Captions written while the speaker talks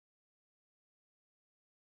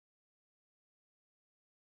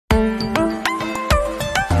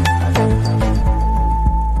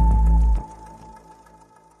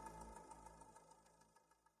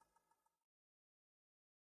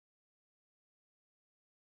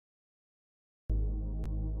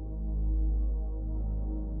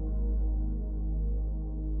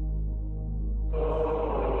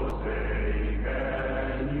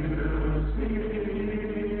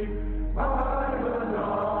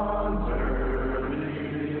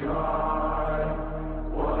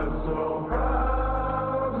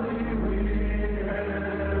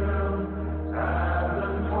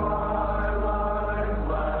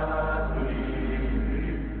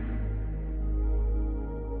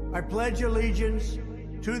I pledge allegiance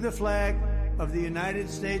to the flag of the United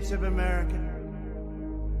States of America.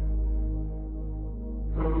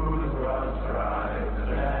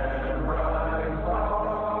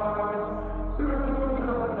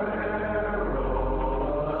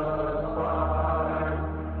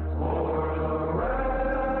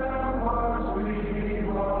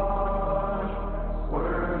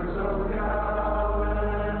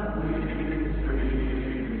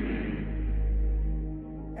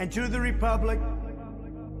 And to the republic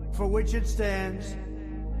for which it stands,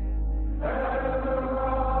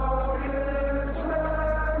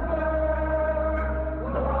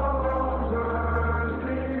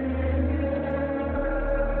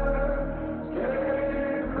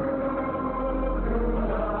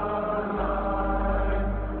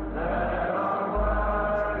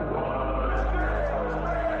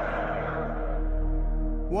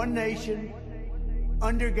 one nation,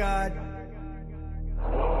 under God,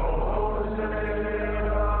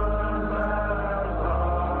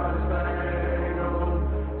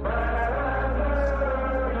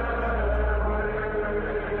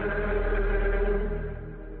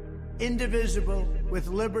 indivisible, with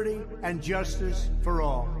liberty and justice for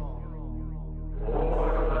all.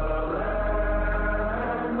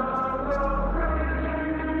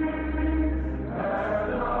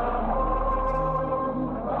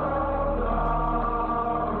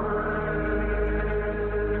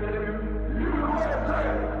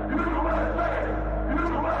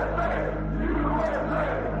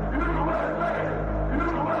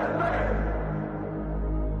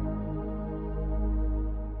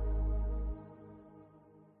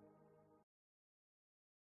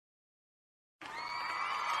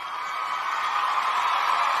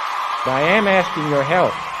 I am asking your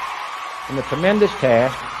help in the tremendous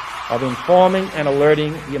task of informing and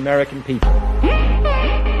alerting the American people.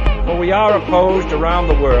 For we are opposed around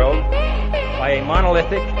the world by a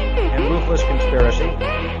monolithic and ruthless conspiracy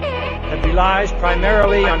that relies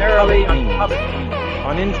primarily on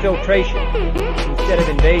infiltration instead of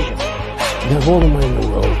invasion. You have all the money in the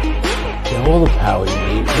world. You have all the power you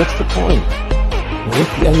need. What's the point? What's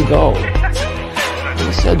the end goal? Like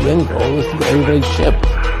I said, the end goal is to get everybody's ship.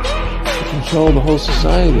 Control the whole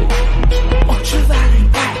society.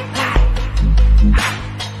 Ultraviolet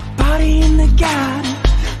party in the garden.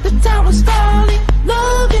 The tower's falling,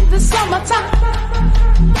 love in the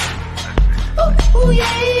summertime. Ooh,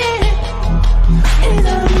 yeah, yeah. And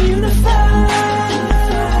I'm unified,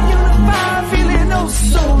 feeling oh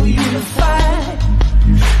so unified.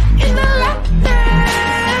 In the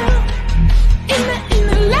lockdown, in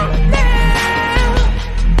the lockdown.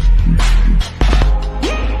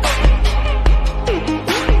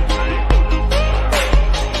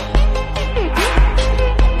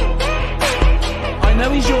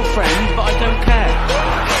 He's your friend, but I don't care.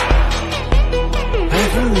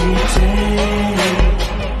 Every day,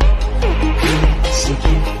 it's a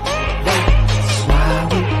gift. That's why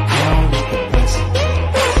we call it the blessing.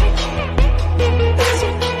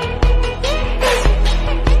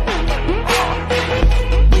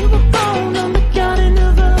 We were born on the garden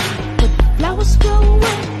of Earth, with flowers growing,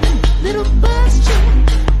 little birds chirping.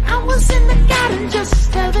 I was in the garden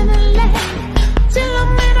just having a laugh, till I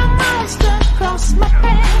met a monster across my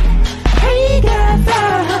path. Hey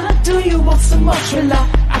Gather, do you want some more trilla?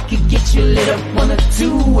 I could get you lit up one of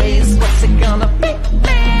two ways. What's it gonna be,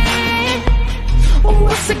 man?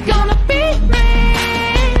 What's it gonna be,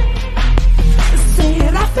 man? Say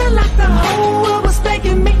it, I feel like the whole world was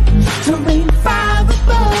begging me to rain fire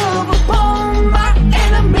above upon my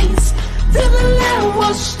enemies, till the love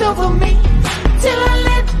washed over me, till I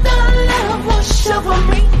let the love wash over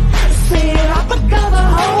me. Say it, I forgot the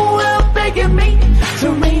whole world begging me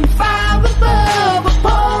to rain fire above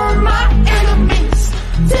upon my enemies,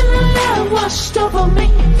 till the love washed over me,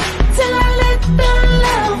 till I let the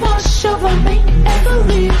love wash over me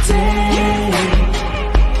every day.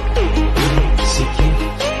 It's a gift,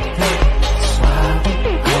 that's why we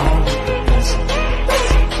call it the blessing.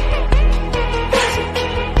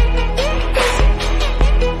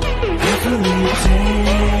 Every day.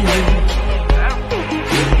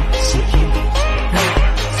 It's a gift,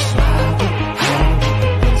 that's why we call it the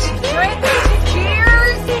blessing.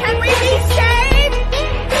 Cheers! Can we be saved?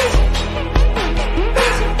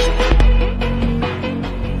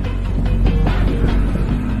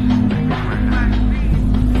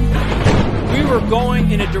 We were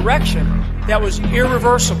going in a direction that was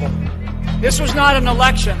irreversible. This was not an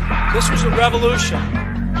election. This was a revolution.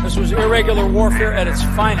 This was irregular warfare at its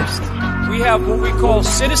finest. We have what we call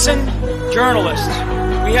citizen journalists.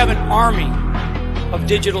 We have an army of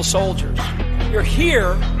digital soldiers. You're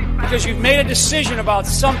here to because you've made a decision about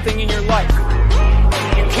something in your life.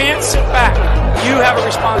 You can't sit back. You have a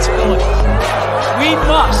responsibility. We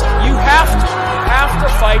must, you have to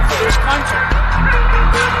fight for this country.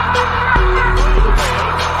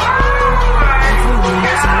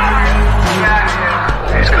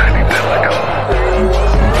 He's going to be biblical.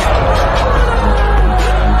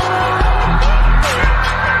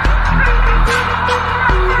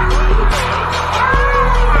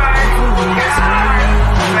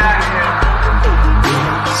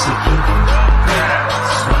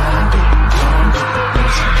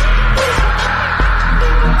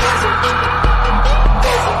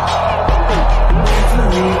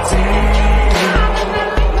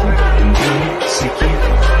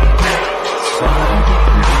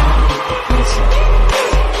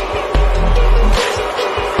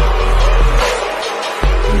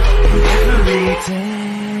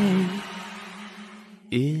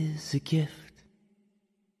 Is a gift.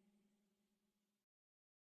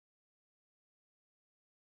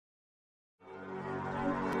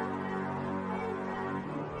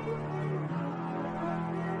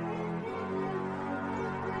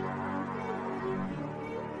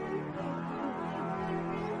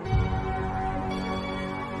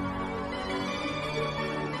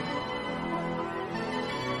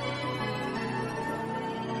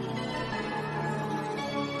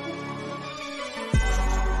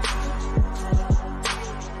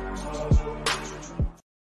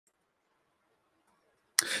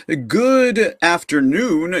 Good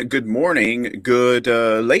afternoon, good morning, good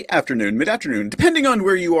late afternoon, mid-afternoon, depending on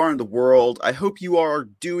where you are in the world. I hope you are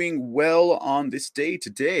doing well on this day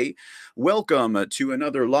today. Welcome to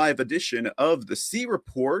another live edition of the C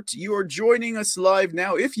Report. You are joining us live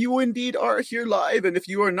now, if you indeed are here live, and if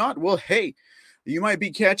you are not, well, hey, you might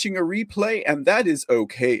be catching a replay, and that is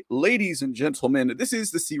okay. Ladies and gentlemen, this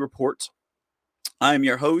is the C Report. I'm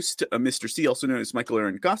your host, Mr. C, also known as Michael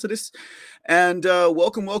Aaron Cossidis, and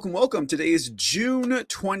welcome. Today is June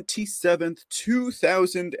 27th,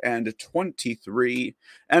 2023,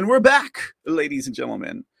 and we're back, ladies and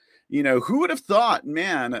gentlemen. You know, who would have thought,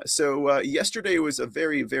 man? So yesterday was a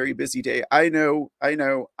very, very busy day. I know,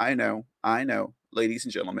 ladies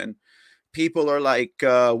and gentlemen. People are like,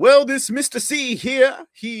 well, this Mr. C here,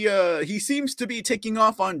 he seems to be taking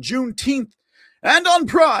off on Juneteenth. And on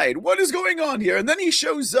Pride, what is going on here? And then he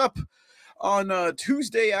shows up on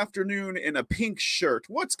Tuesday afternoon in a pink shirt.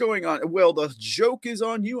 What's going on? Well, the joke is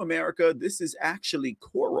on you, America. This is actually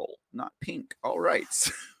coral, not pink. All right.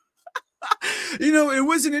 You know, it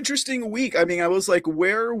was an interesting week. I mean, I was like,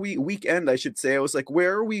 weekend, I should say. I was like,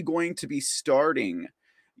 where are we going to be starting?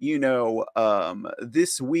 You know,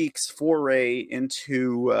 this week's foray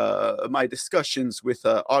into my discussions with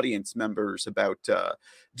audience members about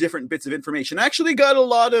different bits of information. I actually got a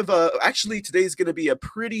lot of, today's going to be a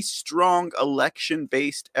pretty strong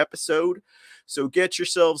election-based episode. So get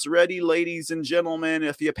yourselves ready, ladies and gentlemen.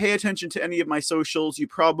 If you pay attention to any of my socials, you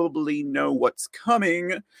probably know what's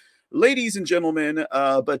coming. Ladies and gentlemen,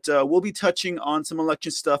 but we'll be touching on some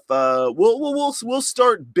election stuff. We'll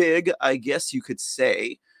start big, I guess you could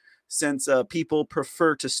say, since people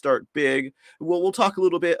prefer to start big. We'll talk a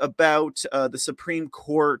little bit about the Supreme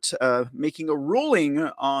Court making a ruling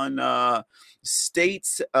on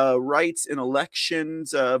states' rights in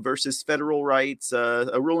elections versus federal rights.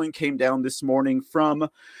 A ruling came down this morning from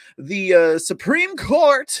the Supreme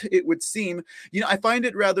Court, it would seem. You know, I find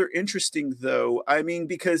it rather interesting, though. I mean,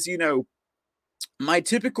 because, you know, my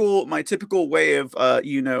typical way of,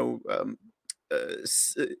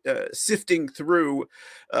 sifting through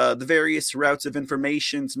the various routes of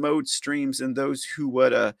informations, modes, streams, and those who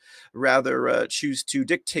would rather choose to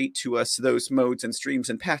dictate to us those modes and streams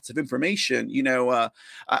and paths of information. You know,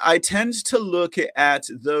 I tend to look at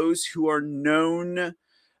those who are known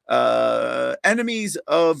enemies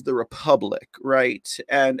of the Republic, right?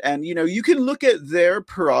 And you know, you can look at their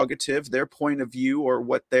prerogative, their point of view, or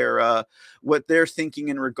what they're thinking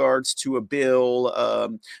in regards to a bill,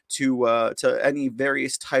 to any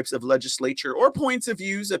various types of legislature or points of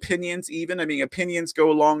views, opinions even. I mean, opinions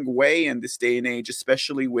go a long way in this day and age,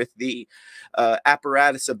 especially with the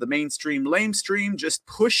apparatus of the mainstream lamestream just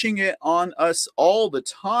pushing it on us all the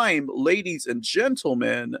time, ladies and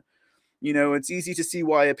gentlemen. You know, it's easy to see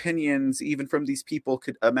why opinions, even from these people,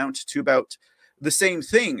 could amount to about the same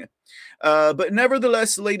thing. But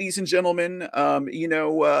nevertheless, ladies and gentlemen, you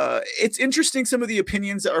know, it's interesting some of the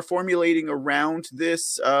opinions that are formulating around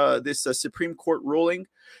this Supreme Court ruling.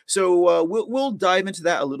 So we'll dive into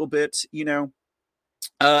that a little bit, you know.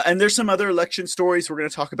 And there's some other election stories. We're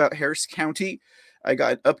going to talk about Harris County I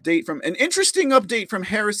got an interesting update from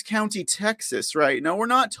Harris County, Texas, right? Now, we're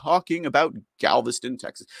not talking about Galveston,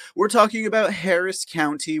 Texas. We're talking about Harris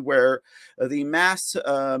County, where the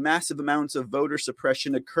massive amounts of voter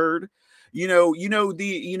suppression occurred.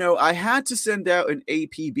 I had to send out an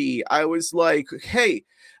APB. I was like, hey,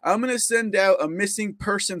 I'm going to send out a missing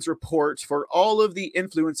persons report for all of the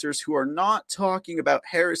influencers who are not talking about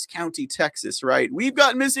Harris County, Texas, right? We've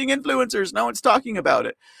got missing influencers. No one's talking about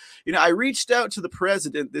it. I reached out to the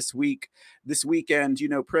president this weekend,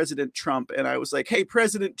 President Trump, and I was like, hey,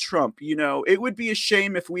 President Trump, it would be a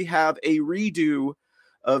shame if we have a redo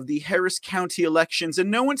of the Harris County elections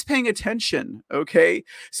and no one's paying attention. Okay.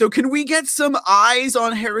 So can we get some eyes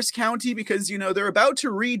on Harris County? Because, they're about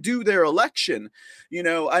to redo their election.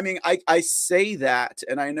 I say that,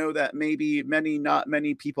 and I know that maybe not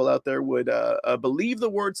many people out there would believe the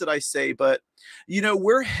words that I say, but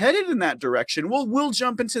we're headed in that direction. We'll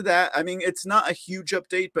jump into that. I mean, it's not a huge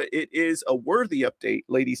update, but it is a worthy update,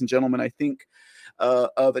 ladies and gentlemen, I think,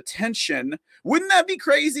 of attention. Wouldn't that be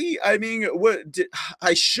crazy? I mean,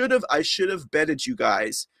 I should have betted you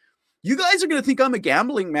guys. You guys are going to think I'm a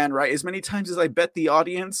gambling man, right? As many times as I bet the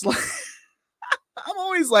audience, I'm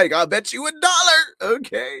always like, I'll bet you $1.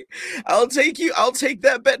 Okay. I'll take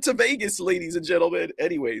that bet to Vegas, ladies and gentlemen.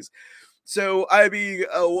 Anyways. So, I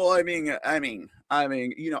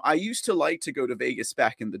used to like to go to Vegas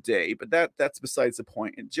back in the day, but that's besides the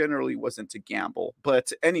point. It generally wasn't to gamble.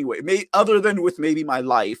 But anyway, other than with maybe my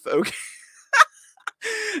life, okay?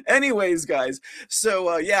 Anyways, guys, so,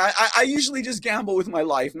 I usually just gamble with my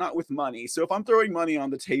life, not with money. So if I'm throwing money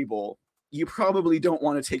on the table, you probably don't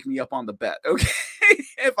want to take me up on the bet, okay?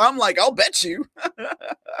 If I'm like, I'll bet you.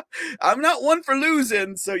 I'm not one for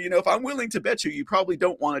losing. So, if I'm willing to bet you, you probably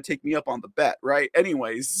don't want to take me up on the bet, right?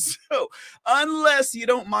 Anyways, so unless you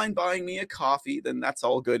don't mind buying me a coffee, then that's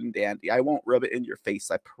all good and dandy. I won't rub it in your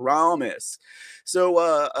face, I promise.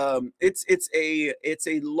 So it's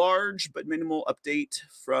a large but minimal update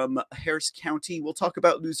from Harris County. We'll talk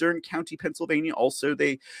about Luzerne County, Pennsylvania. Also,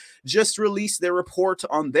 they just released their report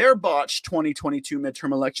on their botched 2022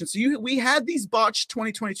 midterm elections. So we had these botched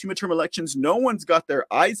 2022 midterm elections. No one's got their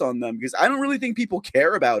eyes on them because I don't really think people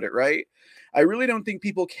care about it, right? I really don't think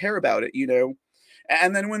people care about it,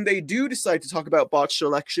 And then when they do decide to talk about botched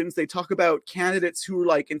elections, they talk about candidates who are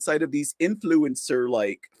like inside of these influencer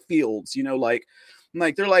like fields,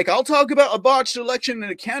 like they're like, I'll talk about a botched election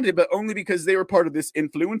and a candidate, but only because they were part of this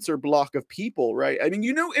influencer block of people, right? I mean,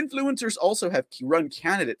 influencers also have run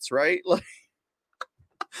candidates, right? Like,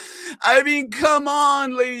 I mean, come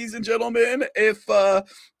on, ladies and gentlemen. If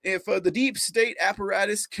the deep state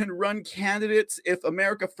apparatus can run candidates, if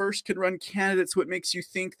America First can run candidates, what makes you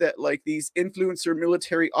think that like these influencer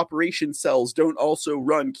military operation cells don't also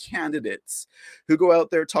run candidates who go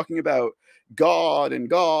out there talking about God and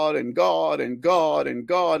God and God and God and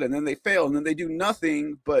God, and then they fail and then they do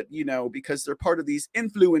nothing, but because they're part of these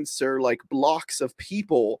influencer like blocks of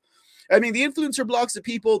people. I mean, the influencer blocks of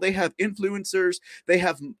people, they have influencers, they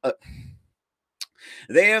have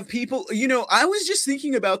people, I was just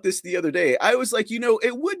thinking about this the other day. I was like,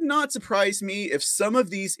 it would not surprise me if some of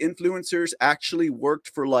these influencers actually worked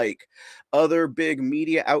for like other big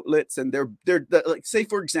media outlets, and they're like, say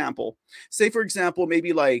for example,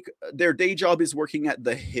 maybe like their day job is working at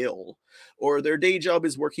The Hill, or their day job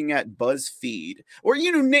is working at BuzzFeed, or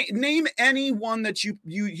name any one that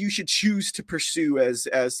you should choose to pursue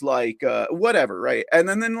as like whatever, right? And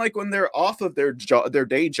then like when they're off of their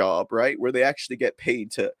day job, right, where they actually get paid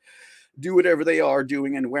to do whatever they are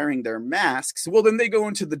doing and wearing their masks, well, then they go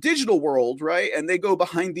into the digital world, right? And they go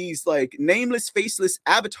behind these like nameless, faceless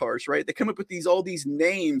avatars, right? They come up with all these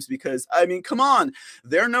names because, I mean, come on,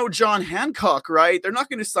 they're no John Hancock, right? They're not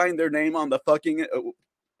going to sign their name on the fucking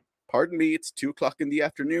pardon me, it's 2:00 in the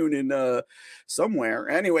afternoon in somewhere.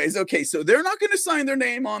 Anyways, okay, so they're not going to sign their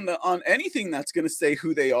name on anything that's going to say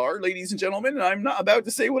who they are, ladies and gentlemen. And I'm not about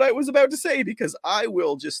to say what I was about to say because I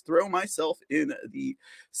will just throw myself in the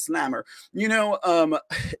slammer.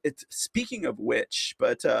 It's speaking of which,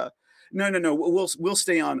 but no, we'll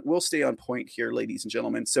stay on point here, ladies and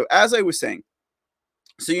gentlemen. So as I was saying.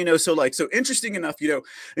 So, so interesting enough,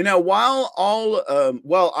 while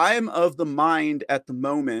I'm of the mind at the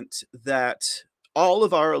moment that all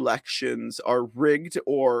of our elections are rigged,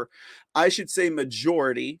 or I should say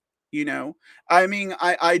majority, I mean,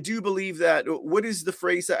 I do believe that, what is the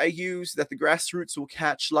phrase that I use, that the grassroots will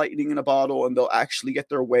catch lightning in a bottle and they'll actually get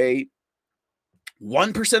their way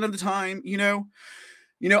 1% of the time,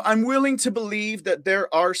 I'm willing to believe that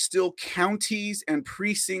there are still counties and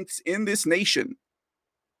precincts in this nation,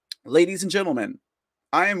 ladies and gentlemen,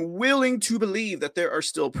 I am willing to believe that there are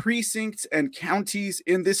still precincts and counties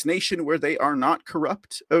in this nation where they are not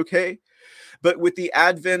corrupt, okay? But with the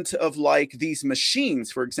advent of like these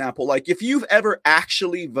machines, for example, like if you've ever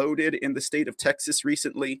actually voted in the state of Texas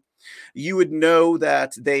recently, you would know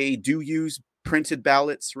that they do use printed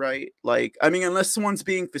ballots, right? Like, I mean, unless someone's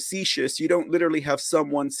being facetious, you don't literally have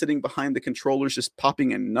someone sitting behind the controllers just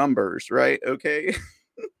popping in numbers, right? Okay.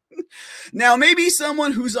 Now, maybe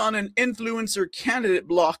someone who's on an influencer candidate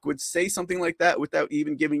block would say something like that without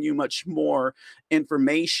even giving you much more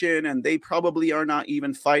information, and they probably are not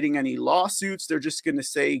even fighting any lawsuits. They're just going to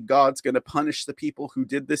say God's going to punish the people who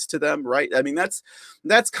did this to them, right? I mean,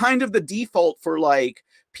 that's kind of the default for like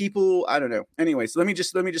people. I don't know. Anyways, let me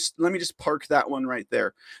just park that one right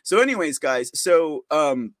there. So, anyways, guys, so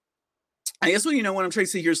I guess what I'm trying to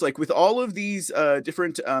say here is like with all of these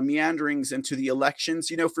different meanderings into the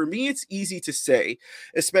elections, for me, it's easy to say,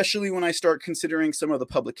 especially when I start considering some of the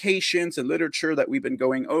publications and literature that we've been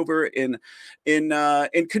going over in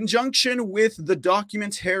conjunction with the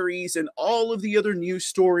documentaries and all of the other news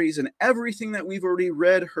stories and everything that we've already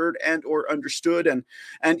read, heard, and or understood, and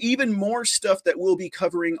even more stuff that we'll be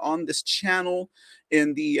covering on this channel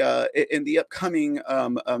in the upcoming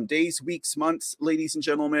days, weeks, months, ladies and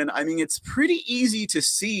gentlemen. I mean, it's pretty easy to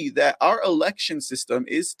see that our election system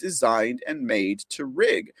is designed and made to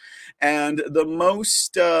rig. And the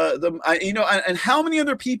most, and how many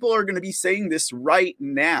other people are going to be saying this right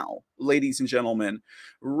now, ladies and gentlemen,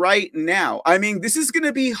 right now? I mean, this is going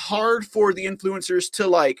to be hard for the influencers to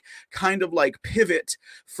like kind of like pivot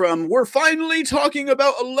from we're finally talking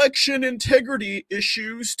about election integrity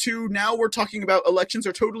issues to now we're talking about elections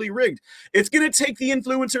are totally rigged. It's going to take the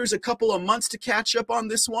influencers a couple of months to catch up on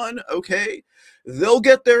this one, okay? They'll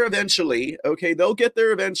get there eventually, okay? They'll get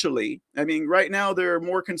there eventually. I mean, right now they're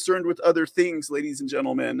more concerned with other things, ladies and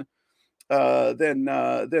gentlemen, than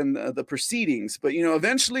the proceedings. But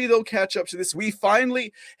eventually they'll catch up to this. We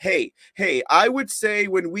finally, hey, I would say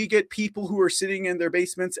when we get people who are sitting in their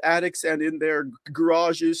basements, attics, and in their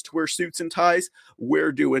garages to wear suits and ties,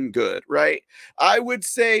 we're doing good, right? I would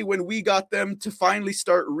say when we got them to finally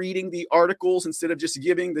start reading the articles instead of just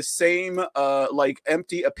giving the same like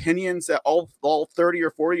empty opinions that all 30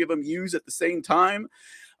 or 40 of them use at the same time,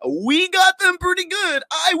 we got them pretty good.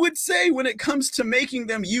 I would say when it comes to making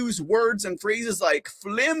them use words and phrases like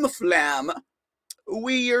flim flam,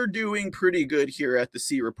 we are doing pretty good here at the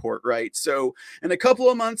C Report, right? So in a couple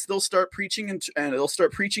of months, they'll start preaching and they'll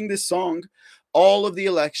start preaching this song. All of the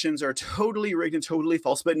elections are totally rigged and totally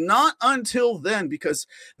false, but not until then, because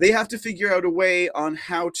they have to figure out a way on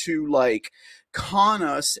how to like con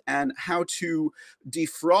us and how to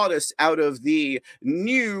defraud us out of the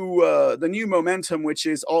new momentum, which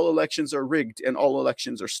is all elections are rigged and all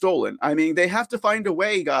elections are stolen. I mean, they have to find a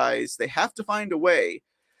way, guys. They have to find a way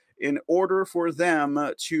in order for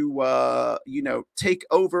them to take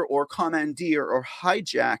over or commandeer or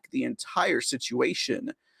hijack the entire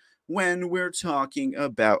situation when we're talking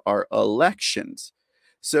about our elections.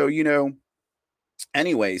 So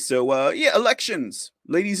anyway, so yeah, elections,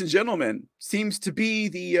 ladies and gentlemen, seems to be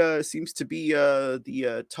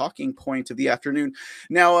the talking point of the afternoon.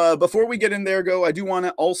 Now, before we get in there, I do want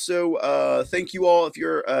to also thank you all if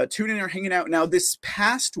you're tuning in or hanging out. Now, this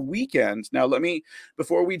past weekend,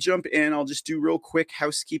 before we jump in, I'll just do real quick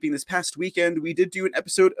housekeeping. This past weekend, we did do an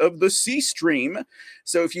episode of the C Stream.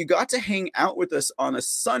 So if you got to hang out with us on a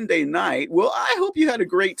Sunday night, well, I hope you had a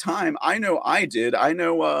great time. I know I did. I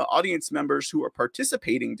know audience members who are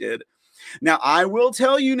participating did. Now, I will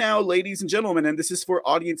tell you now, ladies and gentlemen, and this is for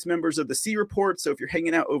audience members of the C Report. So if you're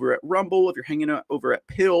hanging out over at Rumble, if you're hanging out over at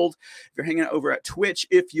Pilled, if you're hanging out over at Twitch,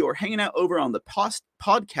 if you're hanging out over on the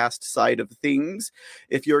podcast side of things,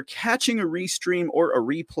 if you're catching a restream or a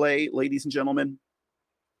replay, ladies and gentlemen,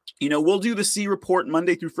 we'll do the C Report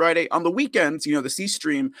Monday through Friday. On the weekends, the C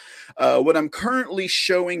Stream, what I'm currently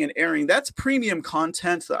showing and airing, that's premium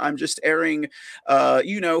content that I'm just airing,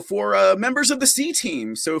 for members of the C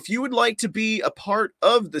Team. So if you would like to be a part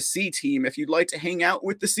of the C Team, if you'd like to hang out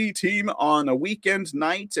with the C Team on a weekend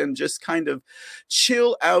night and just kind of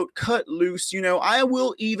chill out, cut loose, I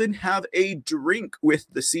will even have a drink with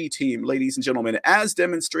the C Team, ladies and gentlemen, as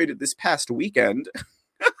demonstrated this past weekend.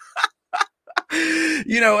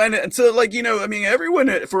 And so I mean,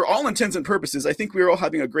 everyone, for all intents and purposes, I think we were all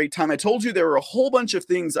having a great time. I told you there were a whole bunch of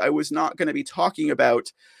things I was not going to be talking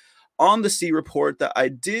about on the C Report that I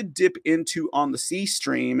did dip into on the C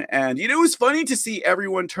Stream. And, it was funny to see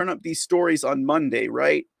everyone turn up these stories on Monday,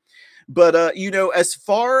 right? But as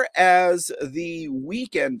far as the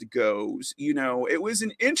weekend goes, it was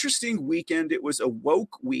an interesting weekend. It was a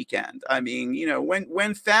woke weekend. I mean,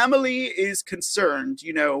 when family is concerned,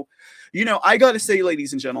 I got to say,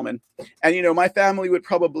 ladies and gentlemen, and my family would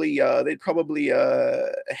probably they'd probably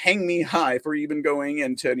hang me high for even going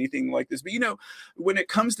into anything like this. But when it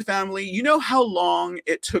comes to family, you know how long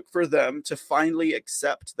it took for them to finally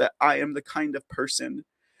accept that I am the kind of person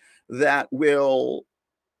that will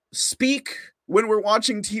speak when we're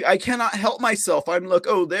watching TV. I cannot help myself. I'm like,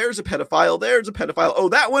 oh, there's a pedophile. There's a pedophile. Oh,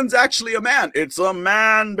 that one's actually a man. It's a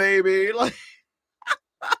man, baby. Like,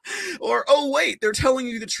 or, oh, wait, they're telling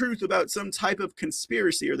you the truth about some type of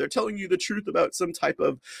conspiracy, or they're telling you the truth about some type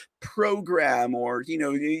of program, or,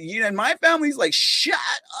 and my family's like, shut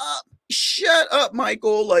up,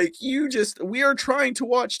 Michael. Like, we are trying to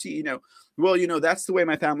watch TV, Well, that's the way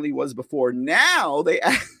my family was before. Now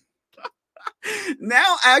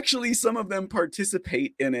now actually some of them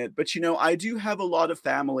participate in it, but I do have a lot of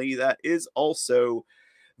family that is also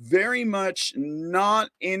very much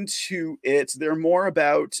not into it. They're more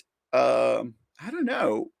about I don't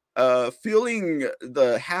know, feeling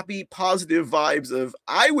the happy positive vibes of,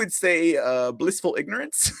 I would say, blissful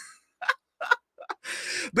ignorance.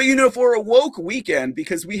 But for a woke weekend,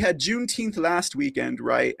 because we had Juneteenth last weekend,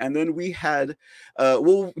 right? And then we had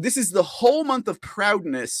this is the whole month of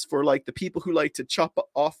proudness for like the people who like to chop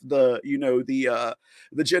off the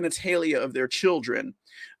genitalia of their children.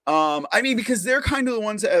 I mean, because they're kind of the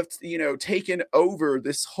ones that have taken over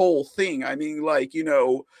this whole thing. I mean, like,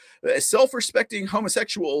 self-respecting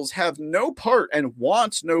homosexuals have no part and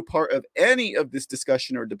want no part of any of this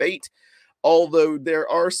discussion or debate. Although there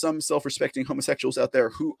are some self-respecting homosexuals out there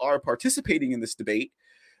who are participating in this debate,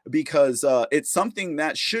 because it's something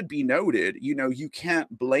that should be noted. You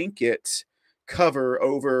can't blanket cover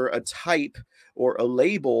over a type or a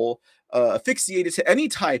label asphyxiated to any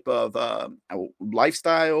type of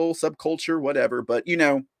lifestyle, subculture, whatever. But,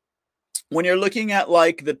 when you're looking at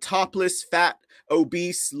like the topless, fat,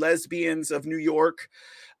 obese lesbians of New York,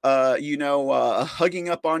 hugging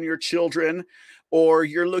up on your children, or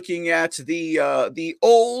you're looking at the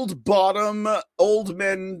old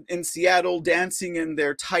men in Seattle dancing in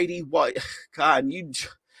their tidy white. God,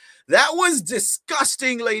 that was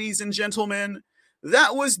disgusting, ladies and gentlemen.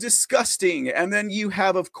 That was disgusting. And then you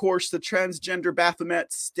have, of course, the transgender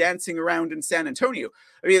Baphomets dancing around in San Antonio.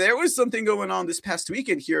 I mean, there was something going on this past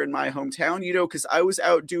weekend here in my hometown, because I was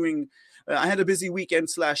out doing, I had a busy weekend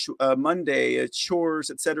 / Monday,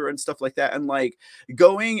 chores, etc. and stuff like that. And like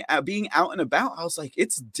being out and about, I was like,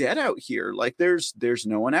 it's dead out here. Like there's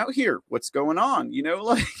no one out here. What's going on?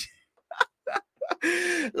 Like,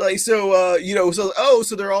 like, so,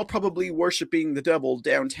 so they're all probably worshiping the devil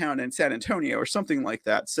downtown in San Antonio or something like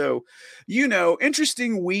that. So,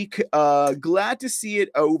 interesting week. Glad to see it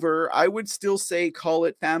over. I would still say call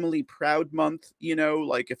it Family Proud Month,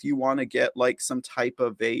 like if you want to get like some type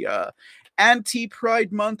of a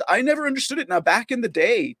anti-Pride Month. I never understood it. Now, back in the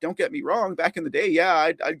day, don't get me wrong, back in the day,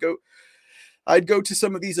 yeah, I'd go to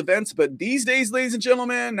some of these events, but these days, ladies and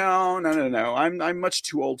gentlemen, no. I'm much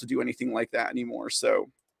too old to do anything like that anymore. So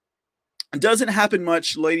it doesn't happen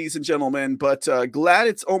much, ladies and gentlemen, but glad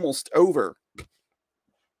it's almost over.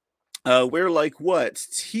 We're like, what,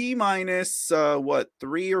 T-minus,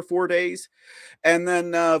 3 or 4 days? And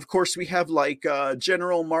then, of course, we have like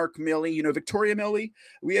General Mark Milley, Victoria Milley.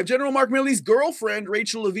 We have General Mark Milley's girlfriend,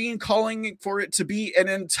 Rachel Levine, calling for it to be an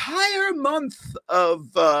entire month of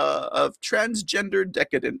transgender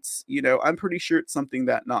decadence. I'm pretty sure it's something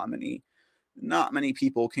that not many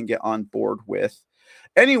people can get on board with.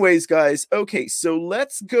 Anyways, guys, okay, so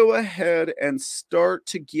let's go ahead and start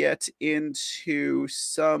to get into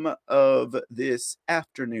some of this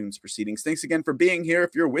afternoon's proceedings. Thanks again for being here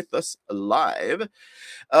if you're with us live.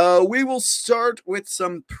 We will start with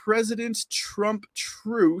some President Trump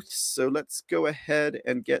truths, so let's go ahead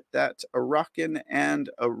and get that a rockin' and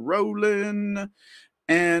a rollin'.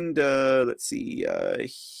 And let's see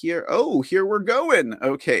here. Oh, here we're going.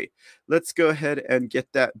 Okay, let's go ahead and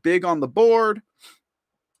get that big on the board.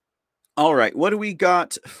 All right, what do we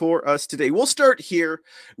got for us today? We'll start here.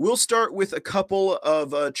 We'll start with a couple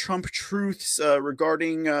of Trump truths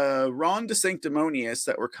regarding Ron DeSanctimonious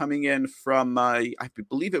that were coming in from, I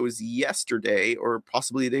believe it was yesterday or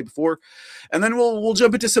possibly the day before. And then we'll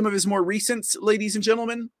jump into some of his more recent, ladies and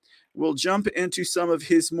gentlemen. We'll jump into some of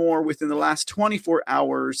his more within the last 24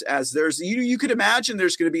 hours, as there's, you could imagine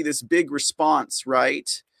there's going to be this big response,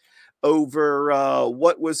 right? Over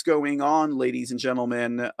what was going on, ladies and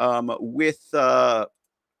gentlemen, with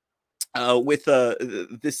with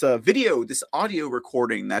this video, this audio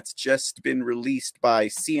recording that's just been released by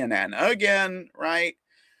CNN again, right?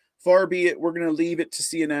 Far be it, we're going to leave it to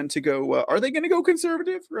CNN to go, are they going to go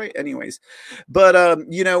conservative? Right. Anyways, but, I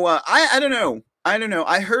don't know.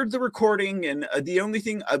 I heard the recording, and the only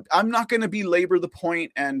thing, I'm not going to belabor the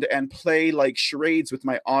point and play like charades with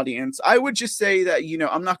my audience. I would just say that,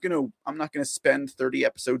 I'm not going to spend 30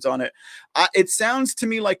 episodes on it. It sounds to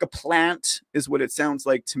me like a plant is what it sounds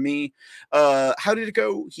like to me. How did it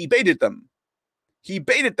go? He baited them.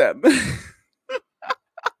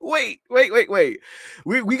 Wait.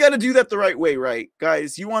 We got to do that the right way, right,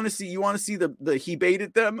 guys? You want to see the he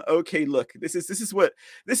baited them? Okay, look, this is what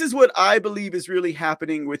I believe is really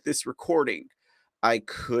happening with this recording. I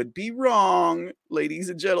could be wrong, ladies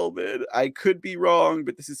and gentlemen. I could be wrong,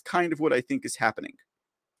 but this is kind of what I think is happening.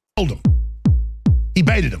 Told him. He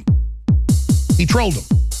baited him. He trolled him.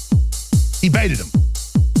 He baited him.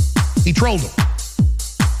 He trolled him.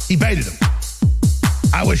 He baited him.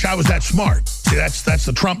 I wish I was that smart. See, that's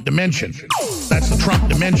the Trump dimension. That's the Trump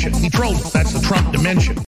dimension. He trolled him. That's the Trump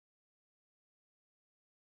dimension.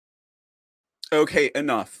 Okay,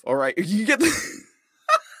 enough. All right. You get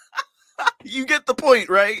the point,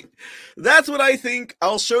 right? That's what I think.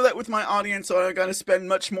 I'll show that with my audience, so I'm going to spend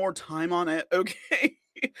much more time on it, okay?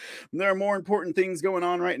 There are more important things going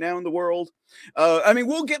on right now in the world.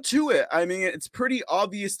 We'll get to it. It's pretty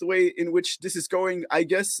obvious the way in which this is going. I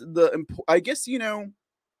guess,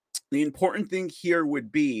 the important thing here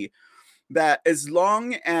would be that as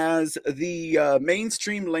long as the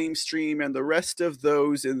mainstream, lamestream, and the rest of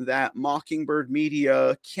those in that mockingbird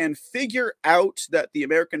media can figure out that the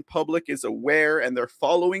American public is aware and they're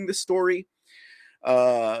following the story,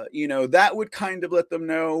 that would kind of let them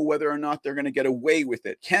know whether or not they're going to get away with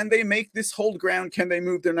it. Can they make this hold ground? Can they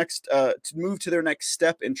move to their next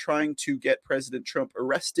step in trying to get President Trump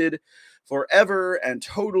arrested forever and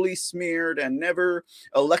totally smeared and never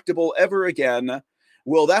electable ever again?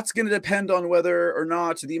 Well, that's going to depend on whether or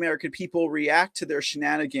not the American people react to their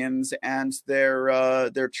shenanigans and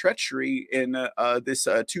their treachery in this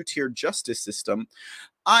two-tiered justice system.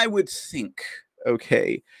 I would think,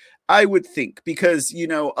 because,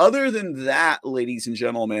 other than that, ladies and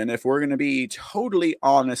gentlemen, if we're going to be totally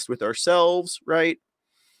honest with ourselves, right?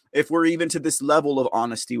 If we're even to this level of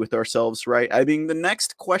honesty with ourselves, right? The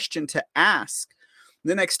next question to ask,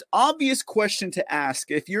 the next obvious question to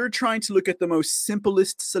ask, if you're trying to look at the most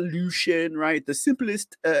simplest solution, right? The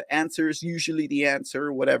simplest answer is usually the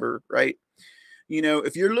answer, whatever, right?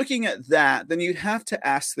 If you're looking at that, then you'd have to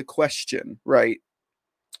ask the question, right?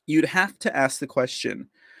 You'd have to ask the question,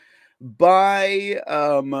 by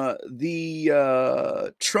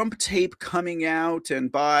the Trump tape coming out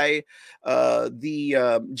and by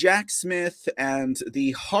the Jack Smith and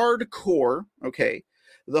the hardcore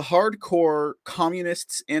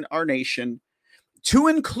communists in our nation, to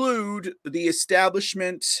include the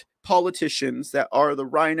establishment politicians that are the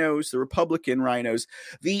rhinos, the Republican rhinos,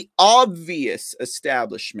 the obvious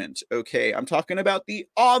establishment, okay? I'm talking about the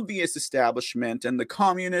obvious establishment and the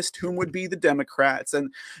communist, whom would be the Democrats.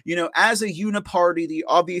 And, as a uniparty, the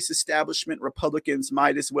obvious establishment Republicans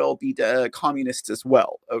might as well be communists as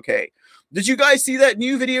well, okay? Did you guys see that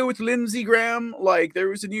new video with Lindsey Graham? There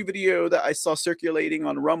was a new video that I saw circulating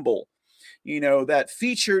on Rumble, that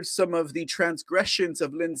featured some of the transgressions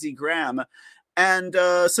of Lindsey Graham and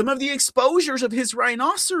some of the exposures of his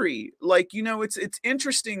rhinoceros. It's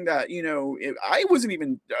interesting that, I wasn't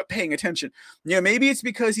even paying attention. Maybe it's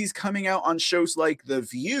because he's coming out on shows like The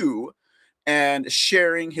View and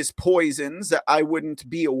sharing his poisons that I wouldn't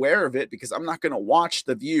be aware of it because I'm not going to watch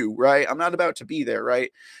The View, right? I'm not about to be there, right?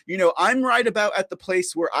 I'm right about at the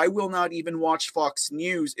place where I will not even watch Fox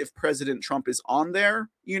News if President Trump is on there,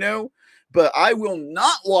 but I will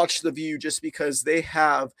not watch The View just because they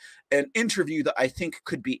have an interview that I think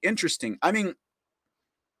could be interesting.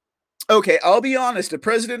 Okay, I'll be honest. If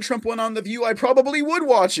President Trump went on The View, I probably would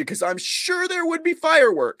watch it because I'm sure there would be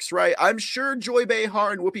fireworks, right? I'm sure Joy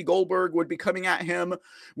Behar and Whoopi Goldberg would be coming at him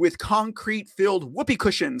with concrete-filled whoopee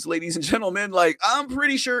cushions, ladies and gentlemen. I'm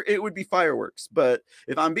pretty sure it would be fireworks. But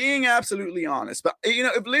if I'm being absolutely honest, but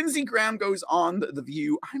if Lindsey Graham goes on The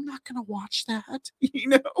View, I'm not going to watch that,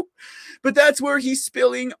 But that's where he's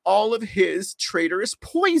spilling all of his traitorous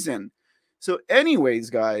poison. So anyways,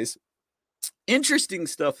 guys, interesting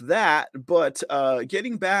stuff but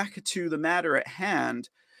getting back to the matter at hand,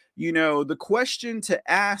 the question to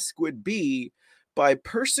ask would be, by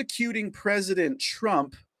persecuting President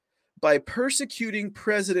Trump,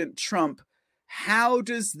 how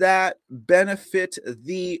does that benefit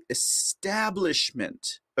the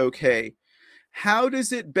establishment? Okay. How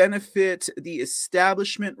does it benefit the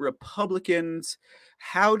establishment Republicans?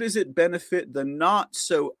 How does it benefit the not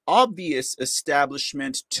so obvious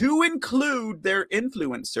establishment, to include their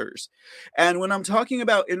influencers? And when I'm talking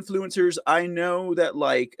about influencers, I know that,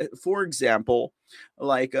 like, for example,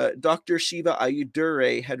 like Dr. Shiva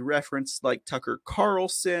Ayyadurai had referenced like Tucker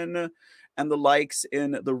Carlson and the likes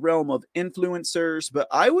in the realm of influencers, but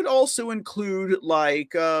I would also include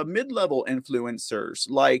like mid-level influencers,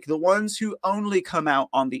 like the ones who only come out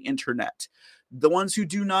on the internet, the ones who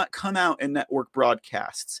do not come out in network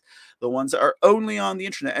broadcasts, the ones that are only on the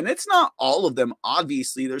internet. And it's not all of them,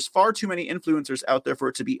 obviously. There's far too many influencers out there for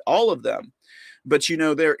it to be all of them. But, you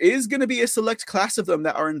know, there is going to be a select class of them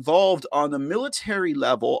that are involved on a military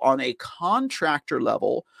level, on a contractor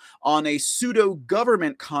level, on a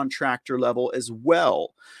pseudo-government contractor level as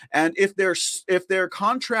well. And if they're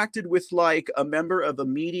contracted with like a member of a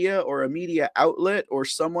media or a media outlet or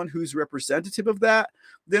someone who's representative of that,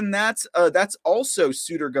 then that's also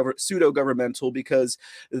pseudo-governmental, because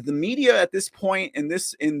the media at this point in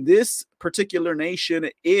this particular nation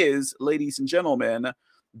is, ladies and gentlemen,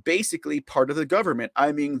 basically part of the government.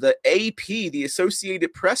 I mean, the AP, the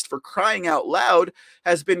Associated Press, for crying out loud,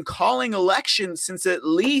 has been calling elections since at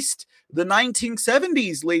least the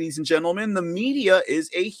 1970s, ladies and gentlemen. The media is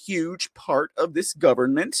a huge part of this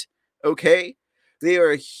government, okay? They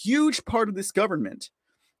are a huge part of this government.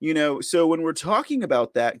 You know, so when we're talking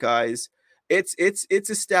about that, guys, it's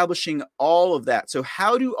establishing all of that. So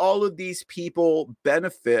how do all of these people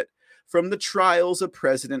benefit from the trials of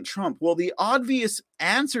President Trump? Well, the obvious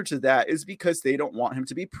answer to that is because they don't want him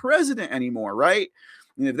to be president anymore, right?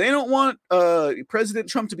 And if they don't want President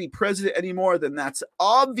Trump to be president anymore, then that's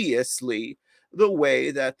obviously the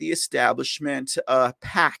way that the establishment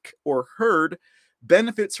pack or herd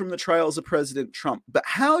benefits from the trials of President Trump. But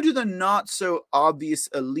how do the not so obvious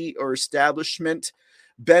elite or establishment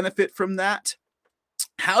benefit from that?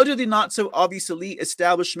 How do the not so obvious elite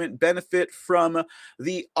establishment benefit from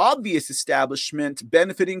the obvious establishment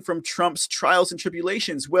benefiting from Trump's trials and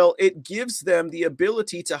tribulations? Well, it gives them the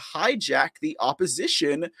ability to hijack the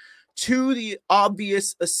opposition to the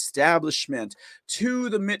obvious establishment, to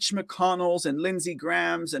the Mitch McConnells and Lindsey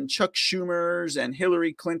Grahams and Chuck Schumers and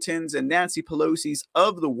Hillary Clintons and Nancy Pelosi's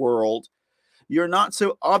of the world. Your not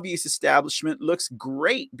so obvious establishment looks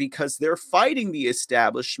great because they're fighting the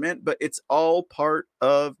establishment, but it's all part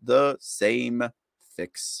of the same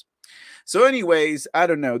fix. So anyways, I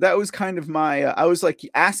don't know. That was kind of my, I was like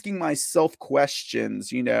asking myself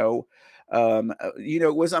questions, was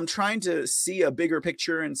I'm trying to see a bigger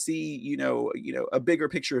picture and see, a bigger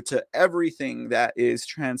picture to everything that is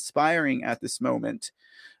transpiring at this moment,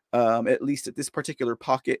 at least at this particular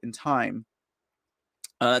pocket in time.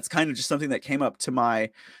 That's kind of just something that came to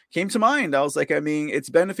mind. I was like, I mean,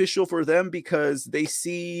 it's beneficial for them because they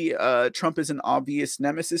see Trump as an obvious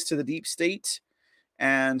nemesis to the deep state.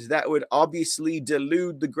 And that would obviously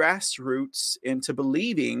delude the grassroots into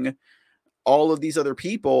believing all of these other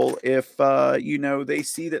people if, they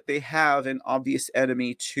see that they have an obvious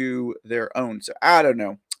enemy to their own. So I don't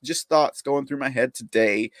know. Just thoughts going through my head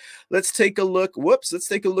today. Let's take a look. Let's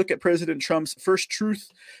take a look at President Trump's first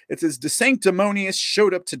truth. It says, DeSanctimonious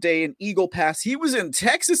showed up today in Eagle Pass. He was in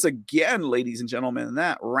Texas again, ladies and gentlemen. And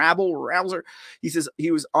that rabble-rouser. He says he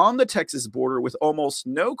was on the Texas border with almost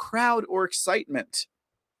no crowd or excitement.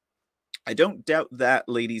 I don't doubt that,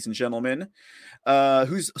 ladies and gentlemen,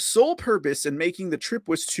 whose sole purpose in making the trip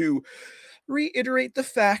was to reiterate the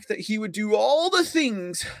fact that he would do all the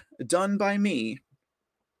things done by me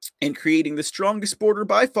in creating the strongest border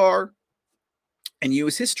by far in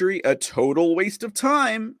U.S. history, a total waste of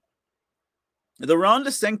time. The Ron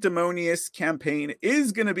DeSanctimonious campaign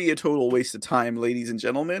is going to be a total waste of time, ladies and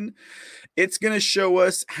gentlemen. It's going to show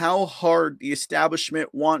us how hard the establishment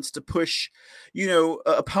wants to push,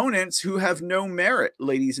 opponents who have no merit,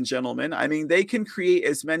 ladies and gentlemen. I mean, they can create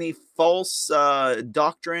as many false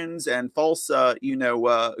doctrines and false,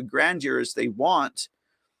 grandeur as they want.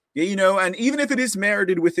 And even if it is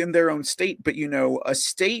merited within their own state, but, a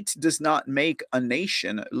state does not make a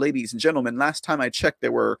nation, ladies and gentlemen. Last time I checked,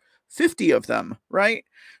 there were 50 of them, right?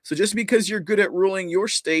 So just because you're good at ruling your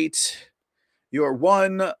state, you're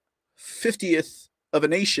 1/50th of a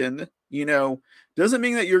nation, doesn't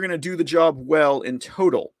mean that you're going to do the job well in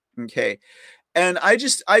total. Okay. And I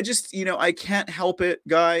just, I can't help it,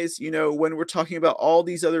 guys, when we're talking about all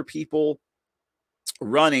these other people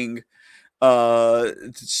running,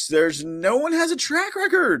 there's no one has a track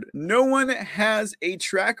record. No one has a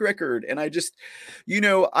track record. And I just,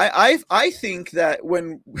 I think that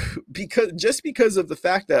because of the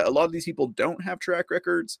fact that a lot of these people don't have track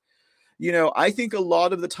records, You know, I think a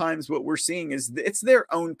lot of the times what we're seeing is it's their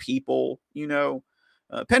own people. You know,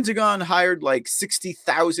 Pentagon hired like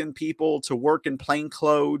 60,000 people to work in plain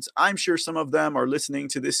clothes. I'm sure some of them are listening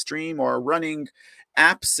to this stream or are running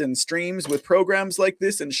apps and streams with programs like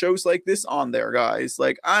this and shows like this on there, guys.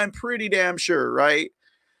 Like, I'm pretty damn sure, right?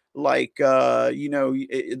 Like, you know,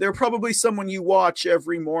 they're probably someone you watch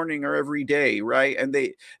every morning or every day, right? And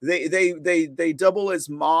they double as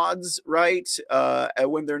mods, right?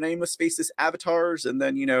 When they're nameless faceless avatars, and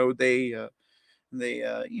then, you know, they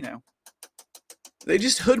you know, they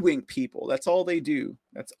just hoodwink people. That's all they do.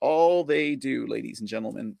 That's all they do, ladies and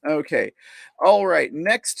gentlemen. Okay. All right.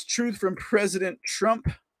 Next truth from President Trump.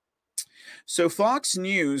 So Fox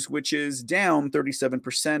News, which is down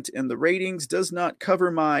 37% in the ratings, does not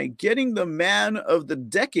cover my getting the Man of the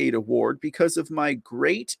Decade award because of my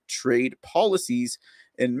great trade policies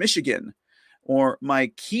in Michigan, or my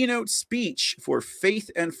keynote speech for faith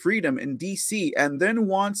and freedom in DC, and then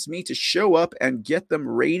wants me to show up and get them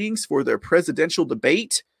ratings for their presidential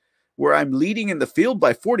debate, where I'm leading in the field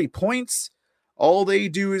by 40 points. All they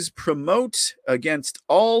do is promote against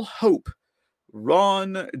all hope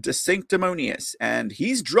Ron DeSanctimonious, and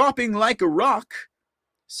he's dropping like a rock.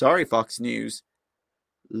 Sorry, Fox News.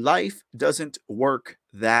 Life doesn't work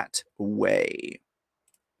that way.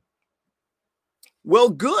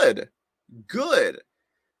 Well, good. Good.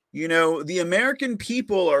 You know, the American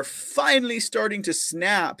people are finally starting to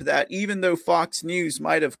snap that even though Fox News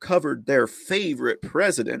might have covered their favorite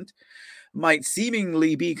president, might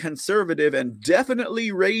seemingly be conservative and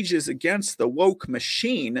definitely rages against the woke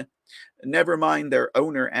machine, never mind their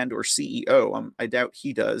owner and or CEO. I doubt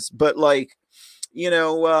he does. But like, you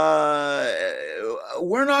know,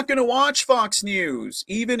 we're not going to watch Fox News,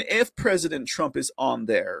 even if President Trump is on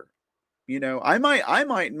there. You know, I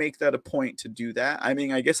might make that a point to do that. I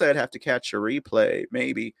mean, I guess I'd have to catch a replay.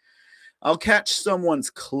 Maybe I'll catch someone's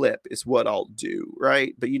clip is what I'll do.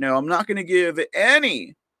 Right. But, you know, I'm not going to give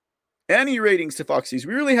any ratings to Fox News.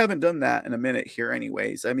 We really haven't done that in a minute here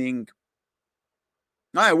anyways. I mean,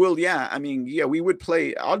 I will, yeah. I mean, yeah, we would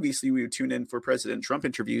play. Obviously, we would tune in for President Trump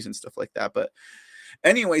interviews and stuff like that. But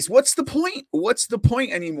anyways, what's the point? What's the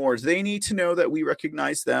point anymore? They need to know that we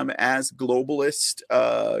recognize them as globalist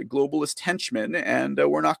henchmen, and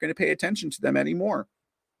we're not going to pay attention to them anymore.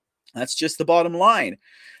 That's just the bottom line.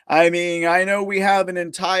 I mean, I know we have an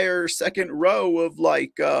entire second row of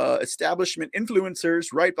like establishment influencers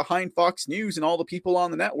right behind Fox News and all the people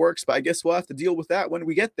on the networks, but I guess we'll have to deal with that when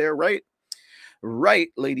we get there, right? Right,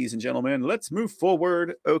 ladies and gentlemen, let's move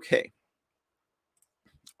forward. Okay.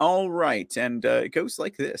 All right, and it goes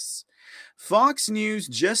like this. Fox News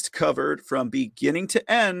just covered from beginning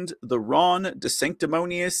to end the Ron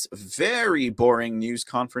DeSanctimonious, very boring news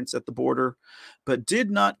conference at the border, but did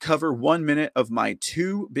not cover 1 minute of my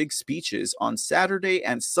two big speeches on Saturday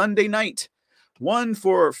and Sunday night. One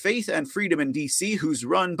for Faith and Freedom in DC, who's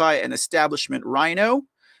run by an establishment rhino,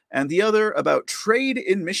 and the other about trade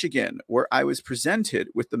in Michigan, where I was presented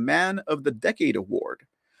with the Man of the Decade award.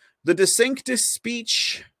 The DeSanctis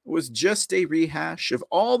speech was just a rehash of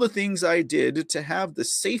all the things I did to have the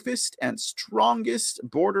safest and strongest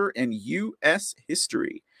border in U.S.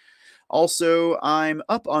 history. Also, I'm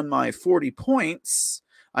up on my 40 points.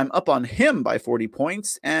 I'm up on him by 40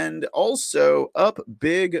 points, and also up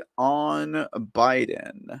big on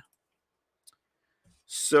Biden.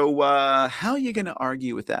 So, how are you going to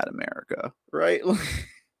argue with that, America? Right?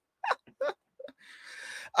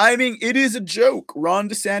 I mean, it is a joke. Ron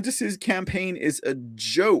DeSantis' campaign is a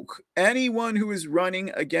joke. Anyone who is running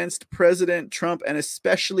against President Trump, and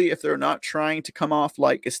especially if they're not trying to come off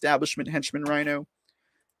like establishment henchman rhino,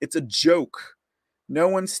 it's a joke. No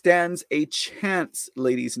one stands a chance,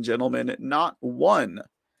 ladies and gentlemen. Not one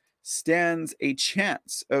stands a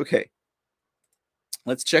chance. Okay.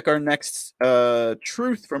 Let's check our next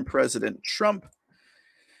truth from President Trump.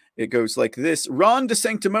 It goes like this. Ron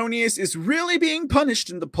DeSanctimonious is really being punished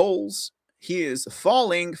in the polls. He is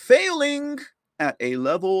failing at a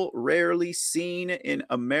level rarely seen in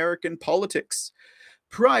American politics.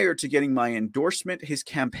 Prior to getting my endorsement, his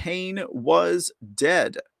campaign was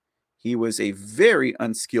dead. He was a very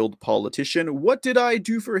unskilled politician. What did I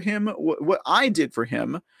do for him? What I did for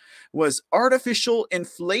him was artificial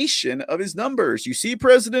inflation of his numbers. You see,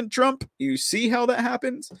 President Trump, you see how that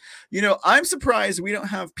happens? You know, I'm surprised we don't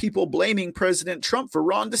have people blaming President Trump for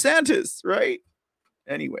Ron DeSantis, right?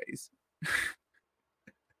 Anyways,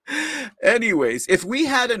 if we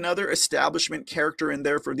had another establishment character in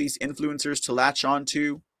there for these influencers to latch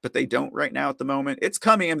onto, but they don't right now at the moment. It's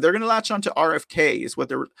coming, and they're going to latch onto RFK is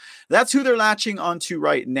what that's who they're latching onto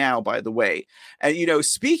right now, by the way. And, you know,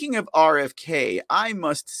 speaking of RFK, I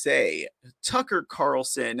must say, Tucker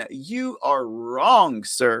Carlson, you are wrong,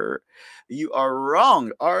 sir. You are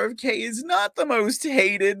wrong. RFK is not the most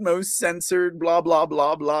hated, most censored, blah, blah,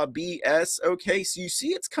 blah, blah, BS. Okay, so you see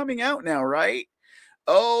it's coming out now, right?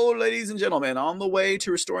 Oh, ladies and gentlemen, on the way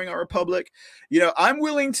to restoring our republic, you know, I'm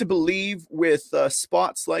willing to believe with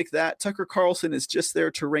spots like that, Tucker Carlson is just there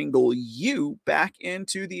to wrangle you back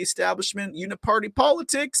into the establishment uniparty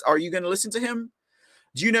politics. Are you going to listen to him?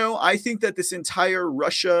 Do you know, I think that this entire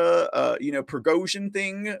Russia, Prigozhin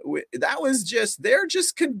thing, that was just, they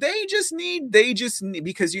just need,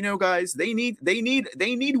 because, you know, guys, they need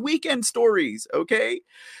weekend stories. Okay.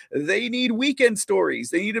 They need weekend stories.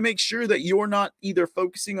 They need to make sure that you're not either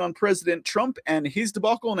focusing on President Trump and his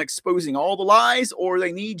debacle and exposing all the lies, or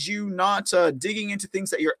they need you not digging into things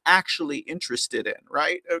that you're actually interested in.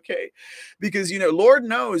 Right. Okay. Because, you know, Lord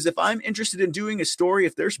knows if I'm interested in doing a story,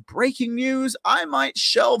 if there's breaking news, I might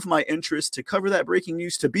shelve my interest to cover that breaking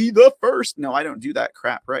news to be the first. No, I don't do that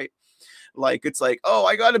crap, right? Like, it's like, oh,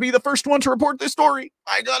 I got to be the first one to report this story.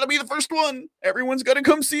 I got to be the first one. Everyone's got to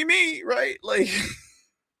come see me, right? Like,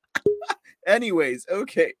 anyways,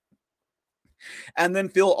 okay. And then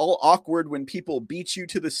feel all awkward when people beat you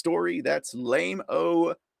to the story. That's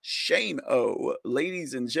lame-o, shame-o,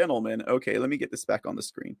 ladies and gentlemen. Okay, let me get this back on the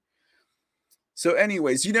screen. So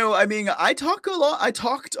anyways, you know, I mean, I talk a lot.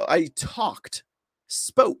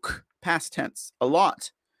 Spoke, past tense, a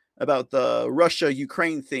lot about the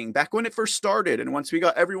Russia-Ukraine thing back when it first started. And once we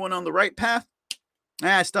got everyone on the right path,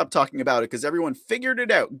 I stopped talking about it because everyone figured it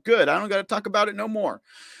out. Good. I don't got to talk about it no more.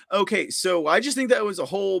 Okay, so I just think that was a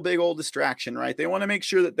whole big old distraction, right? They want to make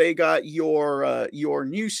sure that they got your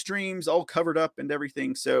news streams all covered up and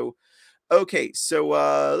everything. So, okay, so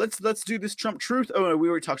let's do this Trump truth. Oh, no, we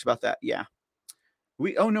already talked about that. Yeah.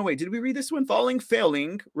 Did we read this one?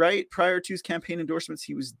 Failing, right? Prior to his campaign endorsements,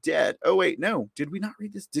 he was dead. Oh, wait, no. Did we not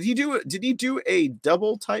read this? Did he do a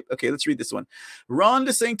double type? Okay, let's read this one. Ron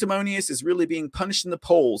DeSanctimonious is really being punished in the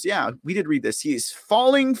polls. Yeah, we did read this. He is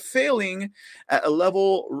failing at a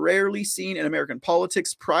level rarely seen in American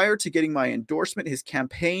politics. Prior to getting my endorsement, his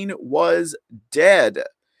campaign was dead.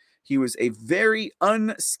 He was a very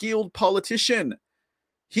unskilled politician.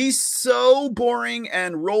 He's so boring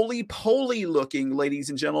and roly-poly looking, ladies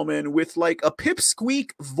and gentlemen, with like a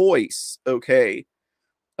pipsqueak voice, okay?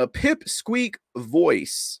 A pipsqueak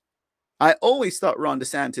voice. I always thought Ron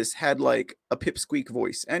DeSantis had like a pipsqueak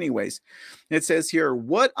voice. Anyways, it says here,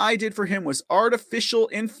 what I did for him was artificial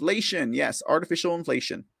inflation. Yes, artificial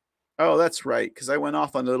inflation. Oh, that's right, because I went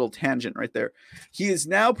off on a little tangent right there. He is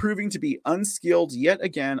now proving to be unskilled yet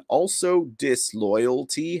again. Also,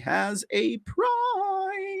 disloyalty has a price.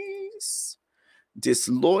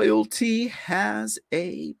 Disloyalty has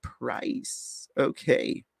a price.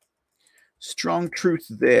 Okay. Strong truth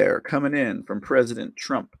there coming in from President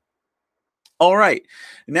Trump. All right.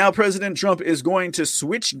 Now President Trump is going to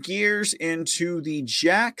switch gears into the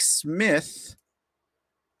Jack Smith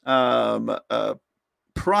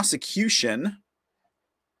prosecution.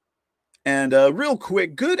 And real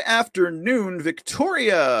quick, good afternoon,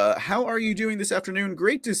 Victoria. How are you doing this afternoon?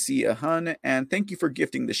 Great to see you, hun. And thank you for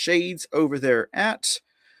gifting the shades over there at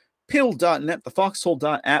pill.net, the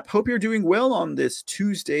foxhole.app. Hope you're doing well on this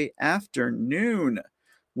Tuesday afternoon.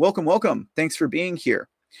 Welcome. Thanks for being here.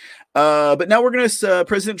 But now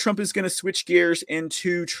President Trump is going to switch gears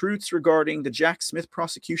into truths regarding the Jack Smith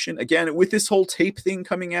prosecution. Again, with this whole tape thing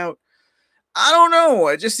coming out, I don't know.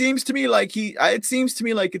 It just seems to me like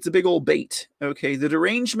it's a big old bait. Okay. The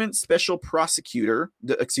derangement special prosecutor,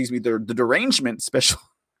 the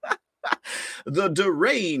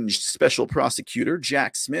deranged special prosecutor,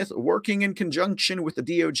 Jack Smith, working in conjunction with the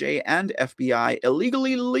DOJ and FBI,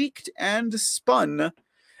 illegally leaked and spun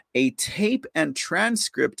a tape and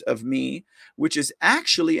transcript of me, which is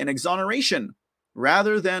actually an exoneration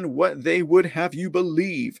rather than what they would have you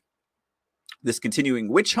believe. This continuing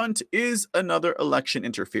witch hunt is another election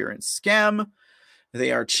interference scam.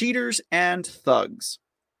 They are cheaters and thugs.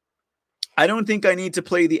 I don't think I need to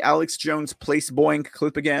play the Alex Jones place boing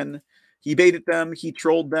clip again. He baited them. He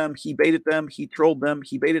trolled them. He baited them. He trolled them.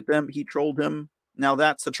 He baited them. He trolled him. Now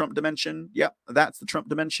that's the Trump dimension. Yep, that's the Trump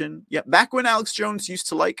dimension. Yep, back when Alex Jones used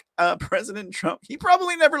to like President Trump, he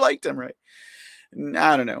probably never liked him, right?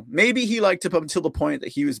 I don't know. Maybe he liked him up until the point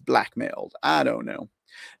that he was blackmailed. I don't know.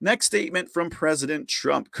 Next statement from President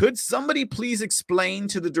Trump. Could somebody please explain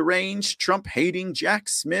to the deranged, Trump-hating Jack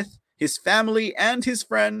Smith, his family, and his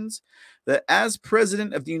friends that as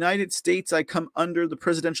President of the United States, I come under the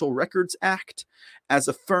Presidential Records Act, as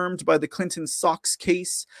affirmed by the Clinton Sox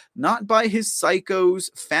case, not by his psycho's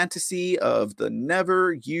fantasy of the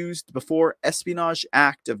never-used-before Espionage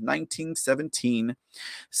Act of 1917,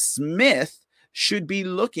 Smith should be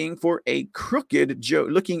looking at crooked Joe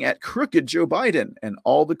Biden and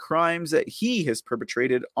all the crimes that he has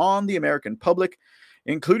perpetrated on the American public,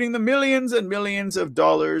 including the millions and millions of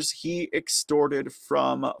dollars he extorted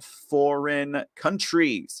from foreign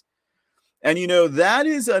countries. And, that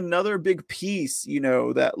is another big piece,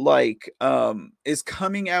 that is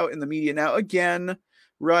coming out in the media now again,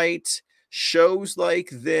 right? Shows like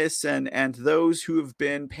this and those who have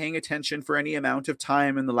been paying attention for any amount of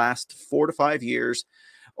time in the last 4 to 5 years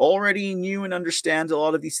already knew and understand a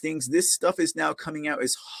lot of these things. This stuff is now coming out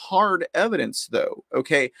as hard evidence, though,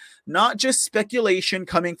 okay? Not just speculation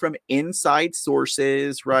coming from inside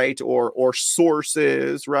sources, right? Or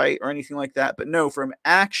sources, right? Or anything like that. But no, from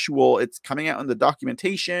actual, it's coming out in the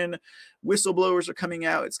documentation. Whistleblowers are coming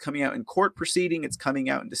out. It's coming out in court proceeding. It's coming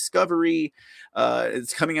out in discovery.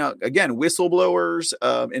 It's coming out, again, whistleblowers,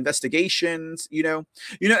 investigations, and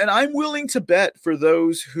I'm willing to bet for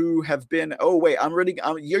those who have been, oh, wait, I'm ready.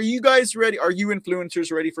 Are you guys ready? Are you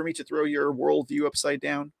influencers ready for me to throw your worldview upside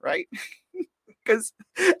down, right? Because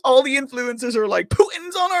all the influencers are like,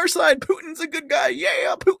 Putin's on our side. Putin's a good guy.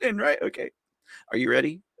 Yeah, Putin, right? Okay. Are you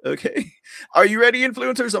ready? Okay. Are you ready,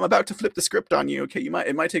 influencers? I'm about to flip the script on you. Okay.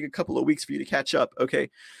 It might take a couple of weeks for you to catch up. Okay.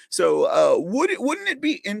 So, wouldn't it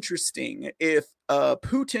be interesting if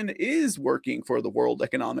Putin is working for the World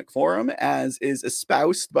Economic Forum, as is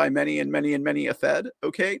espoused by many and many and many a Fed?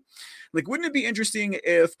 Okay. Like, wouldn't it be interesting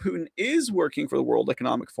if Putin is working for the World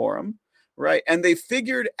Economic Forum, right? And they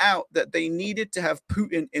figured out that they needed to have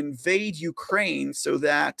Putin invade Ukraine so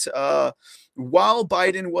that while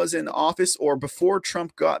Biden was in office or before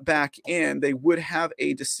Trump got back in, they would have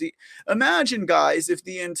a deceit. Imagine, guys, if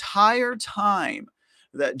the entire time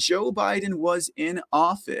that Joe Biden was in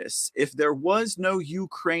office, if there was no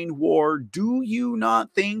Ukraine war, do you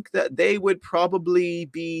not think that they would probably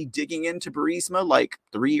be digging into Burisma like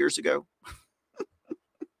 3 years ago?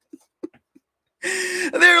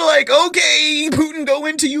 They're like, okay, Putin, go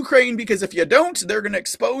into Ukraine, because if you don't, they're going to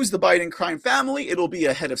expose the Biden crime family. It'll be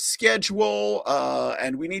ahead of schedule,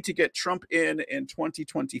 and we need to get Trump in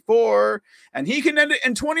 2024, and he can end it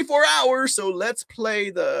in 24 hours, so let's play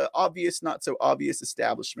the obvious, not so obvious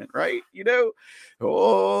establishment, right? There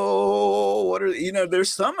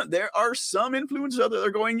are some influencers out there that are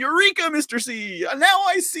going, Eureka, Mr. C, now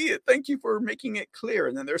I see it. Thank you for making it clear.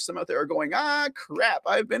 And then there's some out there going, crap,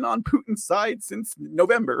 I've been on Putin's side since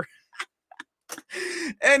November.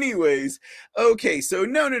 Anyways, okay, so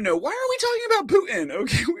no. Why are we talking about Putin?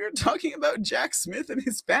 Okay, we are talking about Jack Smith and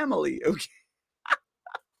his family. Okay.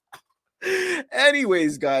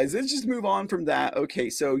 Anyways, guys, let's just move on from that. Okay,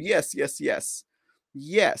 so yes.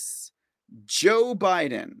 Joe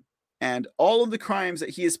Biden and all of the crimes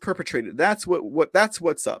that he has perpetrated. That's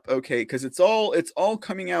what's up. Okay, because it's all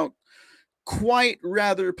coming out quite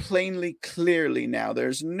rather plainly, clearly now.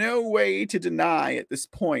 There's no way to deny at this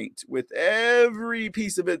point, with every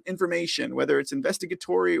piece of information, whether it's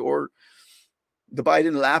investigatory or the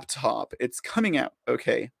Biden laptop, it's coming out.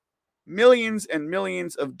 Okay, millions and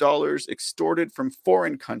millions of dollars extorted from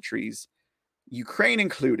foreign countries, Ukraine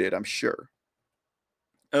included, I'm sure.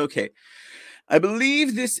 Okay, I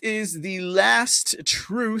believe this is the last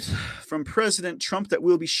truth from President Trump that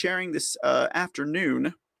we'll be sharing this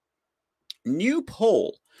afternoon. New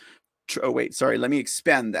poll. Oh, wait, sorry. Let me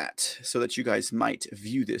expand that so that you guys might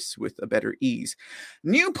view this with a better ease.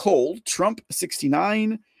 New poll, Trump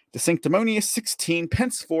 69, DeSanctimonious 16,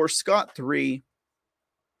 Pence 4, Scott 3.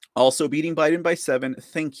 Also beating Biden by 7.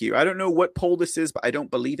 Thank you. I don't know what poll this is, but I don't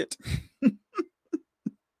believe it.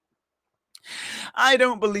 I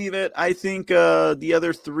don't believe it. I think the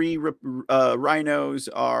other 3 rhinos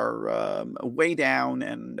are way down,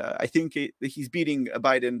 and I think he's beating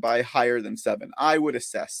Biden by higher than 7. I would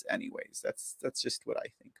assess, anyways. That's just what I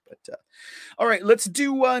think. But all right, let's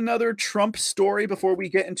do another Trump story before we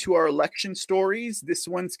get into our election stories. This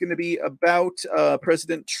one's going to be about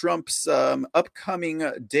President Trump's upcoming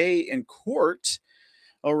day in court.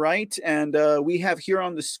 All right, and we have here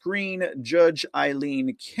on the screen Judge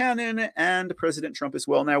Eileen Cannon and President Trump as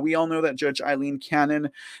well. Now, we all know that Judge Eileen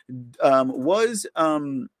Cannon was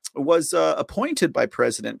appointed by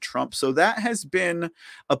President Trump, so that has been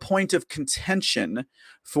a point of contention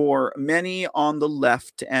for many on the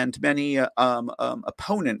left and many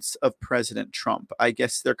opponents of President Trump. I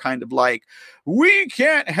guess they're kind of like, we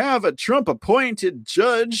can't have a Trump-appointed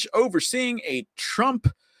judge overseeing a Trump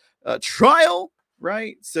trial.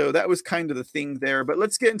 right? So that was kind of the thing there. But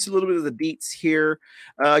let's get into a little bit of the deets here.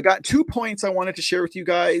 I got 2 points I wanted to share with you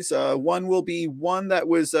guys. One will be one that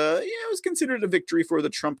was, was considered a victory for the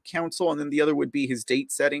Trump Council, and then the other would be his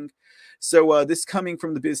date setting. So this coming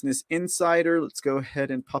from the Business Insider. Let's go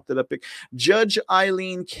ahead and pop that up. Judge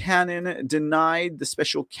Eileen Cannon denied the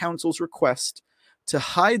special counsel's request to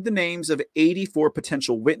hide the names of 84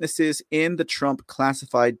 potential witnesses in the Trump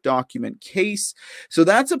classified document case. So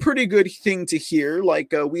that's a pretty good thing to hear.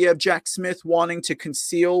 Like we have Jack Smith wanting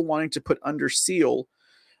to put under seal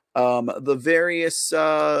the various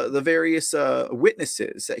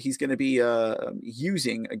witnesses that he's going to be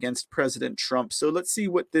using against President Trump. So let's see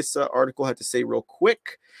what this article had to say real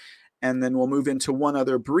quick, and then we'll move into one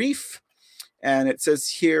other brief. And it says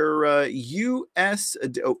here,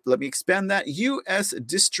 let me expand that. U.S.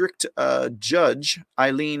 District Judge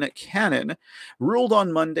Eileen Cannon ruled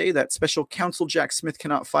on Monday that special counsel Jack Smith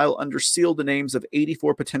cannot file under seal the names of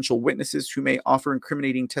 84 potential witnesses who may offer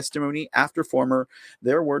incriminating testimony after former,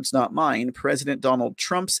 their words not mine, President Donald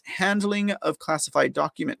Trump's handling of classified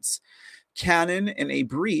documents. Cannon, in a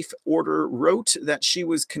brief order, wrote that she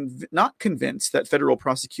was not convinced that federal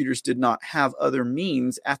prosecutors did not have other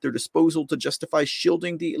means at their disposal to justify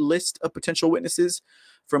shielding the list of potential witnesses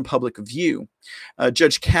from public view.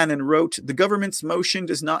 Judge Cannon wrote, the government's motion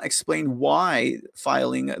does not explain why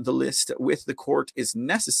filing the list with the court is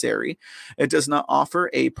necessary. It does not offer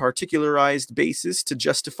a particularized basis to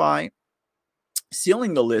justify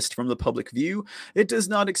sealing the list from the public view. It does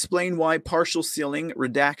not explain why partial sealing,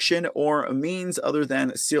 redaction, or means other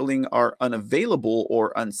than sealing are unavailable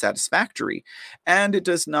or unsatisfactory, and it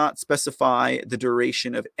does not specify the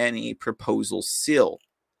duration of any proposal seal.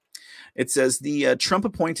 It says the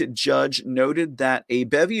Trump-appointed judge noted that a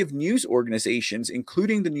bevy of news organizations,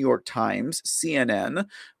 including the New York Times, CNN,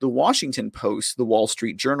 the Washington Post, the Wall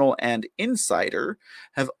Street Journal, and Insider,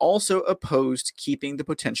 have also opposed keeping the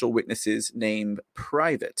potential witnesses' names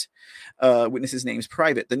private.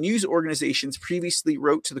 The news organizations previously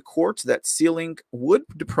wrote to the court that sealing would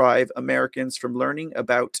deprive Americans from learning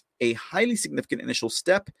about a highly significant initial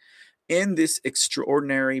step in this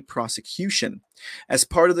extraordinary prosecution. As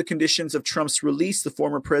part of the conditions of Trump's release, the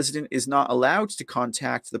former president is not allowed to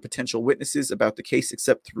contact the potential witnesses about the case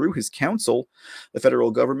except through his counsel. The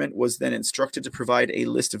federal government was then instructed to provide a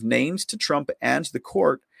list of names to Trump and the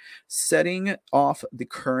court, setting off the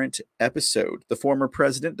current episode. The former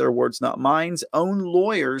president, their words not mine's, own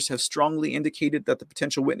lawyers have strongly indicated that the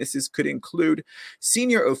potential witnesses could include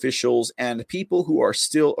senior officials and people who are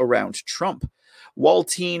still around Trump.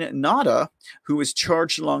 Waltine Nada, who is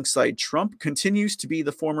charged alongside Trump, continues to be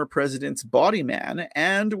the former president's body man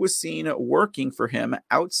and was seen working for him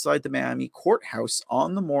outside the Miami courthouse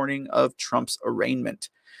on the morning of Trump's arraignment.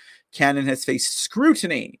 Cannon has faced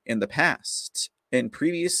scrutiny in the past in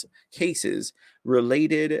previous cases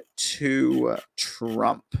related to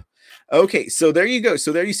Trump. Okay, so there you go.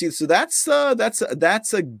 So there you see. So that's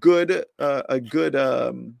a good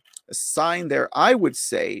sign there, I would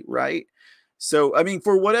say, right? So, I mean,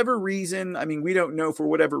 for whatever reason, we don't know for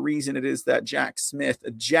whatever reason it is that Jack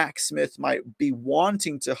Smith might be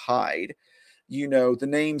wanting to hide, the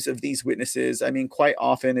names of these witnesses. I mean, quite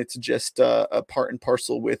often it's just a part and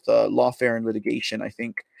parcel with lawfare and litigation, I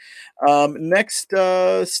think. Next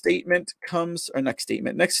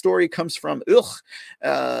story comes from,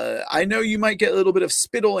 I know you might get a little bit of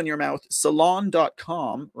spittle in your mouth,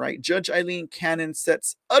 salon.com, right? Judge Eileen Cannon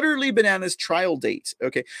sets utterly bananas trial date.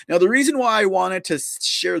 Okay. Now, the reason why I wanted to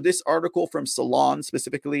share this article from Salon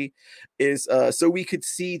specifically is so we could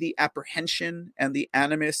see the apprehension and the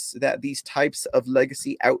animus that these types of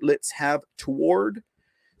legacy outlets have toward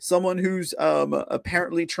someone who's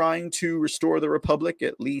apparently trying to restore the republic,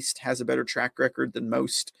 at least has a better track record than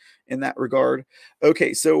most in that regard.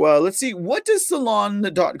 Okay, so let's see. What does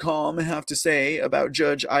Salon.com have to say about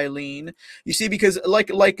Judge Eileen? You see, because like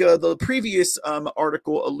the previous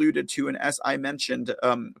article alluded to, and as I mentioned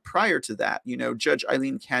prior to that, Judge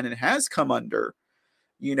Eileen Cannon has come under,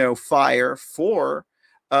 fire for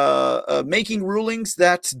making rulings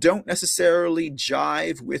that don't necessarily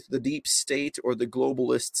jive with the deep state or the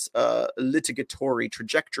globalists' litigatory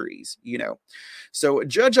trajectories, So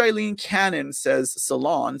Judge Eileen Cannon, says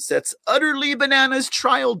Salon, sets utterly bananas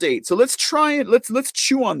trial date. So let's try it. Let's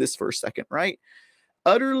chew on this for a second, right?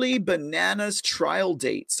 Utterly bananas trial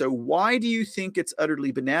date. So why do you think it's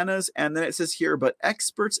utterly bananas? And then it says here, but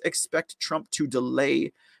experts expect Trump to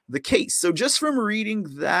delay the case. So just from reading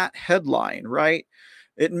that headline, right?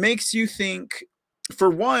 It makes you think for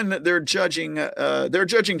one, they're judging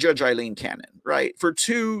Judge Eileen Cannon, right? For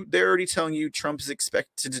two, they're already telling you Trump is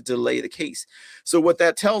expected to delay the case. So what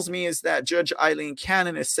that tells me is that Judge Eileen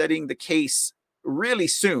Cannon is setting the case really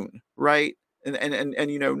soon, right?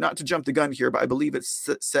 And you know, not to jump the gun here, but I believe it's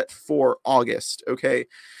set for August. Okay,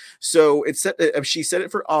 so it's set. She set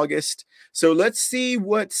it for August. So let's see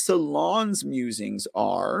what Salon's musings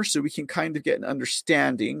are, so we can kind of get an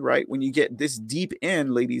understanding, right? When you get this deep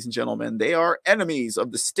in, ladies and gentlemen, they are enemies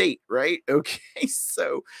of the state, right? Okay,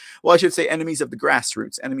 so, well, I should say enemies of the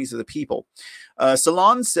grassroots, enemies of the people.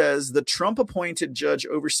 Salon says the Trump-appointed judge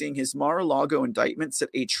overseeing his Mar-a-Lago indictment set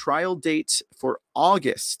a trial date for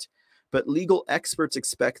August, but legal experts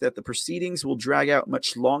expect that the proceedings will drag out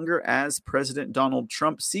much longer as President Donald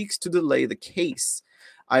Trump seeks to delay the case.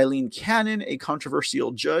 Eileen Cannon, a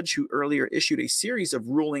controversial judge who earlier issued a series of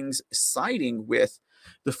rulings siding with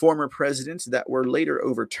the former president that were later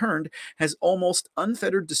overturned, has almost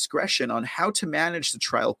unfettered discretion on how to manage the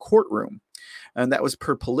trial courtroom. And that was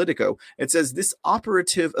per Politico. It says this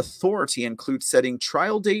operative authority includes setting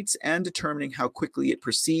trial dates and determining how quickly it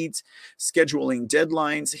proceeds, scheduling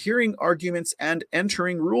deadlines, hearing arguments, and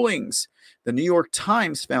entering rulings. The New York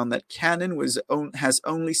Times found that Cannon has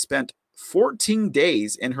only spent 14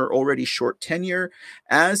 days in her already short tenure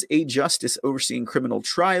as a justice overseeing criminal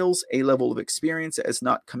trials, a level of experience that is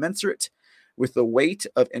not commensurate with the weight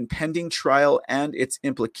of impending trial and its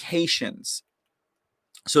implications.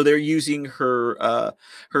 So they're using her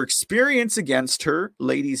experience against her,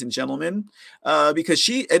 ladies and gentlemen, because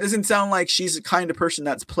it doesn't sound like she's the kind of person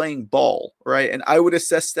that's playing ball, right? And I would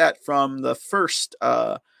assess that from the first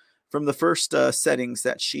settings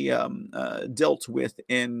that she dealt with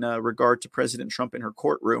in regard to President Trump in her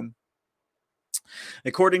courtroom.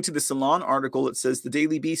 According to the Salon article, it says the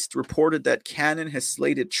Daily Beast reported that Cannon has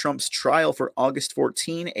slated Trump's trial for August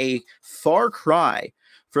 14, a far cry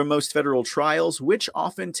from most federal trials, which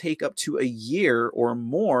often take up to a year or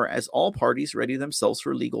more as all parties ready themselves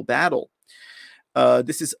for legal battle.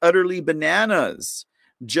 This is utterly bananas.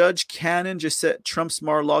 Judge Cannon just set Trump's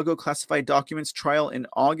Mar-a-Lago classified documents trial in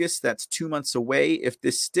August. That's 2 months away. If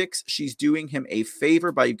this sticks, she's doing him a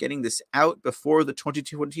favor by getting this out before the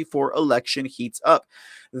 2024 election heats up.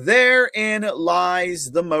 Therein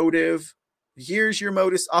lies the motive. Here's your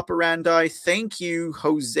modus operandi. Thank you,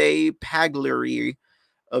 Jose Pagliari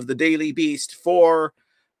of the Daily Beast, for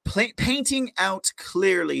painting out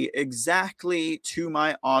clearly exactly to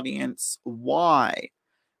my audience why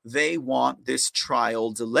they want this trial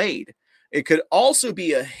delayed. It could also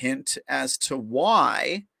be a hint as to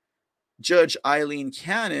why Judge Eileen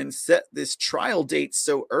Cannon set this trial date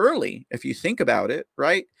so early, if you think about it,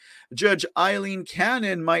 right? Judge Eileen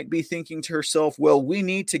Cannon might be thinking to herself, well, we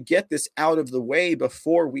need to get this out of the way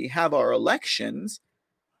before we have our elections.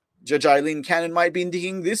 Judge Eileen Cannon might be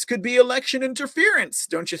thinking this could be election interference,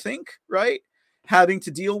 don't you think, right? Having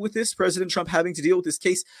to deal with this, President Trump having to deal with this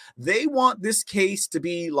case. They want this case to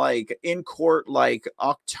be like in court, like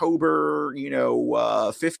October,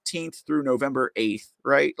 15th through November 8th,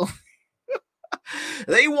 right?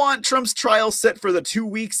 They want Trump's trial set for the 2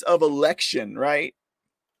 weeks of election, right?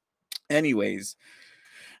 Anyways,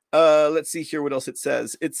 let's see here what else it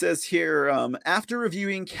says. It says here, after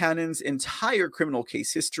reviewing Cannon's entire criminal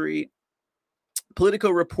case history, Politico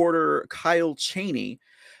reporter Kyle Cheney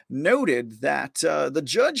noted that the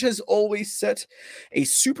judge has always set a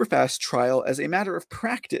superfast trial as a matter of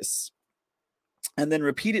practice, and then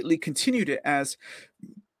repeatedly continued it as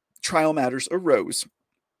trial matters arose.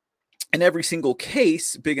 In every single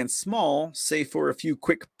case, big and small, save for a few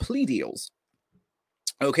quick plea deals.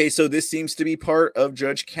 Okay, so this seems to be part of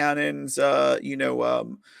Judge Cannon's, way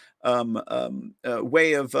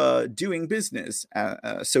of doing business,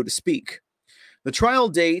 so to speak. The trial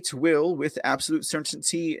date will, with absolute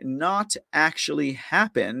certainty, not actually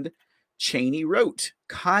happen, Cheney wrote.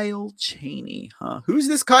 Kyle Cheney, huh? Who's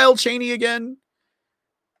this Kyle Cheney again?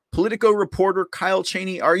 Politico reporter Kyle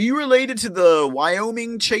Cheney. Are you related to the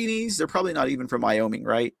Wyoming Cheneys? They're probably not even from Wyoming,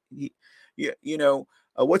 right?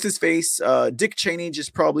 What's his face? Dick Cheney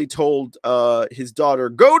just probably told his daughter,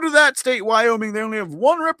 go to that state, Wyoming. They only have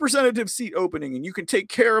one representative seat opening and you can take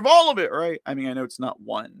care of all of it, right? I mean, I know it's not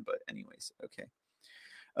one, but anyways, okay.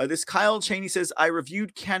 This Kyle Cheney says, I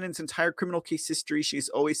reviewed Cannon's entire criminal case history. She's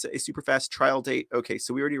always set a super fast trial date. Okay,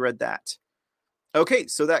 so we already read that. Okay,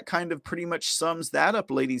 so that kind of pretty much sums that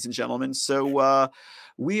up, ladies and gentlemen. So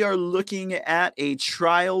we are looking at a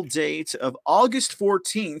trial date of August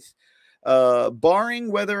 14th.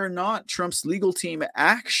 Barring whether or not Trump's legal team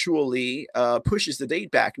actually pushes the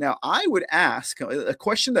date back. Now, I would ask a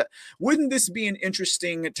question that, wouldn't this be an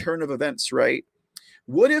interesting turn of events, right?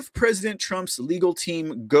 What if President Trump's legal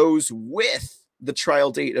team goes with the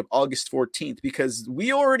trial date of August 14th? Because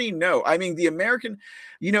we already know, I mean, the American,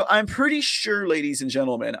 I'm pretty sure, ladies and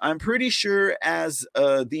gentlemen, I'm pretty sure as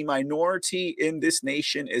the minority in this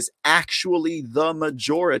nation is actually the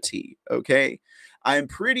majority, okay? I'm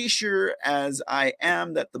pretty sure as I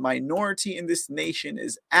am that the minority in this nation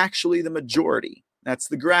is actually the majority. That's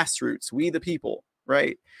the grassroots, we the people,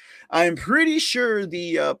 right? I'm pretty sure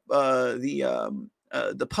the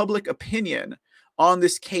public opinion on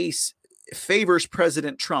this case favors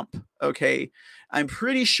President Trump. Okay. I'm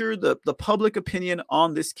pretty sure the public opinion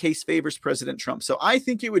on this case favors President Trump. So I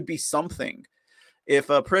think it would be something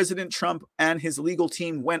if President Trump and his legal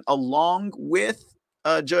team went along with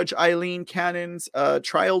Judge Eileen Cannon's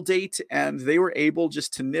trial date, and they were able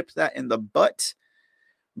just to nip that in the butt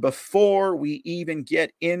before we even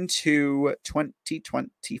get into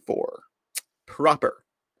 2024 proper,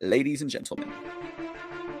 ladies and gentlemen.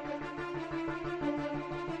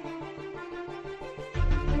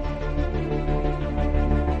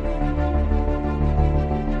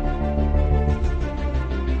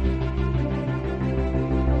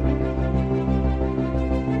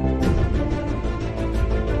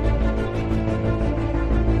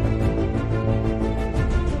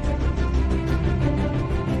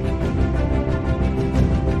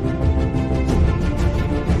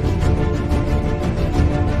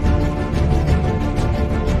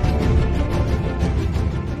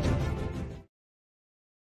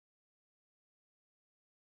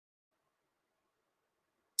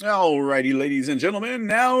 Alrighty, ladies and gentlemen,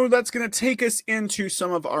 now that's going to take us into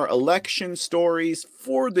some of our election stories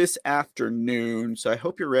for this afternoon. So I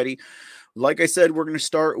hope you're ready. Like I said, we're going to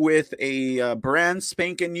start with a brand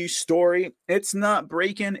spanking new story. It's not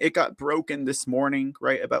breaking. It got broken this morning,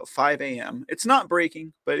 right about 5 a.m. It's not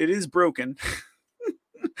breaking, but it is broken.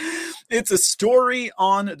 It's a story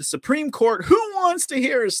on the Supreme Court. Who wants to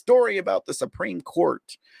hear a story about the Supreme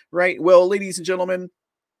Court, right? Well, ladies and gentlemen,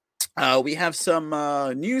 we have some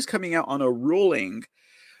news coming out on a ruling,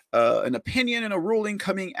 an opinion and a ruling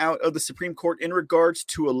coming out of the Supreme Court in regards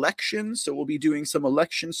to elections. So we'll be doing some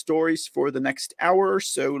election stories for the next hour or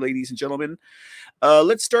so, ladies and gentlemen.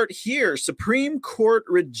 Let's start here. Supreme Court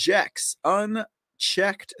rejects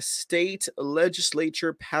unchecked state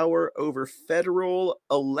legislature power over federal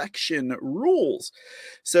election rules.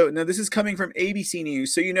 So now this is coming from ABC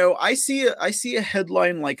News. So, I see a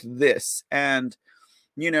headline like this, and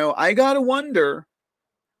I gotta wonder,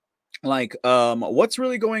 what's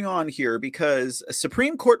really going on here? Because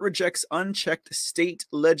Supreme Court rejects unchecked state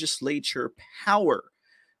legislature power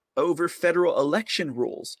over federal election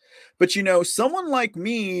rules. But, someone like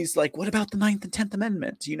me is like, what about the 9th and 10th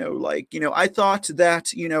Amendment? I thought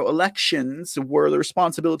that, elections were the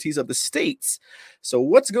responsibilities of the states. So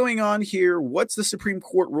what's going on here? What's the Supreme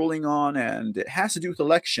Court ruling on? And it has to do with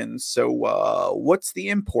elections. So what's the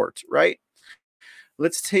import, right?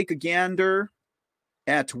 Let's take a gander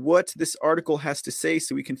at what this article has to say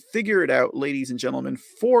so we can figure it out, ladies and gentlemen,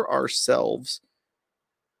 for ourselves.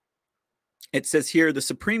 It says here, the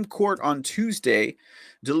Supreme Court on Tuesday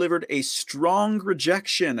delivered a strong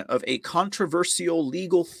rejection of a controversial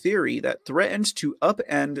legal theory that threatened to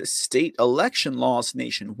upend state election laws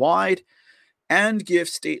nationwide and give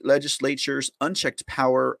state legislatures unchecked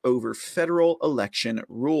power over federal election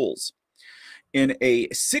rules. In a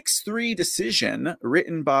 6-3 decision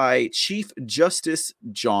written by Chief Justice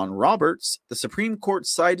John Roberts, the Supreme Court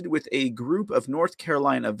sided with a group of North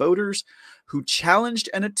Carolina voters who challenged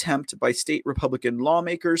an attempt by state Republican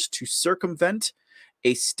lawmakers to circumvent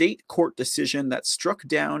a state court decision that struck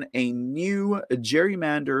down a new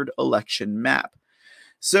gerrymandered election map.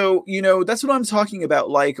 So, that's what I'm talking about.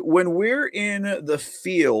 Like, when we're in the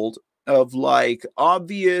field of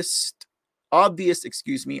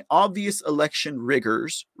obvious election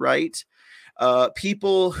riggers, right?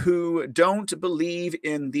 People who don't believe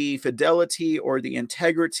in the fidelity or the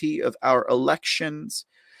integrity of our elections,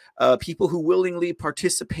 people who willingly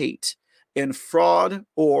participate in fraud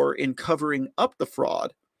or in covering up the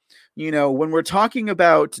fraud. When we're talking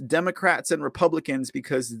about Democrats and Republicans,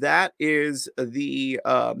 because that is the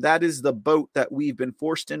boat that we've been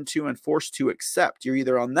forced into and forced to accept. You're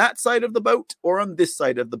either on that side of the boat or on this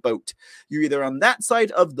side of the boat. You're either on that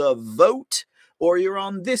side of the vote or you're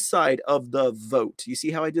on this side of the vote. You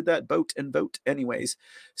see how I did that? Boat and vote. Anyways.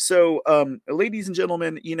 So, ladies and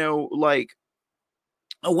gentlemen,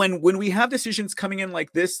 when we have decisions coming in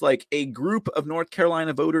like this, like a group of North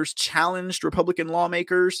Carolina voters challenged Republican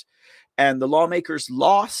lawmakers and the lawmakers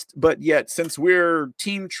lost, but yet since we're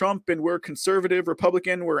Team Trump and we're conservative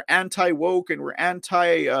Republican, we're anti-woke and we're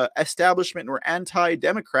anti-establishment and we're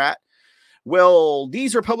anti-Democrat, well,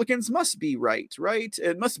 these Republicans must be right?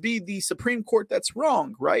 It must be the Supreme Court that's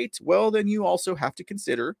wrong, right? Well, then you also have to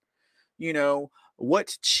consider,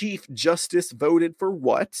 what Chief Justice voted for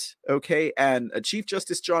what, okay? And Chief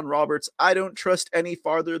Justice John Roberts, I don't trust any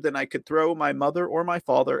farther than I could throw my mother or my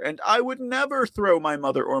father, and I would never throw my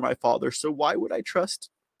mother or my father, so why would I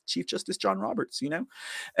trust Chief Justice John Roberts,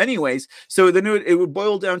 Anyways, so then it would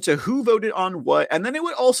boil down to who voted on what, and then it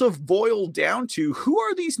would also boil down to who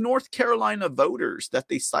are these North Carolina voters that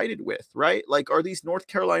they sided with, right? Like, are these North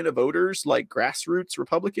Carolina voters like grassroots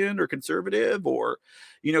Republican or conservative, or,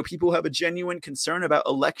 people who have a genuine concern about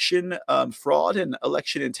election fraud and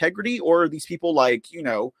election integrity, or are these people like,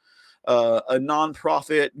 a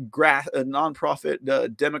nonprofit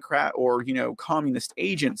Democrat or communist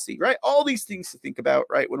agency, right? All these things to think about,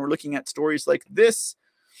 right? When we're looking at stories like this,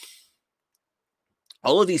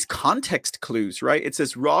 all of these context clues, right? It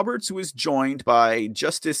says Roberts was joined by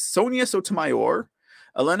Justice Sonia Sotomayor,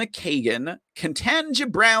 Elena Kagan,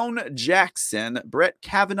 Ketanji Brown Jackson, Brett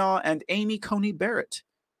Kavanaugh, and Amy Coney Barrett,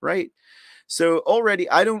 right? So already,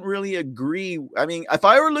 I don't really agree. I mean, if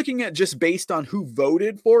I were looking at just based on who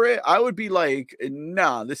voted for it, I would be like,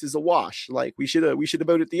 nah, this is a wash. Like, we should have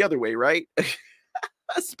voted the other way, right?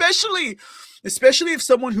 especially if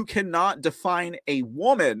someone who cannot define a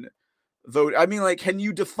woman vote. I mean, like, can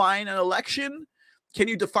you define an election? Can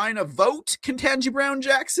you define a vote, Ketanji Brown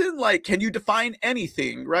Jackson? Like, can you define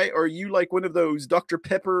anything, right? Or are you like one of those Dr.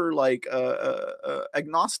 Pepper, like,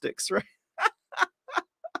 agnostics, right?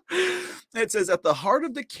 It says, at the heart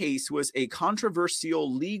of the case was a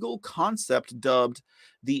controversial legal concept dubbed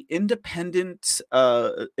the independent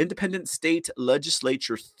state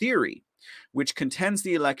legislature theory, which contends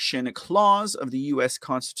the election clause of the U.S.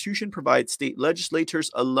 Constitution provides state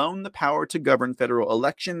legislatures alone the power to govern federal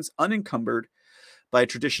elections unencumbered by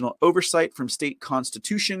traditional oversight from state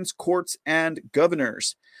constitutions, courts, and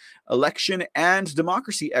governors. Election and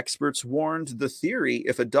democracy experts warned the theory,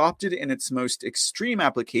 if adopted in its most extreme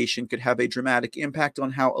application, could have a dramatic impact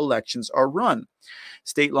on how elections are run.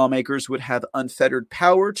 State lawmakers would have unfettered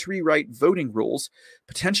power to rewrite voting rules,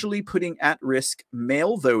 potentially putting at risk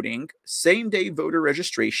mail voting, same-day voter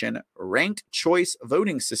registration, ranked choice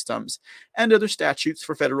voting systems, and other statutes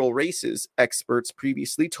for federal races, experts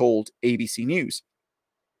previously told ABC News.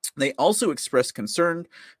 They also expressed concern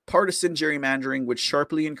partisan gerrymandering would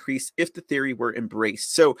sharply increase if the theory were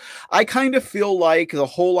embraced. So I kind of feel like the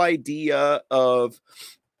whole idea of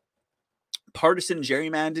partisan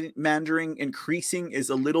gerrymandering increasing is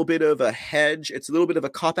a little bit of a hedge. It's a little bit of a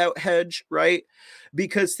cop-out hedge, right?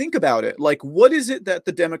 Because think about it. Like, what is it that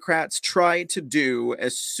the Democrats tried to do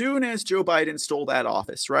as soon as Joe Biden stole that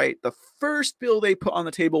office, right? The first bill they put on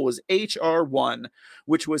the table was H.R. 1,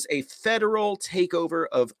 which was a federal takeover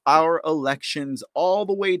of our elections all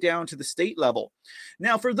the way down to the state level.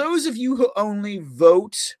 Now, for those of you who only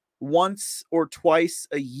vote once or twice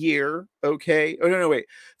a year, okay? Oh, no, wait.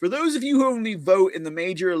 For those of you who only vote in the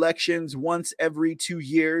major elections once every 2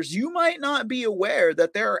 years, you might not be aware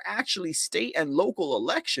that there are actually state and local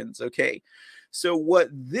elections, okay? So what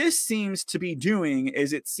this seems to be doing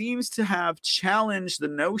is it seems to have challenged the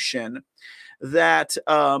notion that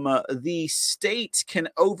the state can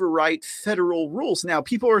overwrite federal rules. Now,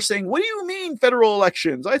 people are saying, what do you mean federal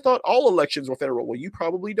elections? I thought all elections were federal. Well, you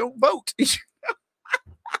probably don't vote.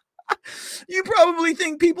 You probably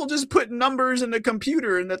think people just put numbers in a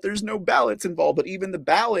computer and that there's no ballots involved. But even the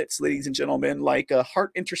ballots, ladies and gentlemen, like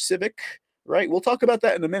Hart Intercivic, right? We'll talk about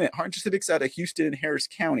that in a minute. Hart Intercivic's out of Houston and Harris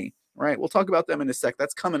County, right? We'll talk about them in a sec.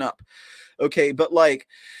 That's coming up. Okay, but like,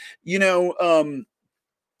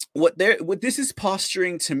 what this is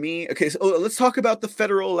posturing to me. Okay, so let's talk about the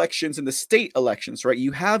federal elections and the state elections, right?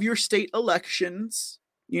 You have your state elections,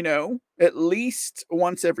 at least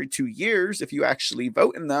once every 2 years if you actually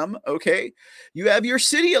vote in them, okay? You have your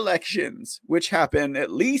city elections, which happen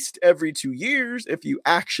at least every 2 years if you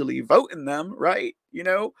actually vote in them, right?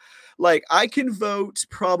 Like, I can vote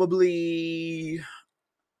probably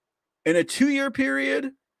in a 2-year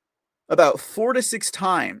period about 4 to 6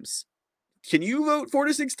 times. Can you vote 4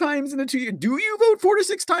 to 6 times in a 2 year? Do you vote 4 to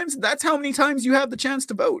 6 times? That's how many times you have the chance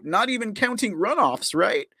to vote, not even counting runoffs,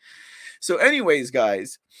 right? So anyways,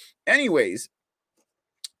 guys,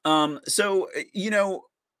 so,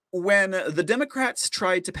 when the Democrats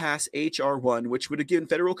tried to pass H.R. 1, which would have given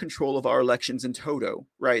federal control of our elections in toto,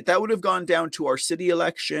 right? That would have gone down to our city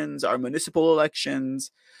elections, our municipal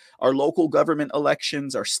elections, our local government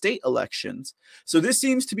elections, our state elections. So this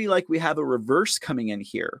seems to be like we have a reverse coming in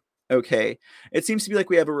here. Okay, it seems to be like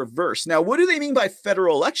we have a reverse. Now, what do they mean by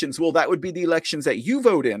federal elections? Well, that would be the elections that you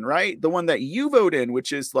vote in, right? The one that you vote in,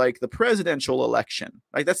 which is like the presidential election.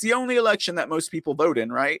 Like that's the only election that most people vote in,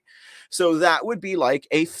 right? So that would be like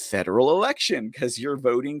a federal election because you're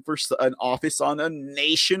voting for an office on a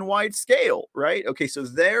nationwide scale, right? Okay, so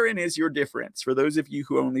therein is your difference for those of you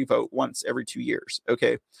who only vote once every 2 years.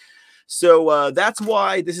 Okay. So that's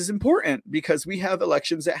why this is important, because we have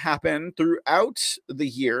elections that happen throughout the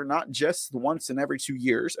year, not just once in every 2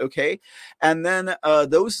 years. Okay. And then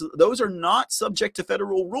those are not subject to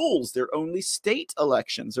federal rules. They're only state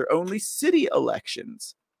elections. They're only city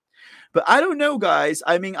elections. But I don't know, guys.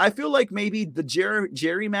 I mean, I feel like maybe the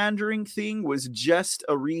gerrymandering thing was just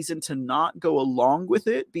a reason to not go along with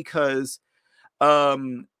it, because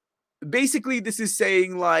basically this is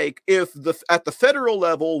saying like if at the federal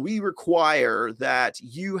level we require that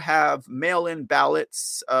you have mail-in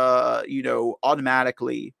ballots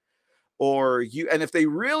automatically, and if they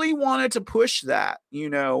really wanted to push that,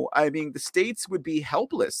 I mean, the states would be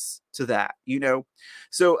helpless to that.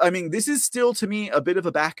 So I mean, this is still to me a bit of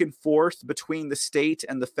a back and forth between the state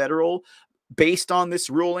and the federal based on this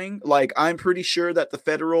ruling. Like, I'm pretty sure that the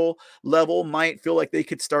federal level might feel like they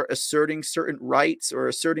could start asserting certain rights or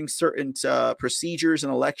asserting certain procedures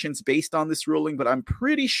and elections based on this ruling, but I'm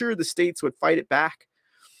pretty sure the states would fight it back.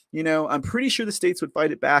 I'm pretty sure the states would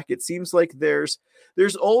fight it back. It seems like there's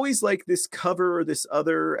always like this cover or this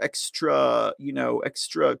other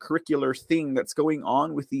extracurricular thing that's going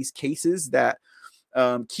on with these cases that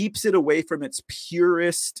keeps it away from its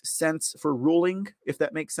purest sense for ruling, if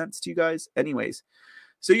that makes sense to you guys. Anyways,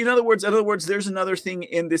 so in other words, there's another thing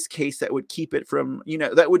in this case that would keep it from,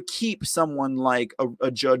 that would keep someone like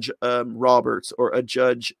a Judge Roberts or a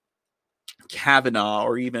Judge Kavanaugh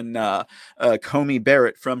or even Comey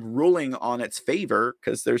Barrett from ruling on its favor,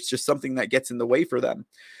 because there's just something that gets in the way for them.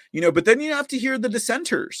 But then you have to hear the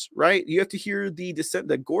dissenters, right? You have to hear the dissent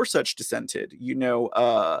that Gorsuch dissented,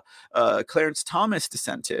 Clarence Thomas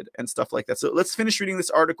dissented and stuff like that. So let's finish reading this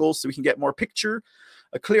article so we can get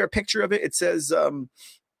a clearer picture of it. It says,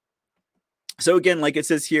 so again, like it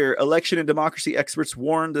says here, election and democracy experts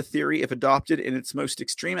warn the theory, if adopted in its most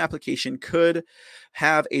extreme application, could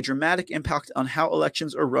have a dramatic impact on how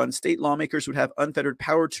elections are run. State lawmakers would have unfettered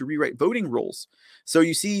power to rewrite voting rules. So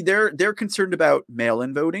you see, they're concerned about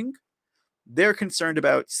mail-in voting. They're concerned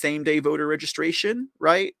about same-day voter registration,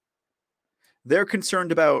 right? They're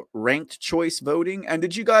concerned about ranked choice voting. And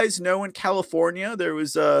did you guys know in California there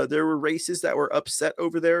were races that were upset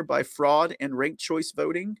over there by fraud and ranked choice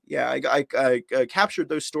voting? Yeah, I captured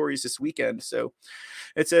those stories this weekend. So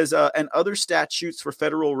it says, and other statutes for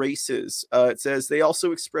federal races. It says they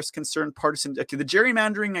also express concern partisan. Okay, the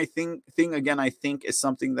gerrymandering I think is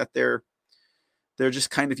something that they're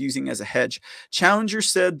just kind of using as a hedge. Challenger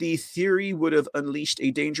said the theory would have unleashed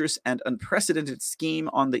a dangerous and unprecedented scheme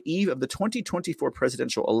on the eve of the 2024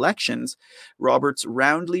 presidential elections. Roberts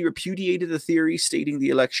roundly repudiated the theory, stating the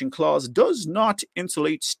election clause does not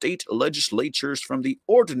insulate state legislatures from the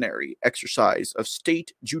ordinary exercise of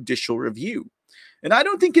state judicial review. And I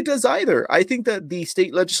don't think it does either. I think that the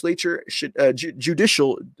state legislature should,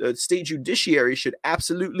 state judiciary should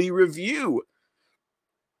absolutely review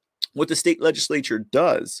what the state legislature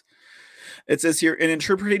does. It says here, in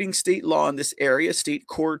interpreting state law in this area, state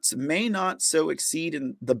courts may not so exceed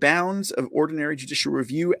in the bounds of ordinary judicial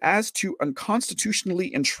review as to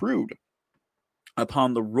unconstitutionally intrude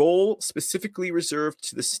upon the role specifically reserved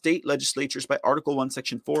to the state legislatures by Article 1,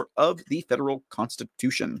 Section 4 of the federal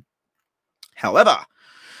Constitution. However,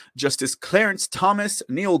 Justice Clarence Thomas,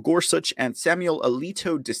 Neil Gorsuch, and Samuel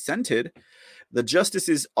Alito dissented. The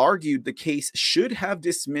justices argued the case should have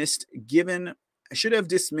dismissed given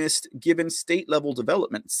state-level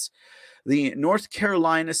developments. The North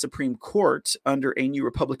Carolina Supreme Court, under a new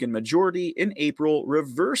Republican majority in April,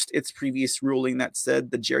 reversed its previous ruling that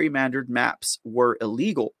said the gerrymandered maps were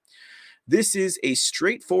illegal. This is a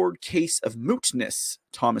straightforward case of mootness,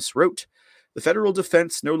 Thomas wrote. The federal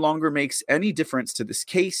defense no longer makes any difference to this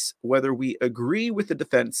case, whether we agree with the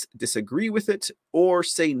defense, disagree with it, or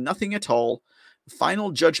say nothing at all.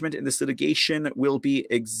 Final judgment in this litigation will be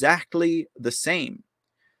exactly the same.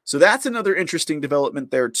 So that's another interesting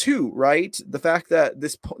development there too, right? The fact that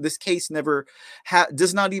this case never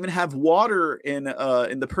does not even have water in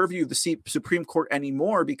the purview of the Supreme Court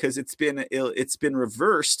anymore, because it's been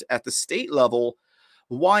reversed at the state level.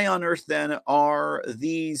 Why on earth then are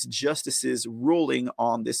these justices ruling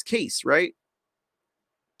on this case, right?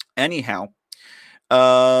 Anyhow,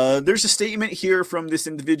 there's a statement here from this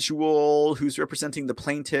individual who's representing the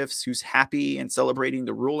plaintiffs, who's happy and celebrating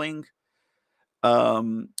the ruling.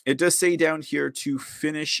 It does say down here to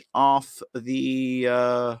finish off the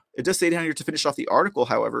article,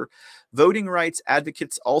 however, voting rights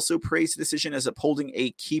advocates also praised the decision as upholding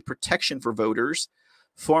a key protection for voters.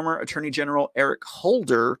 Former Attorney General Eric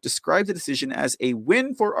Holder described the decision as a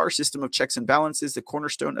win for our system of checks and balances, the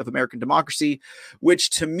cornerstone of American democracy, which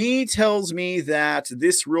to me tells me that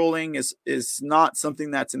this ruling is not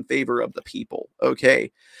something that's in favor of the people.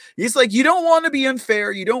 Okay. He's like, you don't want to be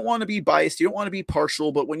unfair. You don't want to be biased. You don't want to be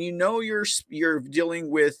partial. But when you know you're dealing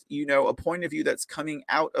with, a point of view that's coming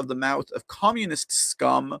out of the mouth of communist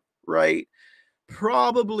scum, right?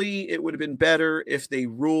 Probably it would have been better if they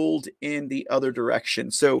ruled in the other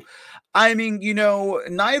direction. So, I mean,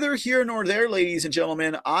 neither here nor there, ladies and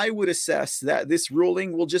gentlemen, I would assess that this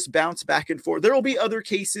ruling will just bounce back and forth. There will be other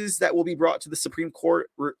cases that will be brought to the Supreme Court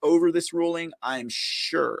over this ruling, I'm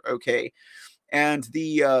sure. Okay. And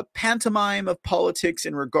the pantomime of politics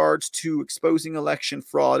in regards to exposing election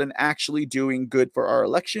fraud and actually doing good for our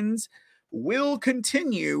elections will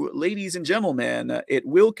continue, ladies and gentlemen. It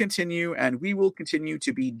will continue, and we will continue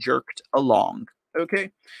to be jerked along.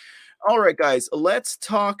 Okay. All right, guys, let's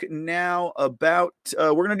talk now about,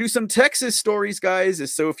 we're going to do some Texas stories, guys.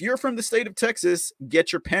 So if you're from the state of Texas,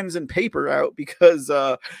 get your pens and paper out, because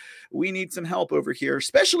we need some help over here,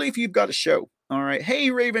 especially if you've got a show. All right. Hey,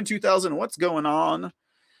 Raven 2000, what's going on?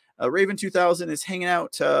 Raven 2000 is hanging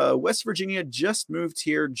out. West Virginia, just moved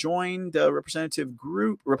here, joined the Republican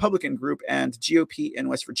group and GOP in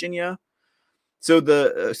West Virginia.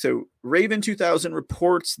 So Raven 2000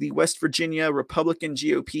 reports the West Virginia Republican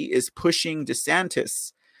GOP is pushing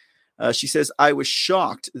DeSantis. She says, I was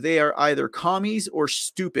shocked. They are either commies or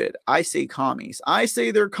stupid. I say commies. I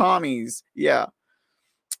say they're commies. Yeah.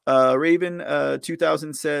 Raven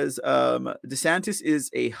 2000 says, DeSantis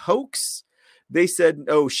is a hoax. They said,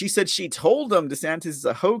 she said she told them DeSantis is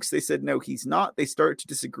a hoax. They said, no, he's not. They started to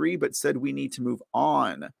disagree, but said we need to move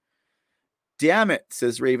on. Damn it,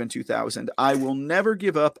 says Raven 2000. I will never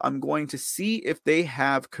give up. I'm going to see if they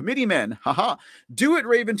have committeemen. Haha. Do it,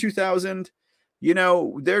 Raven 2000.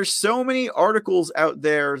 There's so many articles out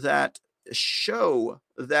there that show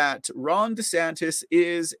that Ron DeSantis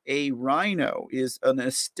is a rhino, is an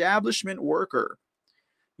establishment worker.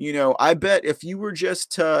 I bet if you were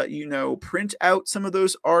just to, print out some of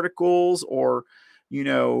those articles, or,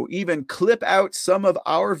 even clip out some of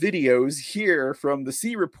our videos here from the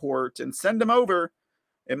C Report and send them over,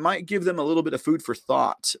 it might give them a little bit of food for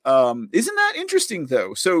thought. Isn't that interesting,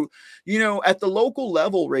 though? So, at the local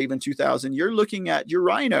level, Raven 2000, you're looking at your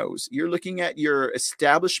rhinos. You're looking at your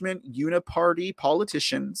establishment uniparty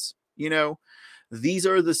politicians, These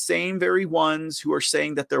are the same very ones who are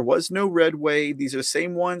saying that there was no red wave. These are the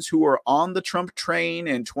same ones who are on the Trump train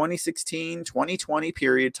in 2016, 2020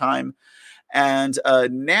 period time. And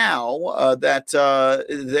now that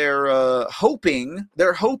they're hoping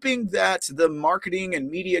that the marketing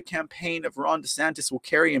and media campaign of Ron DeSantis will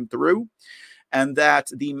carry him through, and that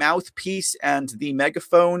the mouthpiece and the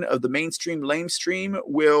megaphone of the mainstream lamestream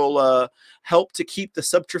will help to keep the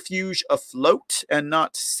subterfuge afloat and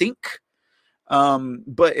not sink.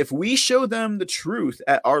 But if we show them the truth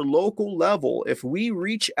at our local level, if we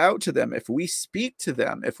reach out to them, if we speak to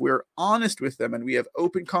them, if we're honest with them and we have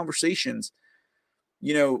open conversations,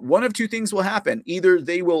 one of two things will happen. Either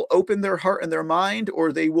they will open their heart and their mind,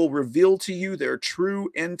 or they will reveal to you their true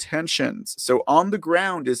intentions. So on the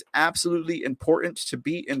ground is absolutely important to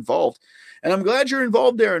be involved. And I'm glad you're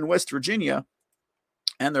involved there in West Virginia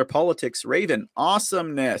and their politics. Raven,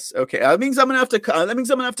 awesomeness. Okay, that means I'm gonna have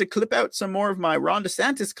to clip out some more of my Ron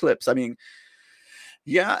DeSantis clips. I mean,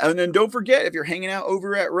 yeah, and then don't forget, if you're hanging out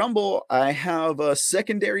over at Rumble, I have a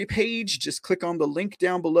secondary page. Just click on the link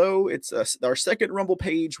down below. It's our second Rumble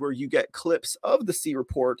page where you get clips of the C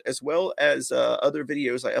Report, as well as other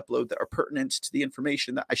videos I upload that are pertinent to the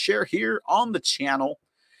information that I share here on the channel.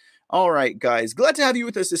 All right, guys, glad to have you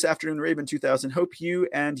with us this afternoon, Raven 2000. Hope you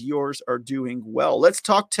and yours are doing well. Let's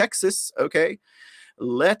talk Texas, okay?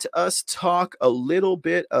 Let us talk a little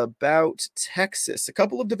bit about Texas. A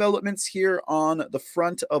couple of developments here on the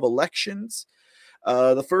front of elections.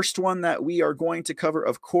 The first one that we are going to cover,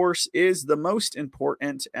 of course, is the most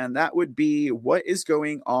important, and that would be what is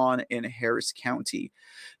going on in Harris County.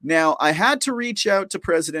 Now, I had to reach out to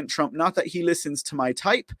President Trump, not that he listens to my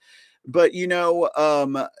type, but,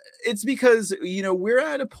 it's because, we're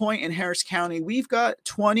at a point in Harris County. We've got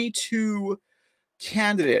 22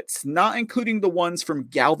 candidates, not including the ones from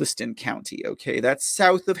Galveston County. Okay. That's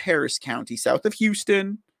south of Harris County, south of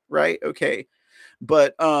Houston. Right. Okay.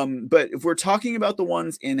 But if we're talking about the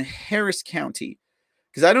ones in Harris County,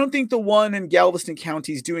 because I don't think the one in Galveston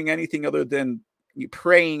County is doing anything other than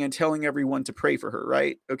praying and telling everyone to pray for her,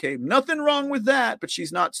 right? Okay, nothing wrong with that, but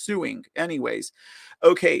she's not suing anyways.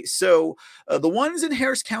 Okay, so the ones in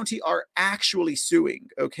Harris County are actually suing.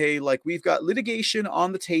 Okay, like we've got litigation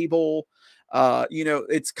on the table.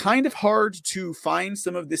 It's kind of hard to find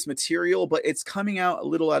some of this material, but it's coming out a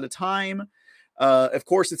little at a time. Of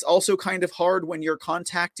course, it's also kind of hard when you're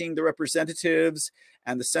contacting the representatives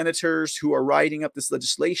and the senators who are writing up this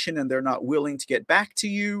legislation and they're not willing to get back to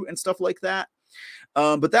you and stuff like that.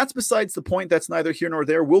 But that's besides the point. That's neither here nor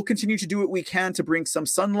there. We'll continue to do what we can to bring some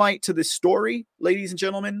sunlight to this story, ladies and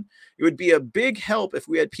gentlemen. It would be a big help if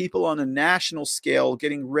we had people on a national scale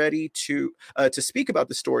getting ready to speak about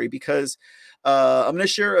the story, because I'm going to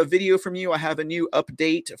share a video from you. I have a new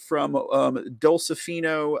update from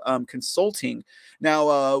Dulcifino Consulting.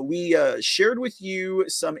 Now, we shared with you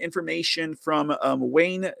some information from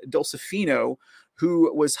Wayne Dulcifino,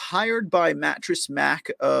 who was hired by Mattress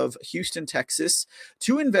Mac of Houston, Texas,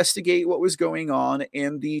 to investigate what was going on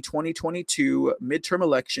in the 2022 midterm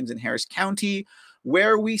elections in Harris County,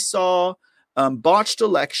 where we saw botched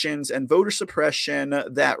elections and voter suppression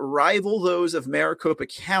that rival those of Maricopa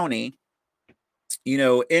County,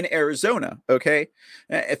 in Arizona. Okay.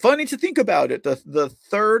 Funny to think about it. The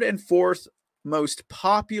third and fourth most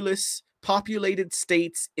populated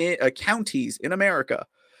states, counties in America.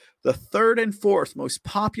 The third and fourth most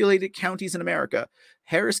populated counties in America: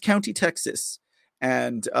 Harris County, Texas,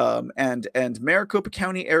 and Maricopa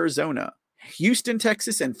County, Arizona, Houston,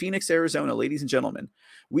 Texas, and Phoenix, Arizona. Ladies and gentlemen,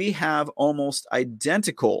 we have almost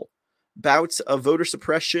identical bouts of voter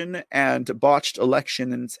suppression and botched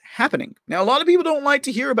elections happening. Now, a lot of people don't like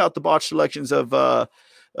to hear about the botched elections of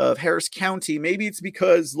Harris County. Maybe it's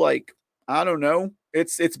because, like, I don't know,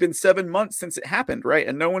 it's been 7 months since it happened, right?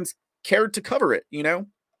 And no one's cared to cover it,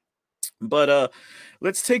 But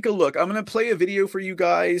let's take a look. I'm going to play a video for you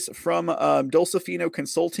guys from Dulcifino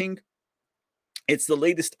Consulting. It's the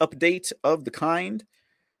latest update of the kind.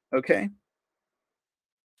 Okay.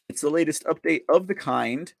 It's the latest update of the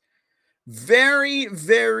kind. Very,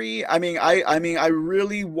 very, I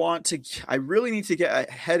really need to get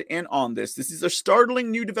ahead in on this. This is a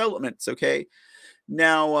startling new developments. Okay.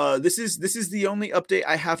 Now, this is the only update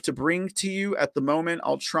I have to bring to you at the moment.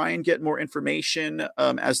 I'll try and get more information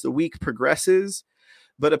as the week progresses.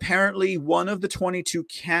 But apparently, one of the 22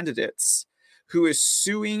 candidates who is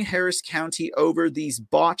suing Harris County over these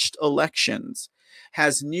botched elections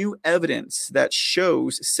has new evidence that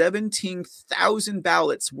shows 17,000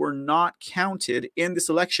 ballots were not counted in this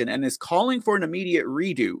election and is calling for an immediate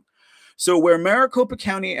redo. So where Maricopa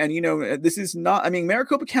County, and this is not,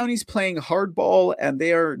 Maricopa County's playing hardball, and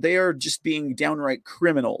they are just being downright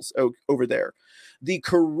criminals over there. The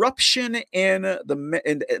corruption in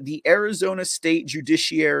the Arizona state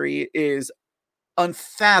judiciary is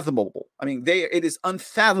unfathomable. It is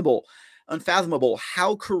unfathomable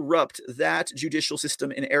how corrupt that judicial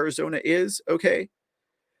system in Arizona is. Okay.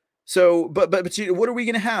 So, but what are we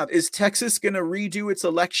going to have? Is Texas going to redo its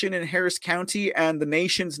election in Harris County and the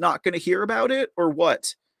nation's not going to hear about it, or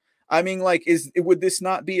what? Would this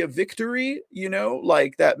not be a victory?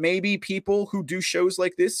 That maybe people who do shows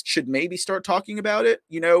like this should maybe start talking about it.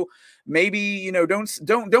 Maybe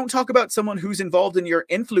don't talk about someone who's involved in your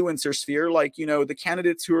influencer sphere, like the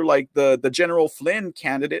candidates who are like the General Flynn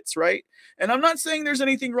candidates, right? And I'm not saying there's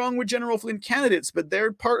anything wrong with General Flynn candidates, but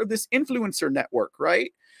they're part of this influencer network,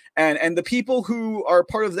 right? And the people who are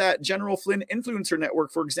part of that General Flynn influencer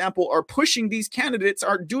network, for example, are pushing these candidates,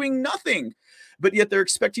 are doing nothing, but yet they're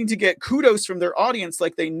expecting to get kudos from their audience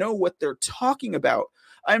like they know what they're talking about.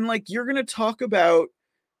 I'm like, you're going to talk about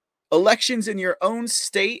elections in your own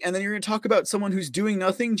state, and then you're going to talk about someone who's doing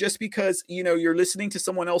nothing just because, you're listening to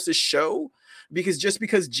someone else's show? Because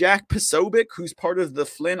Jack Posobiec, who's part of the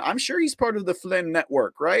Flynn, I'm sure he's part of the Flynn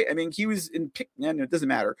network, right? He was in, it doesn't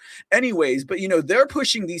matter. Anyways, but they're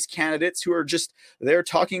pushing these candidates who are they're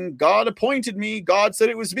talking, God appointed me, God said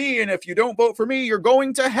it was me, and if you don't vote for me, you're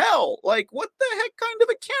going to hell. Like, what the heck kind of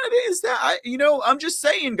a candidate is that? I'm just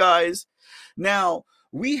saying, guys. Now,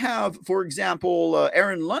 we have, for example,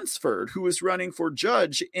 Aaron Lunsford, who is running for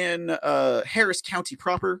judge in Harris County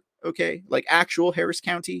proper. Okay, like actual Harris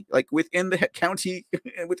County, like within the county,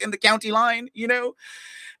 within the county line,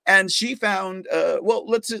 And she found,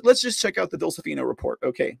 let's just check out the Dulcifino report.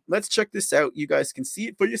 Okay, let's check this out. You guys can see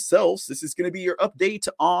it for yourselves. This is going to be your update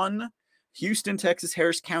on Houston, Texas,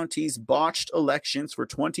 Harris County's botched elections for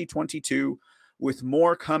 2022, with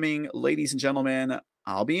more coming, ladies and gentlemen.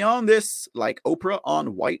 I'll be on this like Oprah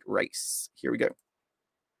on white rice. Here we go.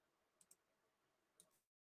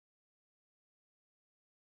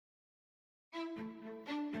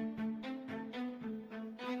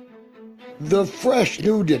 The fresh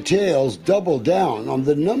new details double down on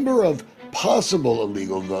the number of possible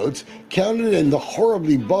illegal votes counted in the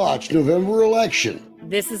horribly botched November election.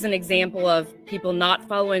 This is an example of people not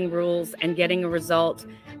following rules and getting a result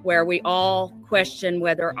where we all question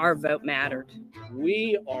whether our vote mattered.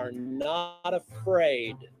 We are not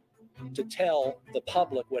afraid to tell the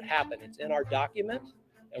public what happened. It's in our document,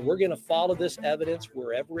 and we're going to follow this evidence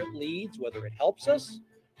wherever it leads, whether it helps us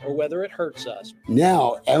or whether it hurts us.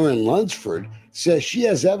 Now, Erin Lunsford says she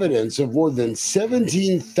has evidence of more than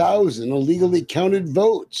 17,000 illegally counted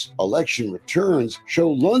votes. Election returns show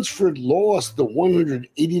Lunsford lost the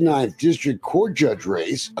 189th district court judge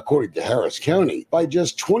race, according to Harris County, by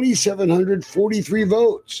just 2,743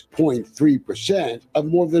 votes, 0.3% of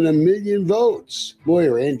more than 1 million votes.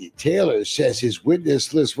 Lawyer Andy Taylor says his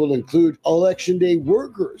witness list will include Election Day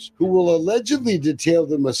workers who will allegedly detail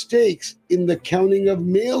the mistakes in the counting of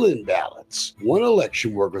mail-in ballots. One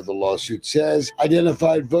election worker of the lawsuit says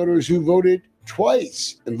identified voters who voted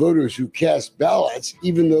twice and voters who cast ballots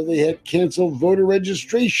even though they had canceled voter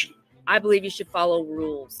registration. I believe you should follow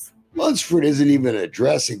rules. Lunsford isn't even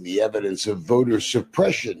addressing the evidence of voter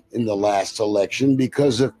suppression in the last election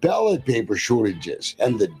because of ballot paper shortages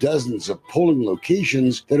and the dozens of polling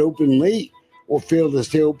locations that open late or fail to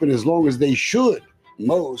stay open as long as they should.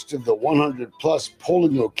 Most of the 100-plus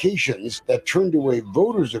polling locations that turned away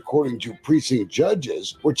voters, according to precinct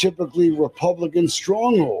judges, were typically Republican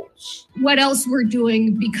strongholds. What else we're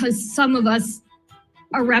doing, because some of us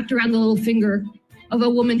are wrapped around the little finger of a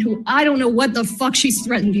woman who I don't know what the fuck she's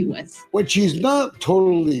threatened you with. When she's not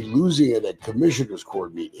totally losing it at commissioners'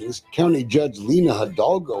 court meetings, County Judge Lena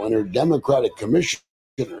Hidalgo and her Democratic commissioners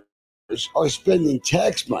are spending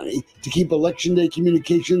tax money to keep Election Day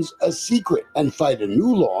communications a secret and fight a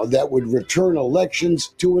new law that would return elections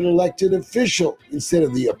to an elected official instead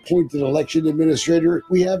of the appointed election administrator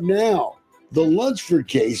we have now. The Lunsford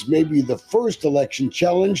case may be the first election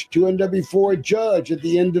challenge to end up before a judge at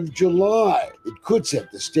the end of July. It could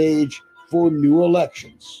set the stage for new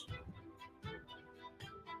elections.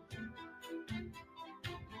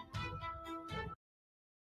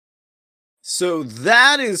 So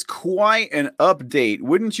that is quite an update,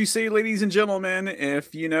 wouldn't you say, ladies and gentlemen?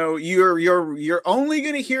 If you know you're only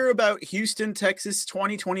going to hear about Houston, Texas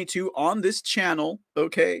 2022 on this channel,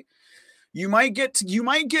 okay? You might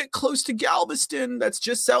get close to Galveston, that's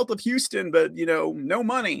just south of Houston, but no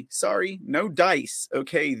money. Sorry, no dice.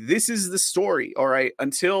 Okay, this is the story. All right,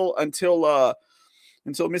 until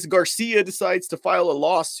Miss Garcia decides to file a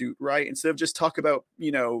lawsuit, right? Instead of just talk about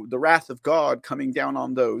the wrath of God coming down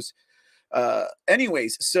on those.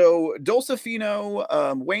 Anyways, so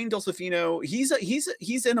Dolcefino, Wayne Dolcefino,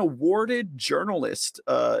 he's an awarded journalist,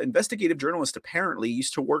 investigative journalist. Apparently,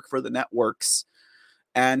 used to work for the networks,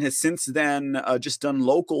 and has since then just done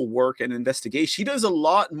local work and investigation. He does a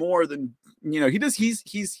lot more than he does.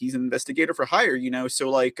 He's an investigator for hire, So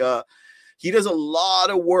like he does a lot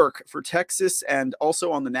of work for Texas and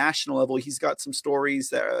also on the national level. He's got some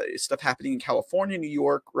stories, stuff happening in California, New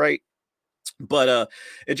York, right? But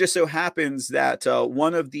it just so happens that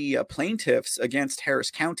one of the plaintiffs against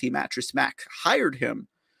Harris County, Mattress Mac, hired him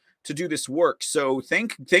to do this work. So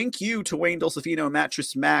thank you to Wayne Dolcefino and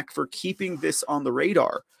Mattress Mac for keeping this on the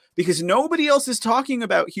radar, because nobody else is talking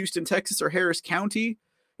about Houston, Texas or Harris County.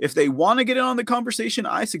 If they want to get in on the conversation,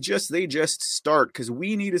 I suggest they just start, because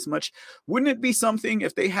we need as much. Wouldn't it be something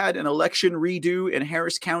if they had an election redo in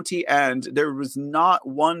Harris County and there was not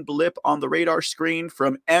one blip on the radar screen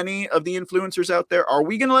from any of the influencers out there? Are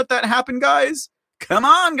we going to let that happen, guys? Come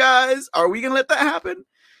on, guys. Are we going to let that happen?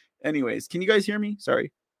 Anyways, can you guys hear me?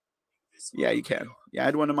 Sorry. Yeah, you can. Yeah, I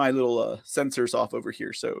had one of my little sensors off over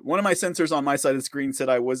here. So one of my sensors on my side of the screen said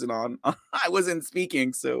I wasn't on. I wasn't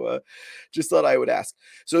speaking. So just thought I would ask.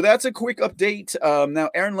 So that's a quick update.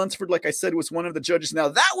 Now, Erin Lunsford, like I said, was one of the judges. Now,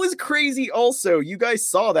 that was crazy also. You guys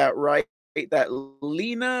saw that, right? That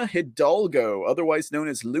Lena Hidalgo, otherwise known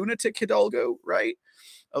as Lunatic Hidalgo, right?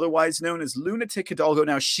 Otherwise known as Lunatic Hidalgo.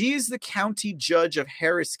 Now, she's the county judge of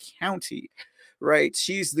Harris County, right?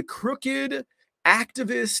 She's the crooked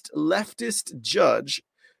activist leftist judge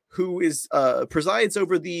who is presides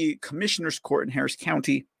over the commissioner's court in Harris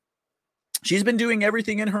County. She's been doing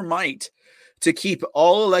everything in her might to keep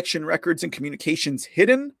all election records and communications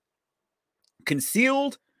hidden,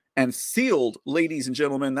 concealed, and sealed, ladies and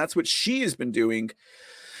gentlemen. That's what she has been doing.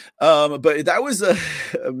 But that was a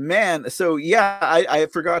man. So yeah, I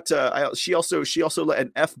forgot. She also let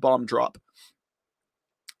an F-bomb drop.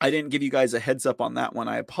 I didn't give you guys a heads up on that one.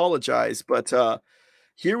 I apologize, but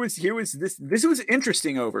Here was this was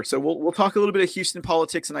interesting over. So we'll talk a little bit of Houston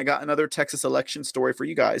politics, and I got another Texas election story for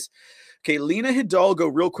you guys. Okay, Lina Hidalgo,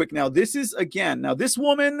 real quick. Now, this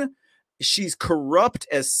woman, she's corrupt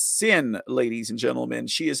as sin, ladies and gentlemen.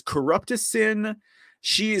 She is corrupt as sin.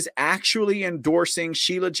 She is actually endorsing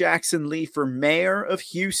Sheila Jackson Lee for mayor of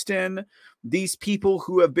Houston. These people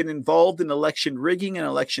who have been involved in election rigging and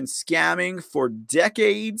election scamming for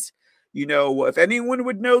decades. You know, if anyone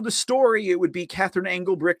would know the story, it would be Catherine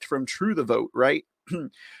Engelbrecht from True the Vote, right?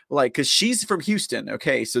 Like, because she's from Houston.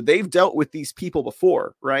 Okay, so they've dealt with these people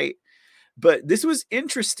before, right? But this was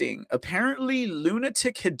interesting. Apparently, Lina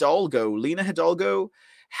Hidalgo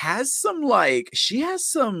has some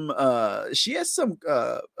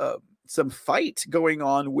some fight going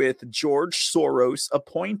on with George Soros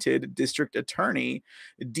appointed district attorney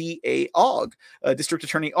D.A. Ogg, district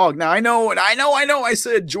attorney Ogg. Now I know. I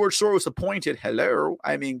said George Soros appointed. Hello.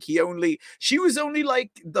 I mean, she was only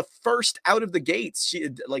like the first out of the gates. She,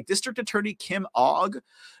 like, district attorney Kim Ogg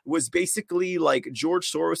was basically like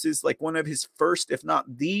George Soros's, like, one of his first, if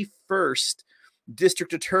not the first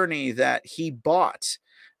district attorney that he bought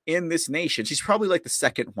in this nation. She's probably like the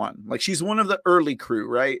second one. Like, she's one of the early crew,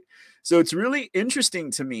 right? So it's really interesting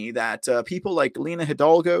to me that people like Lina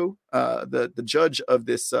Hidalgo, the judge of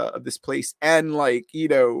this place, and like, you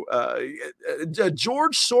know,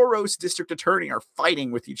 George Soros district attorney are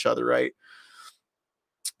fighting with each other, right?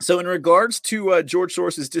 So in regards to George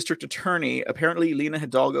Soros's district attorney, apparently Lina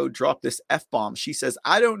Hidalgo dropped this F-bomb. She says,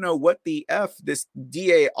 "I don't know what the F this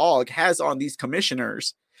DA Ogg has on these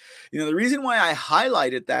commissioners." You know, the reason why I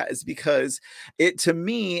highlighted that is because it, to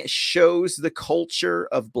me, shows the culture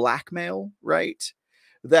of blackmail, right?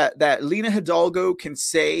 That Lina Hidalgo can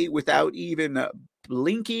say without even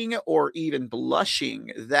blinking or even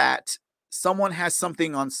blushing that someone has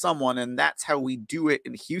something on someone, and that's how we do it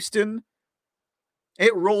in Houston.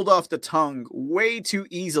 It rolled off the tongue way too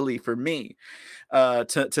easily for me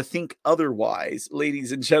to think otherwise,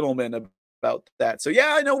 ladies and gentlemen, about that. So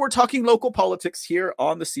yeah, I know we're talking local politics here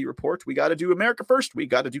on the C Report. We got to do America first. We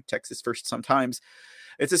got to do Texas first sometimes.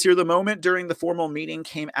 It says here, the moment during the formal meeting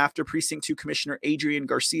came after Precinct 2 Commissioner Adrian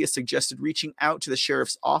Garcia suggested reaching out to the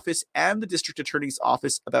sheriff's office and the district attorney's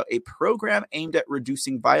office about a program aimed at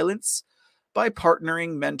reducing violence by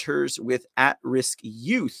partnering mentors with at-risk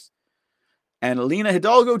youth. And Lina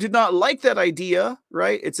Hidalgo did not like that idea,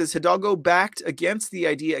 right? It says Hidalgo backed against the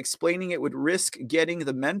idea, explaining it would risk getting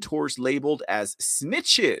the mentors labeled as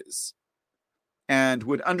snitches and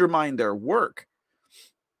would undermine their work.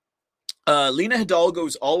 Lina Hidalgo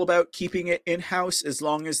is all about keeping it in-house as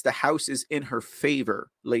long as the house is in her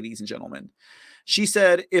favor, ladies and gentlemen. She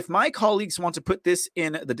said, "If my colleagues want to put this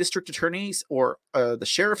in the district attorney's or the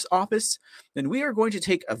sheriff's office, then we are going to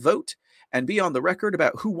take a vote and be on the record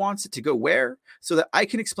about who wants it to go where, so that I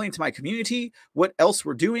can explain to my community what else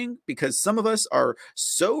we're doing, because some of us are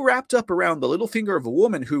so wrapped up around the little finger of a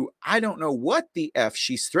woman who I don't know what the F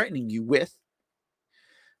she's threatening you with."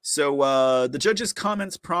 So the judge's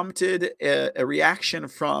comments prompted a reaction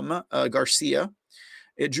from Garcia.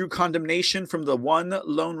 It drew condemnation from the one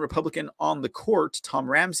lone Republican on the court, Tom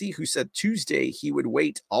Ramsey, who said Tuesday he would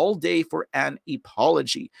wait all day for an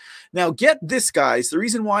apology. Now, get this, guys. The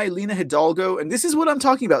reason why Lina Hidalgo, and this is what I'm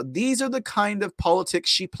talking about, these are the kind of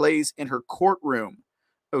politics she plays in her courtroom.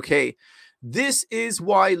 Okay? This is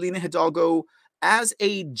why Lina Hidalgo, as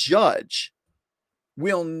a judge,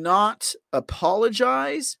 will not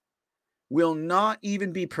apologize, will not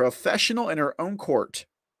even be professional in her own court.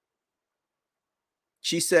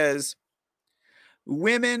 She says,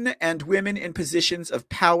 women and women in positions of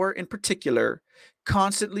power in particular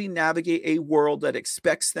constantly navigate a world that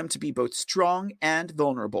expects them to be both strong and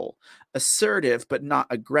vulnerable, assertive but not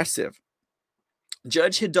aggressive.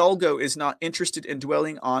 Judge Hidalgo is not interested in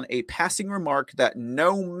dwelling on a passing remark that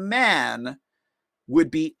no man would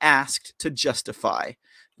be asked to justify.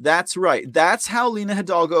 That's right. That's how Lina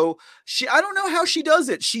Hidalgo, I don't know how she does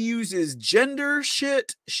it. She uses gender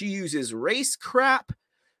shit. She uses race crap.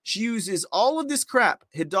 She uses all of this crap.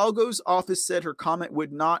 Hidalgo's office said her comment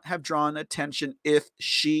would not have drawn attention if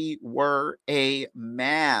she were a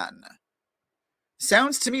man.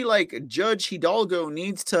 Sounds to me like Judge Hidalgo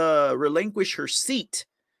needs to relinquish her seat.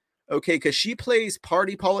 Okay, because she plays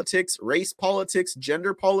party politics, race politics,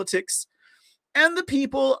 gender politics. And the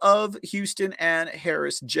people of Houston and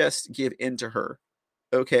Harris just give in to her.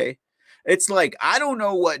 Okay? It's like, I don't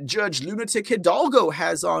know what Judge Lunatic Hidalgo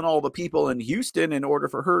has on all the people in Houston in order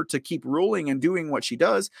for her to keep ruling and doing what she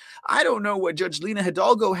does. I don't know what Judge Lina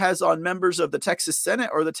Hidalgo has on members of the Texas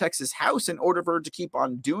Senate or the Texas House in order for her to keep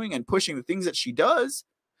on doing and pushing the things that she does.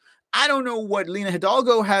 I don't know what Lina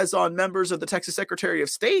Hidalgo has on members of the Texas Secretary of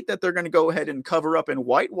State that they're going to go ahead and cover up and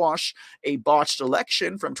whitewash a botched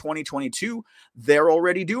election from 2022. They're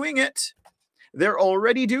already doing it. They're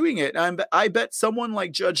already doing it. I bet someone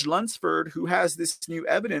like Judge Lunsford, who has this new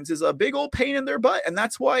evidence, is a big old pain in their butt. And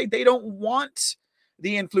that's why they don't want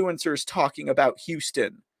the influencers talking about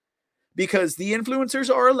Houston, because the influencers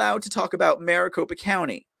are allowed to talk about Maricopa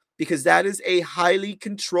County, because that is a highly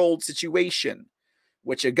controlled situation.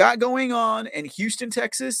 What you got going on in Houston,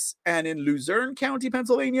 Texas, and in Luzerne County,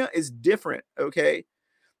 Pennsylvania is different, okay?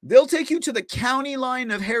 They'll take you to the county line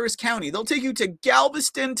of Harris County. They'll take you to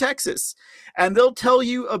Galveston, Texas, and they'll tell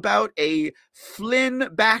you about a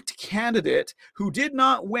Flynn-backed candidate who did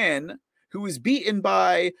not win, who was beaten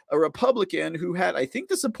by a Republican who had, I think,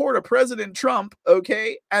 the support of President Trump,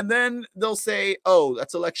 okay? And then they'll say, oh,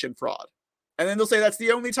 that's election fraud. And then they'll say that's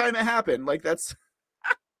the only time it happened. Like, that's...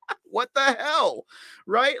 what the hell,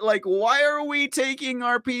 right? Like, why are we taking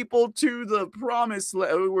our people to the promised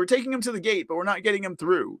land? We're taking them to the gate, but we're not getting them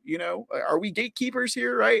through, you know? Are we gatekeepers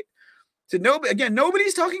here, right? So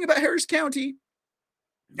nobody's talking about Harris County.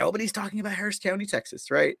 Nobody's talking about Harris County, Texas,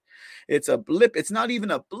 right? It's a blip. It's not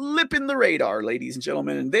even a blip in the radar, ladies and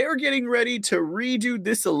gentlemen. And they're getting ready to redo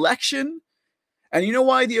this election. And you know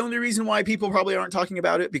why? The only reason why people probably aren't talking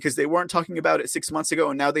about it, because they weren't talking about it 6 months ago,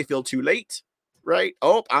 and now they feel too late. Right?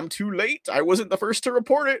 Oh, I'm too late. I wasn't the first to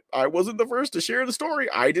report it. I wasn't the first to share the story.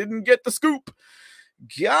 I didn't get the scoop.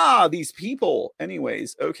 God, these people.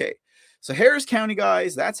 Anyways, okay. So Harris County,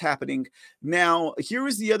 guys, that's happening. Now, here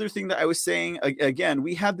was the other thing that I was saying. Again,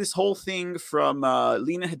 we have this whole thing from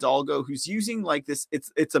Lina Hidalgo, who's using like this.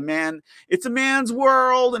 It's a man's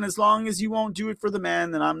world. And as long as you won't do it for the men,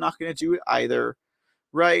 then I'm not going to do it either.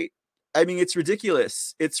 Right? I mean, it's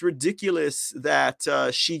ridiculous. It's ridiculous that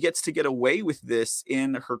she gets to get away with this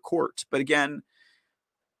in her court. But again,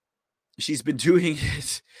 she's been doing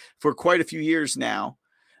it for quite a few years now.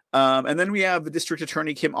 And then we have the district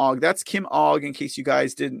attorney, Kim Ogg. That's Kim Ogg, in case you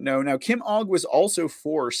guys didn't know. Now, Kim Ogg was also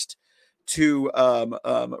forced to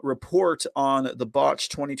report on the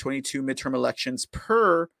botched 2022 midterm elections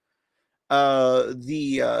per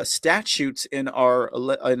the statutes in our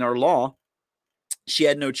law. She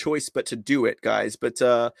had no choice but to do it, guys. But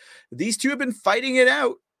these two have been fighting it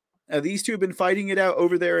out. These two have been fighting it out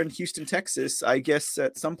over there in Houston, Texas. I guess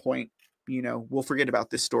at some point, you know, we'll forget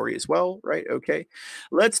about this story as well, right? Okay.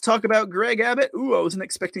 Let's talk about Greg Abbott. Ooh, I wasn't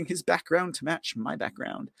expecting his background to match my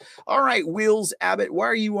background. All right, Wills Abbott, why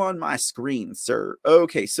are you on my screen, sir?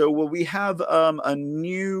 Okay, so we have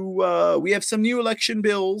we have some new election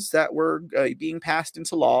bills that were being passed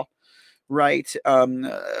into law. Right.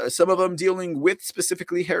 Some of them dealing with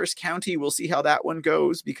specifically Harris County. We'll see how that one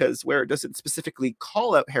goes, because where it doesn't specifically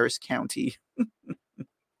call out Harris County,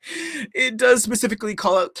 it does specifically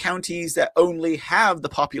call out counties that only have the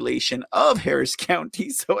population of Harris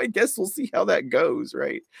County. So I guess we'll see how that goes.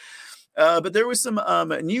 Right. But there was some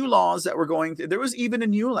new laws that were going. There was even a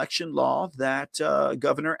new election law that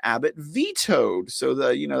Governor Abbott vetoed. So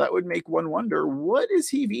that would make one wonder, what is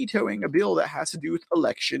he vetoing? A bill that has to do with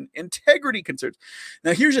election integrity concerns.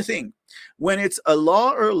 Now, here's the thing: when it's a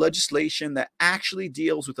law or legislation that actually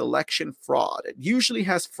deals with election fraud, it usually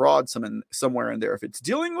has fraud somewhere in there. If it's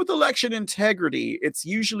dealing with election integrity, it's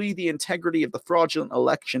usually the integrity of the fraudulent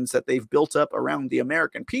elections that they've built up around the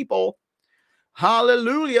American people.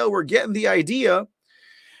 Hallelujah, we're getting the idea.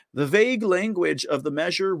 The vague language of the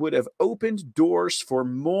measure would have opened doors for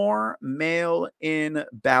more mail-in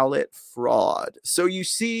ballot fraud. So you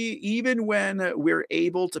see, even when we're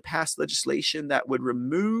able to pass legislation that would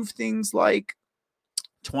remove things like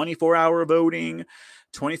 24-hour voting,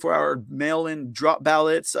 24-hour mail-in drop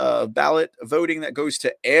ballots, ballot voting that goes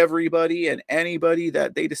to everybody and anybody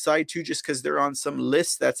that they decide to, just because they're on some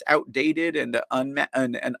list that's outdated and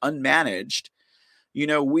unmanaged. You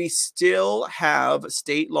know, we still have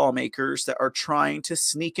state lawmakers that are trying to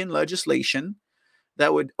sneak in legislation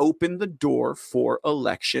that would open the door for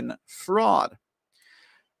election fraud.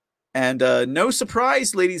 And no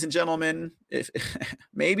surprise, ladies and gentlemen,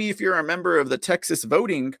 if you're a member of the Texas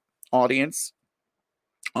voting audience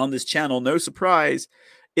on this channel, no surprise,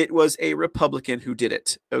 it was a Republican who did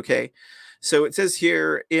it. Okay. So it says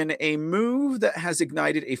here, in a move that has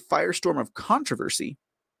ignited a firestorm of controversy,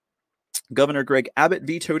 Governor Greg Abbott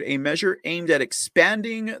vetoed a measure aimed at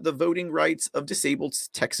expanding the voting rights of disabled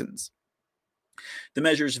Texans. The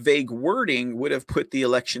measure's vague wording would have put the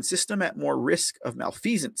election system at more risk of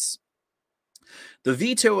malfeasance. The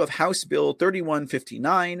veto of House Bill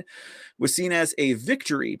 3159 was seen as a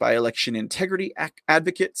victory by election integrity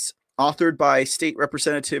advocates, authored by State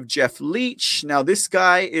Representative Jeff Leach. Now, this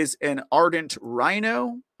guy is an ardent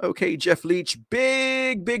rhino. Okay, Jeff Leach,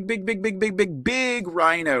 big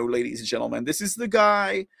rhino, ladies and gentlemen. This is the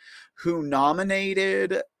guy who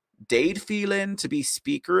nominated Dade Phelan to be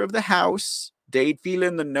Speaker of the House. Dade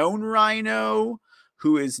Phelan, the known rhino,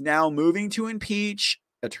 who is now moving to impeach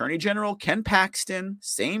Attorney General Ken Paxton.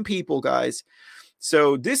 Same people, guys.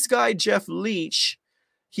 So this guy, Jeff Leach,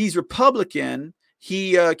 he's Republican.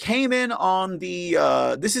 He came in on the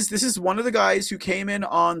this is one of the guys who came in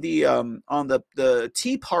on the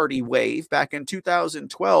Tea Party wave back in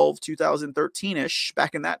 2012, 2013ish,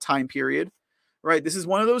 back in that time period, right? This is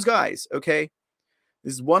one of those guys, okay?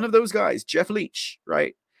 This is one of those guys, Jeff Leach,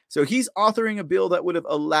 right? So he's authoring a bill that would have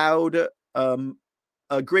allowed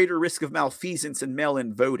a greater risk of malfeasance in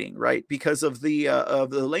mail-in voting, right? Because of the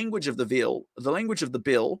language of the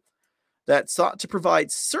bill that sought to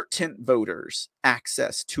provide certain voters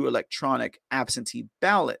access to electronic absentee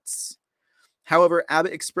ballots. However,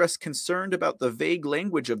 Abbott expressed concern about the vague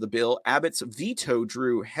language of the bill. Abbott's veto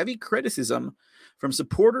drew heavy criticism from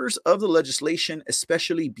supporters of the legislation,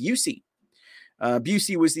 especially Busey.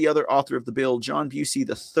 Busey was the other author of the bill, John Busey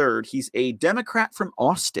III. He's a Democrat from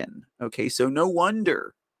Austin. Okay, so no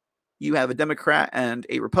wonder you have a Democrat and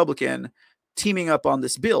a Republican teaming up on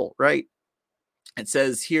this bill, right? It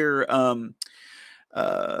says here,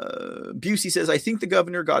 Busey says, I think the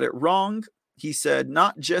governor got it wrong. He said,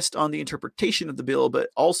 not just on the interpretation of the bill, but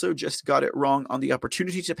also just got it wrong on the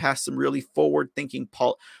opportunity to pass some really forward-thinking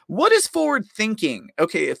What is forward-thinking?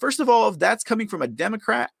 Okay, first of all, if that's coming from a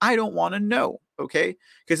Democrat, I don't want to know, okay?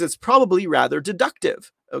 Because it's probably rather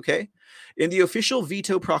deductive, okay? In the official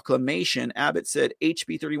veto proclamation, Abbott said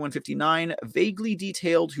HB 3159 vaguely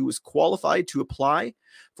detailed who was qualified to apply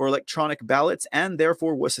for electronic ballots and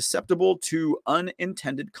therefore was susceptible to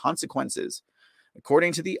unintended consequences.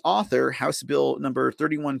 According to the author, House Bill number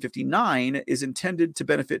 3159 is intended to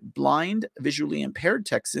benefit blind, visually impaired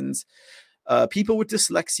Texans, people with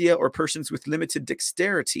dyslexia, or persons with limited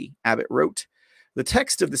dexterity, Abbott wrote. The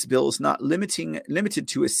text of this bill is not limited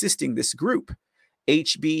to assisting this group.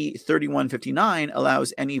 HB 3159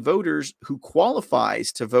 allows any voters who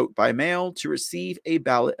qualifies to vote by mail to receive a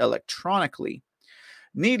ballot electronically.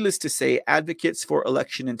 Needless to say, advocates for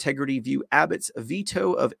election integrity view Abbott's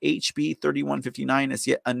veto of HB 3159 as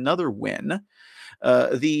yet another win.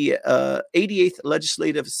 The 88th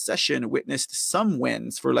legislative session witnessed some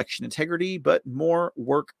wins for election integrity, but more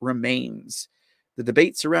work remains. The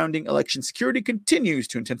debate surrounding election security continues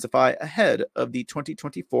to intensify ahead of the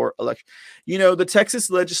 2024 election. You know, the Texas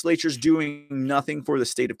legislature is doing nothing for the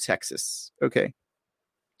state of Texas. Okay.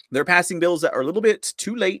 They're passing bills that are a little bit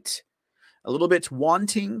too late, a little bit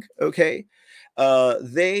wanting. Okay.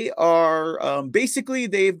 They are basically,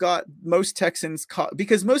 they've got most Texans caught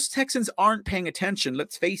because most Texans aren't paying attention.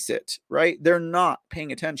 Let's face it, right? They're not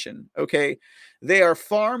paying attention. Okay. They are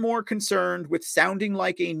far more concerned with sounding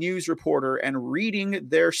like a news reporter and reading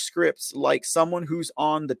their scripts like someone who's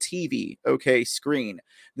on the TV, okay, screen,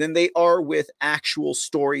 than they are with actual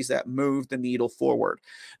stories that move the needle forward.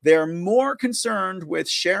 They're more concerned with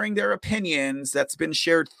sharing their opinions that's been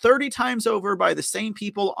shared 30 times over by the same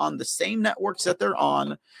people on the same networks that they're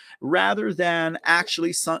on, rather than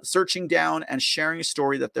actually searching down and sharing a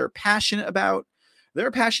story that they're passionate about. They're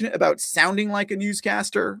passionate about sounding like a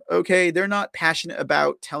newscaster, okay? They're not passionate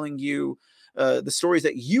about telling you the stories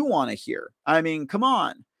that you want to hear. I mean, come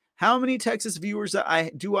on. How many Texas viewers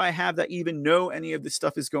I have that even know any of this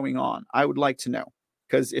stuff is going on? I would like to know.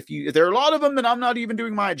 Because if there are a lot of them, then I'm not even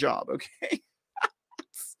doing my job, okay?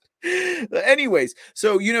 Anyways,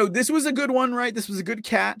 so, you know, this was a good one, right? This was a good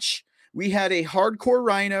catch. We had a hardcore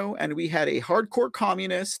rhino and we had a hardcore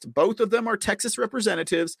communist. Both of them are Texas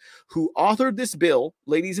representatives who authored this bill,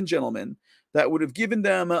 ladies and gentlemen, that would have given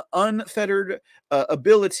them unfettered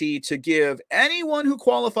ability to give anyone who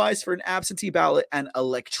qualifies for an absentee ballot an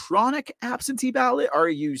electronic absentee ballot. Are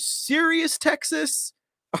you serious, Texas?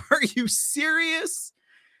 Are you serious?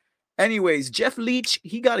 Anyways, Jeff Leach,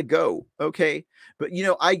 he got to go, okay? But, you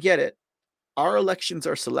know, I get it. Our elections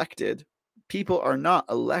are selected. People are not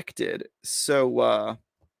elected. So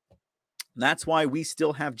that's why we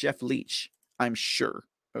still have Jeff Leach, I'm sure.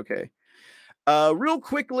 Okay. Real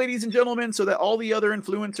quick, ladies and gentlemen, so that all the other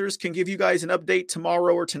influencers can give you guys an update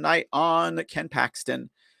tomorrow or tonight on Ken Paxton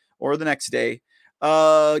or the next day.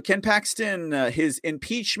 Ken Paxton, his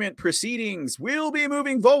impeachment proceedings will be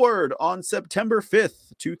moving forward on September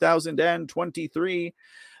 5th, 2023.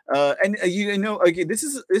 You know, again, this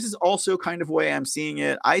is also kind of the way I'm seeing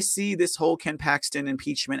it. I see this whole Ken Paxton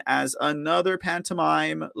impeachment as another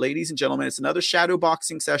pantomime, ladies and gentlemen. It's another shadow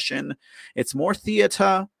boxing session. It's more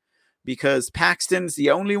theater. because Paxton's the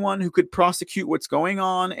only one who could prosecute what's going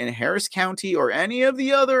on in Harris County or any of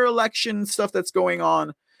the other election stuff that's going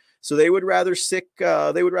on. So they would rather sick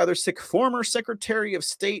former Secretary of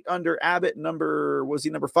State under Abbott, number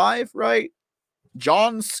 5, right?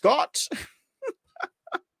 John Scott.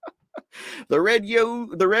 The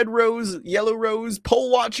red rose, yellow rose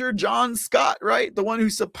poll watcher, John Scott, right? The one who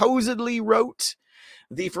supposedly wrote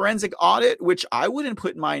the forensic audit, which I wouldn't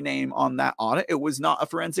put my name on that audit. It was not a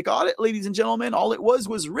forensic audit, ladies and gentlemen. All it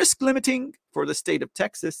was risk limiting for the state of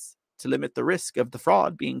Texas to limit the risk of the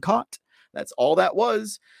fraud being caught. That's all that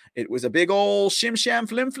was. It was a big old shim sham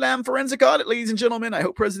flim flam forensic audit, ladies and gentlemen. I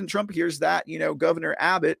hope President Trump hears that. Governor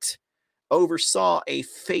Abbott oversaw a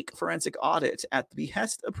fake forensic audit at the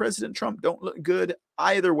behest of President Trump. Don't look good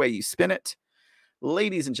either way you spin it.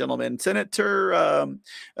 Ladies and gentlemen, Senator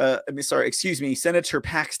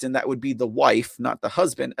Paxton, that would be the wife, not the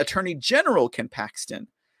husband, Attorney General Ken Paxton.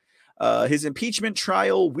 His impeachment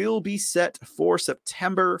trial will be set for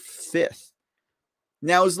September 5th.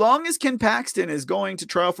 Now, as long as Ken Paxton is going to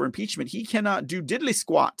trial for impeachment, he cannot do diddly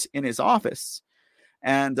squat in his office.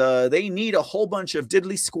 And they need a whole bunch of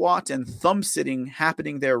diddly squat and thumb sitting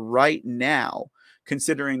happening there right now,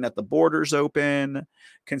 considering that the border's open,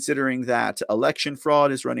 considering that election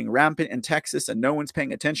fraud is running rampant in Texas and no one's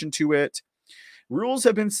paying attention to it. Rules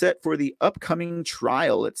have been set for the upcoming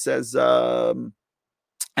trial. It says,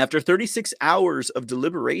 after 36 hours of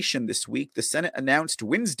deliberation this week, the Senate announced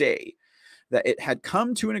Wednesday that it had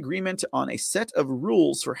come to an agreement on a set of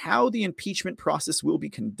rules for how the impeachment process will be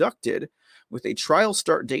conducted, with a trial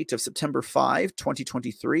start date of September 5,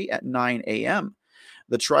 2023 at 9 a.m.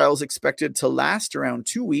 The trial is expected to last around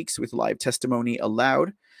 2 weeks with live testimony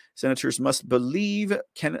allowed. Senators must believe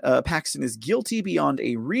Paxton is guilty beyond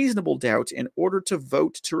a reasonable doubt in order to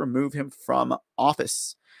vote to remove him from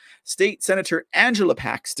office. State Senator Angela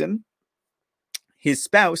Paxton, his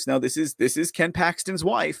spouse, now this is Ken Paxton's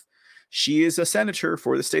wife. She is a senator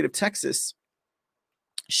for the state of Texas.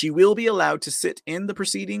 She will be allowed to sit in the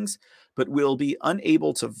proceedings, but will be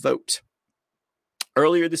unable to vote.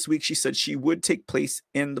 Earlier this week, she said she would take part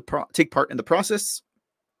in the process.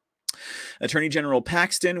 Attorney General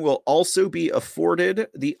Paxton will also be afforded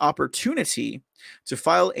the opportunity to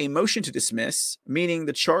file a motion to dismiss, meaning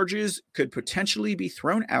the charges could potentially be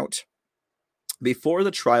thrown out before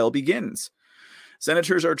the trial begins.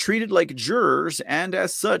 Senators are treated like jurors and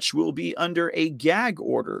as such will be under a gag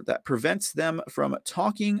order that prevents them from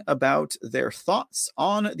talking about their thoughts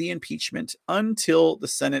on the impeachment until the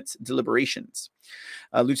Senate's deliberations.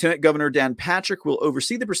 Lieutenant Governor Dan Patrick will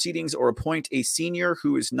oversee the proceedings or appoint a senior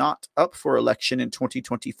who is not up for election in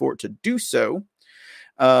 2024 to do so.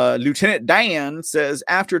 Lieutenant Dan says,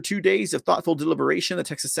 after 2 days of thoughtful deliberation, the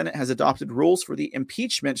Texas Senate has adopted rules for the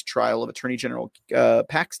impeachment trial of Attorney General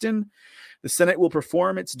Paxton. The Senate will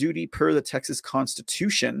perform its duty per the Texas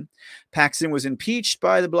Constitution. Paxton was impeached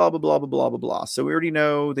by the blah, blah, blah, blah, blah, blah, blah. So we already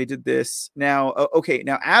know they did this. Now,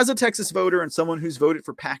 now, as a Texas voter and someone who's voted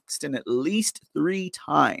for Paxton at least 3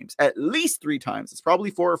 times, it's probably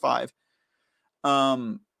 4 or 5.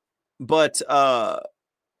 But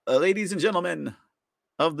ladies and gentlemen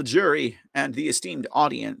of the jury and the esteemed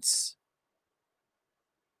audience,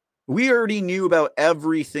 we already knew about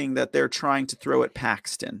everything that they're trying to throw at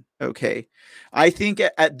Paxton. Okay. I think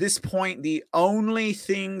at this point, the only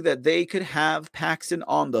thing that they could have Paxton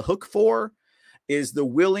on the hook for is the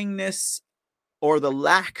willingness or the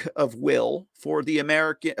lack of will for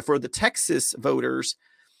the Texas voters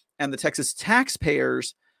and the Texas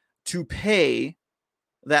taxpayers to pay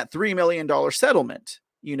that $3 million settlement,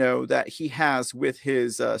 that he has with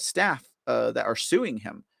his staff that are suing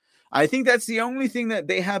him. I think that's the only thing that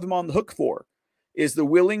they have him on the hook for, is the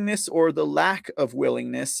willingness or the lack of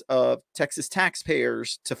willingness of Texas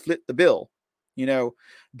taxpayers to foot the bill,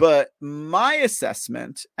 But my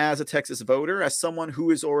assessment as a Texas voter, as someone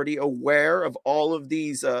who is already aware of all of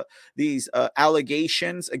these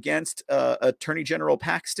allegations against Attorney General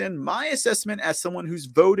Paxton, my assessment as someone who's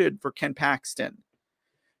voted for Ken Paxton,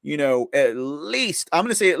 at least, I'm going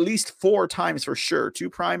to say at least 4 times for sure, 2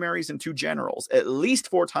 primaries and 2 generals, at least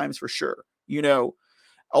 4 times for sure,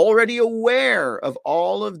 already aware of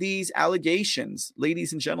all of these allegations,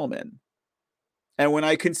 ladies and gentlemen. And when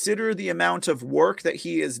I consider the amount of work that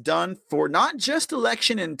he has done for not just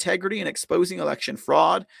election integrity and exposing election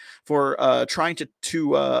fraud, for trying to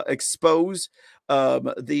expose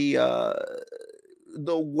the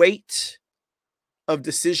weight of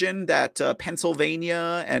decision that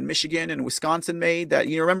Pennsylvania and Michigan and Wisconsin made, that,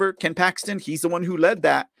 remember Ken Paxton, he's the one who led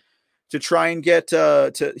that to try and get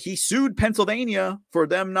he sued Pennsylvania for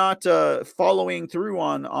them not following through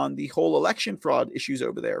on the whole election fraud issues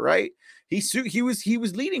over there, right? He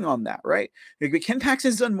was leading on that, right? But Ken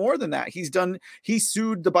Paxton's done more than that. He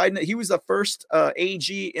sued the Biden. He was the first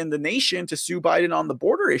AG in the nation to sue Biden on the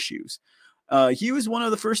border issues. He was one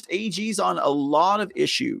of the first AGs on a lot of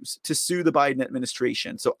issues to sue the Biden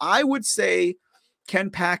administration. So I would say Ken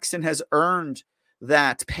Paxton has earned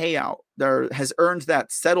that payout, there has earned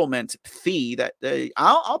that settlement fee that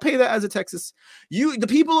I'll pay that as a Texas. The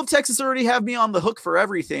people of Texas already have me on the hook for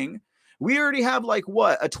everything. We already have like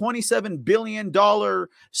what, a $27 billion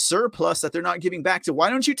surplus that they're not giving back to.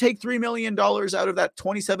 Why don't you take $3 million out of that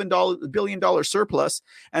 $27 billion surplus?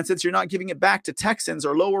 And since you're not giving it back to Texans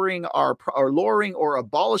or lowering or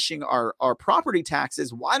abolishing our property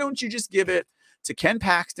taxes, why don't you just give it to Ken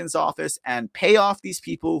Paxton's office and pay off these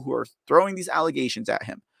people who are throwing these allegations at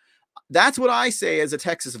him? That's what I say as a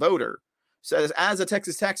Texas voter. So as a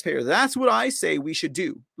Texas taxpayer, that's what I say we should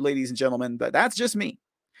do, ladies and gentlemen. But that's just me.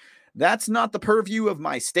 That's not the purview of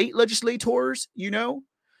my state legislators, and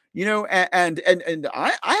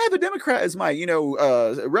I have a Democrat as my,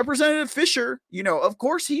 Representative Fisher, of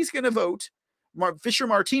course he's going to vote. Fisher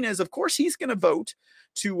Martinez, of course he's going to vote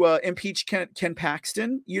to impeach Ken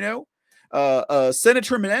Paxton,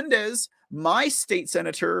 Senator Menendez, my state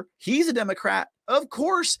senator, he's a Democrat. Of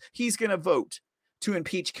course he's going to vote to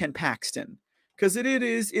impeach Ken Paxton. Because it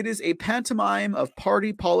is a pantomime of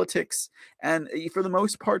party politics, and for the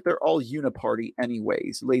most part, they're all uniparty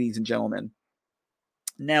anyways, ladies and gentlemen.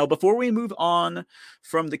 Now, before we move on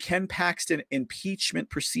from the Ken Paxton impeachment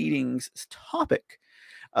proceedings topic,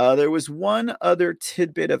 there was one other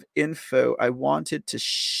tidbit of info I wanted to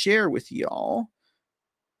share with y'all.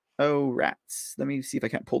 Oh, rats. Let me see if I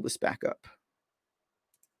can't pull this back up.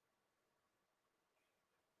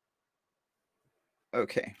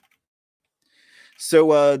 Okay.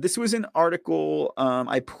 So this was an article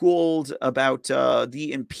I pulled about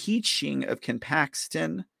the impeaching of Ken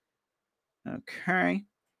Paxton. Okay.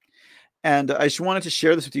 And I just wanted to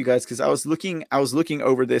share this with you guys because I was looking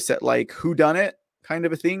over this at like whodunit kind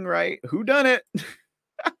of a thing, right? Whodunit.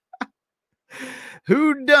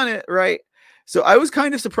 Whodunit, right? So I was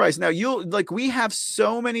kind of surprised. Now we have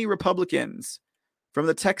so many Republicans from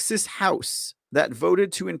the Texas House that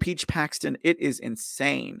voted to impeach Paxton. It is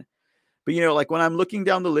insane. But, when I'm looking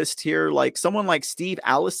down the list here, like someone like Steve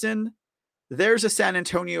Allison, there's a San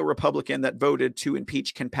Antonio Republican that voted to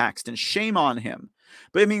impeach Ken Paxton. Shame on him.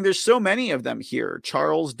 But there's so many of them here.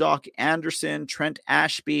 Charles Doc Anderson, Trent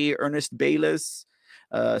Ashby, Ernest Bayless,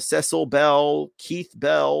 Cecil Bell, Keith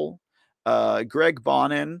Bell, Greg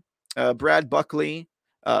Bonin, Brad Buckley,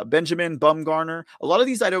 Benjamin Bumgarner. A lot of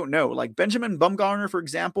these I don't know. Like Benjamin Bumgarner, for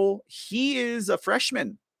example, he is a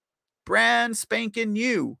freshman. Brand spanking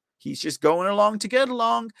new. He's just going along to get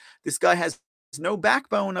along. This guy has no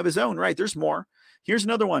backbone of his own, right? There's more. Here's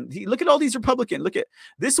another one. Look at all these Republicans. Look at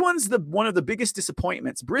this one's one of the biggest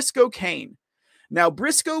disappointments. Briscoe Cain. Now,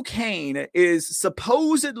 Briscoe Cain is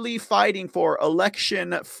supposedly fighting for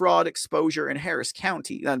election fraud exposure in Harris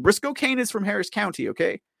County. And Briscoe Cain is from Harris County,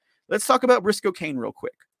 okay? Let's talk about Briscoe Cain real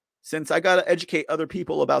quick, since I got to educate other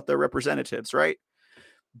people about their representatives, right?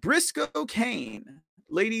 Briscoe Cain,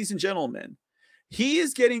 ladies and gentlemen, he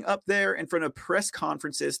is getting up there in front of press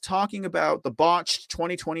conferences talking about the botched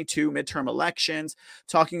 2022 midterm elections,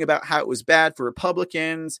 talking about how it was bad for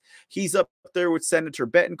Republicans. He's up there with Senator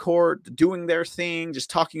Betancourt doing their thing, just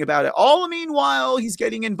talking about it. All the meanwhile, he's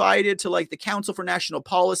getting invited to like the Council for National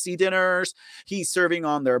Policy dinners. He's serving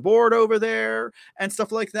on their board over there and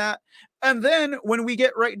stuff like that. And then when we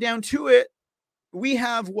get right down to it, we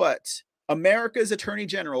have what? America's Attorney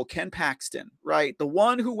General, Ken Paxton, right? The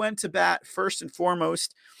one who went to bat first and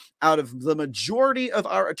foremost out of the majority of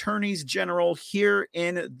our attorneys general here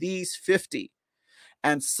in these 50.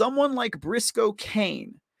 And someone like Briscoe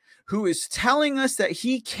Cain, who is telling us that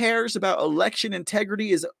he cares about election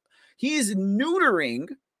integrity, he is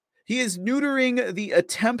neutering the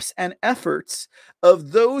attempts and efforts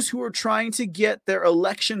of those who are trying to get their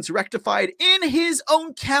elections rectified in his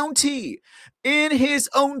own county, in his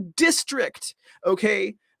own district.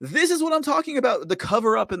 Okay. This is what I'm talking about. The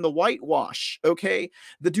cover up and the whitewash. Okay.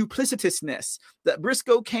 The duplicitousness that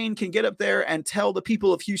Briscoe Cain can get up there and tell the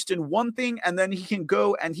people of Houston one thing, and then he can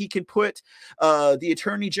go and he can put the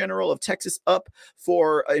Attorney General of Texas up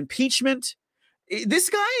for impeachment. This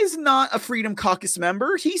guy is not a Freedom Caucus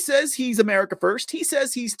member. He says he's America first. He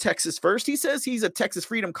says he's Texas first. He says he's a Texas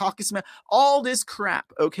Freedom Caucus member. All this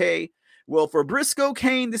crap, okay? Well, for Briscoe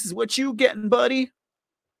Cain, this is what you getting, buddy.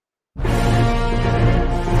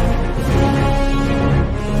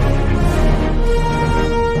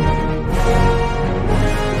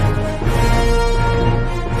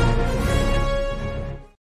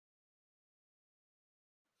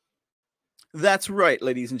 That's right,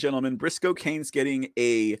 ladies and gentlemen. Briscoe Kane's getting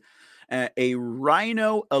a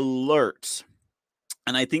rhino alert.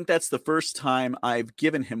 And I think that's the first time I've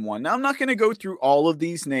given him one. Now, I'm not going to go through all of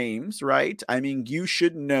these names, right? I mean, you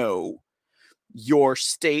should know your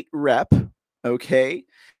state rep, okay?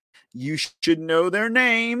 You should know their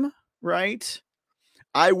name, right?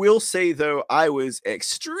 I will say, though, I was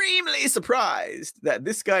extremely surprised that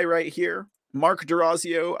this guy right here, Mark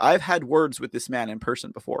D'Orazio, I've had words with this man in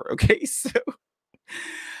person before, okay? So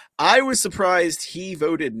I was surprised he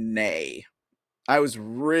voted nay. I was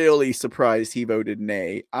really surprised he voted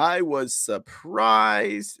nay. I was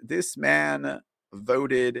surprised this man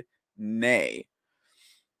voted nay.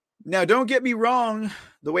 Now, don't get me wrong.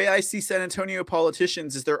 The way I see San Antonio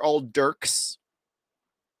politicians is they're all dirks.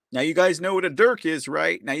 Now, you guys know what a dirk is,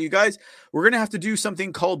 right? Now, you guys, we're going to have to do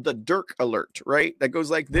something called the Dirk Alert, right? That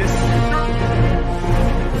goes like this.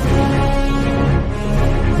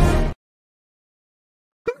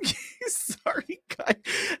 Sorry, guys.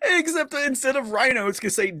 Except instead of rhino, it's going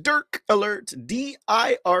to say Dirk Alert,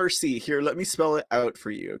 D-I-R-C. Here, let me spell it out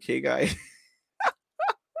for you, okay, guys?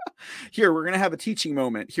 Here, we're going to have a teaching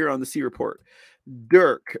moment here on the C Report.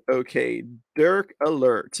 Dirk, okay, Dirk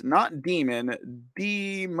Alert, not demon,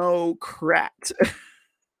 Democrat.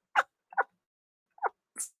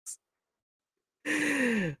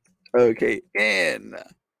 Okay, N,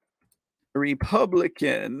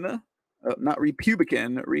 Republican, not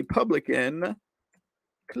Republican, Republican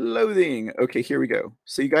clothing. Okay, here we go.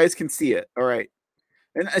 So you guys can see it. All right.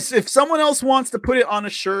 And if someone else wants to put it on a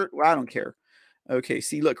shirt, well, I don't care. Okay,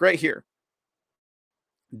 see, look right here.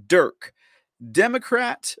 Dirk.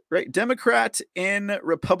 Democrat, right? Democrat in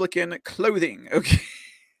Republican clothing. Okay.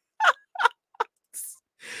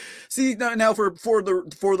 See, now for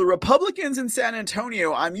the Republicans in San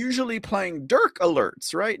Antonio, I'm usually playing Dirk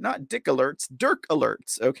alerts, right? Not Dick alerts, Dirk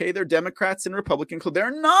alerts. Okay, they're Democrats in Republican clothing.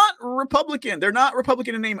 They're not Republican. They're not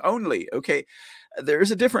Republican in name only. Okay,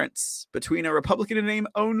 there's a difference between a Republican in name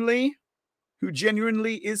only, who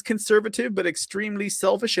genuinely is conservative but extremely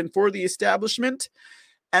selfish and for the establishment.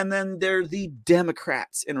 And then they're the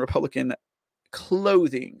Democrats in Republican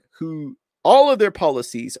clothing, who all of their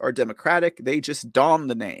policies are Democratic. They just don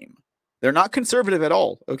the name. They're not conservative at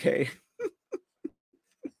all, okay?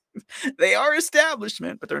 They are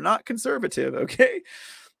establishment, but they're not conservative, okay?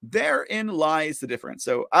 Therein lies the difference.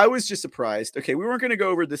 So I was just surprised. Okay, we weren't going to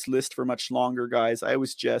go over this list for much longer, guys.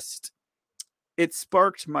 It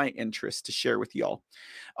sparked my interest to share with y'all.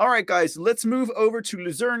 All right, guys, let's move over to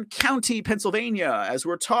Luzerne County, Pennsylvania, as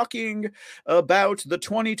we're talking about the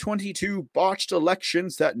 2022 botched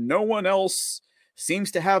elections that no one else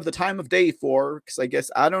seems to have the time of day for, because I guess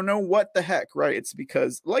I don't know what the heck, right? It's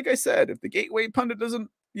because, like I said, if the Gateway Pundit doesn't,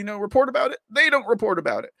 report about it, they don't report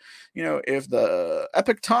about it. If the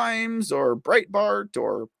Epoch Times or Breitbart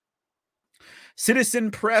or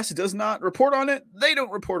Citizen Press does not report on it, they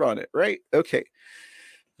don't report on it, right? Okay.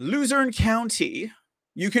 Luzerne County,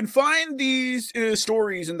 you can find these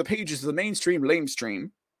stories in the pages of the mainstream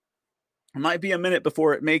lamestream. It might be a minute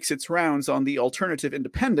before it makes its rounds on the Alternative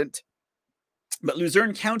Independent. But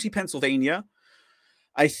Luzerne County, Pennsylvania,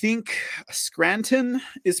 I think Scranton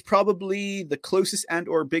is probably the closest and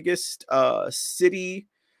or biggest city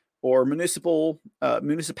or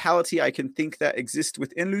municipality I can think that exists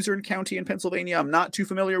within Luzerne County in Pennsylvania. I'm not too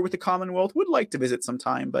familiar with the Commonwealth. Would like to visit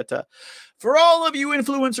sometime. But for all of you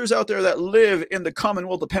influencers out there that live in the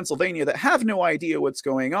Commonwealth of Pennsylvania that have no idea what's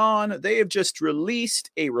going on, they have just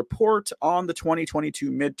released a report on the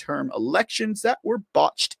 2022 midterm elections that were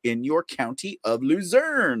botched in your county of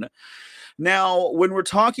Luzerne. Now, when we're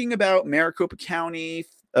talking about Maricopa County,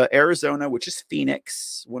 Arizona, which is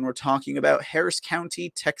Phoenix, when we're talking about Harris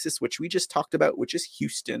County, Texas, which we just talked about, which is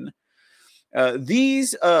Houston,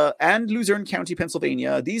 these and Luzerne County,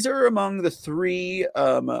 Pennsylvania, these are among the three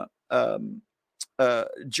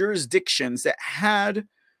jurisdictions that had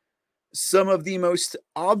some of the most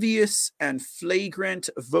obvious and flagrant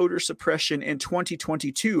voter suppression in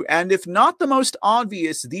 2022. And if not the most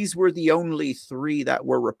obvious, these were the only three that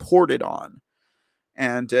were reported on.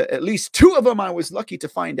 And at least two of them I was lucky to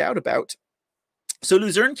find out about. So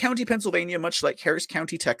Luzerne County, Pennsylvania, much like Harris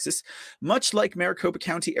County, Texas, much like Maricopa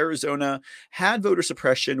County, Arizona, had voter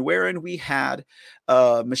suppression wherein we had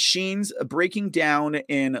machines breaking down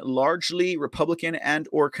in largely Republican and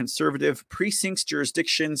or conservative precincts,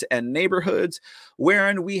 jurisdictions, and neighborhoods,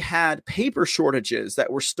 wherein we had paper shortages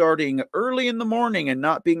that were starting early in the morning and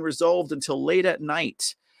not being resolved until late at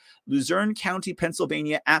night. Luzerne County,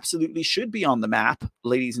 Pennsylvania absolutely should be on the map,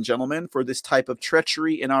 ladies and gentlemen, for this type of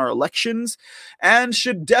treachery in our elections, and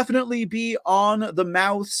should definitely be on the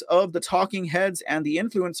mouths of the talking heads and the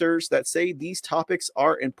influencers that say these topics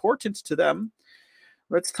are important to them.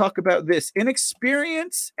 Let's talk about this.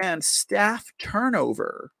 Inexperience and staff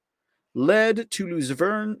turnover led to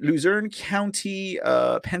Luzerne County,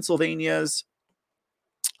 Pennsylvania's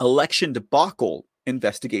election debacle,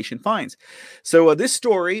 investigation finds. So this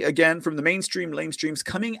story, again, from the mainstream, lamestreams,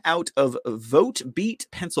 coming out of Vote Beat,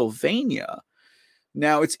 Pennsylvania.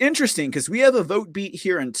 Now, it's interesting because we have a Vote Beat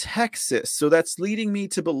here in Texas. So that's leading me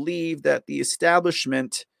to believe that the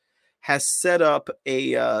establishment has set up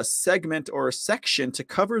a segment or a section to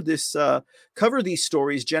cover this, cover these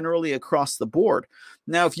stories generally across the board.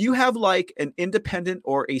 Now, if you have like an independent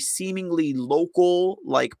or a seemingly local,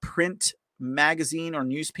 like print magazine or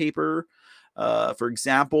newspaper, for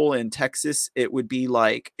example, in Texas, it would be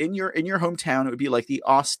like in your hometown, it would be like the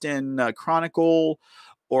Austin Chronicle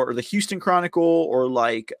or the Houston Chronicle or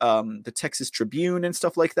like the Texas Tribune and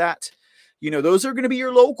stuff like that. You know, those are going to be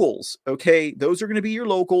your locals. Okay. Those are going to be your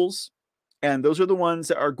locals. And those are the ones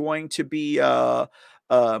that are going to be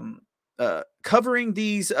covering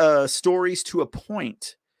these stories to a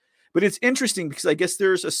point. But it's interesting because I guess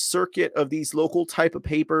there's a circuit of these local type of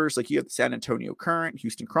papers. Like you have the San Antonio Current,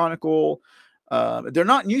 Houston Chronicle. They're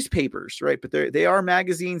not newspapers, right? But they are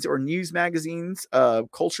magazines or news magazines,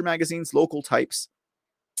 culture magazines, local types.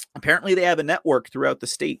 Apparently they have a network throughout the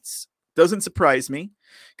states. Doesn't surprise me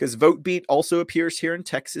because Vote Beat also appears here in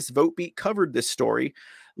Texas. Vote Beat covered this story.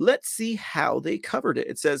 Let's see how they covered it.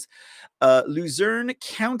 It says, Luzerne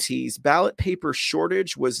County's ballot paper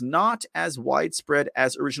shortage was not as widespread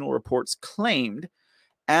as original reports claimed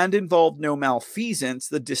and involved no malfeasance,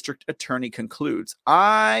 the district attorney concludes.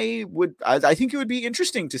 I think it would be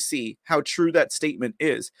interesting to see how true that statement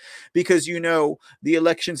is, because, you know, the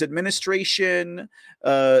elections administration,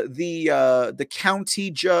 the county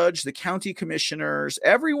judge, the county commissioners,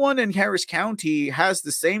 everyone in Harris County has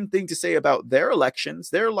the same thing to say about their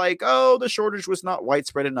elections. They're like, oh, the shortage was not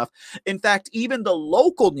widespread enough. In fact, even the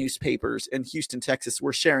local newspapers in Houston, Texas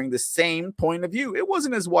were sharing the same point of view. It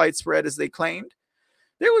wasn't as widespread as they claimed.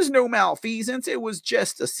 There was no malfeasance. It was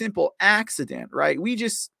just a simple accident, right? We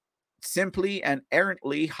just simply and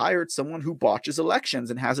errantly hired someone who botches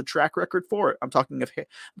elections and has a track record for it. I'm talking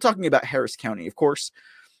about Harris County, of course.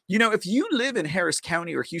 You know, if you live in Harris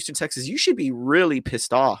County or Houston, Texas, you should be really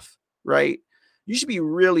pissed off, right? You should be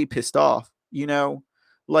really pissed off, you know?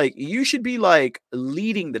 Like, you should be, like,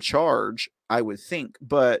 leading the charge, I would think,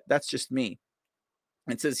 but that's just me.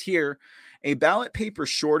 It says here, a ballot paper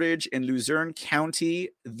shortage in Luzerne County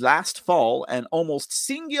last fall, an almost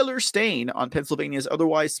singular stain on Pennsylvania's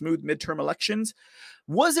otherwise smooth midterm elections.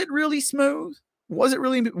 Was it really smooth? Was it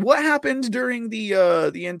really? What happened during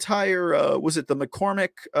the entire? Was it the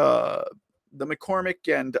McCormick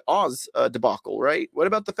and Oz debacle? Right. What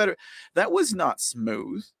about the federal? That was not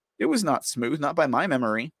smooth. It was not smooth, not by my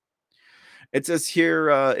memory. It says here,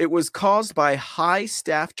 it was caused by high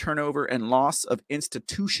staff turnover and loss of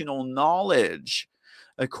institutional knowledge,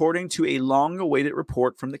 according to a long-awaited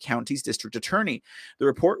report from the county's district attorney. The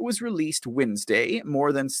report was released Wednesday,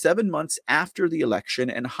 more than 7 months after the election,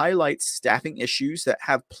 and highlights staffing issues that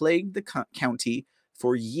have plagued the county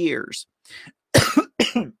for years.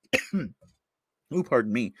 Ooh,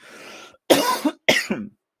 pardon me. Ooh,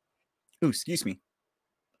 excuse me.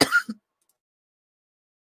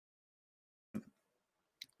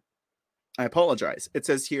 I apologize. It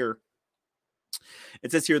says here,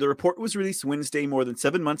 the report was released Wednesday, more than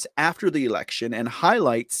 7 months after the election, and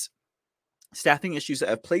highlights staffing issues that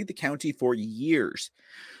have plagued the county for years.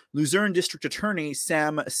 Luzerne District Attorney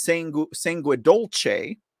Sam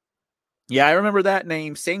Sanguidolce. Yeah, I remember that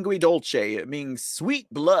name, Sanguidolce. It means sweet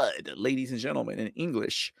blood, ladies and gentlemen, in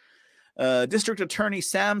English. District Attorney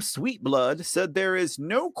Sam Sweetblood said there is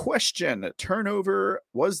no question turnover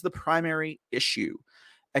was the primary issue,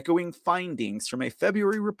 echoing findings from a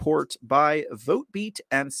February report by VoteBeat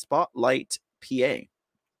and Spotlight PA.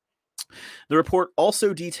 The report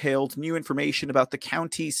also detailed new information about the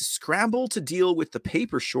county's scramble to deal with the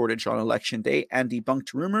paper shortage on Election Day and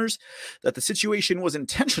debunked rumors that the situation was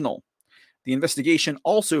intentional. The investigation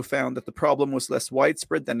also found that the problem was less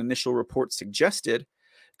widespread than initial reports suggested.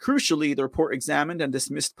 Crucially, the report examined and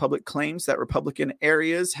dismissed public claims that Republican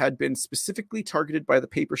areas had been specifically targeted by the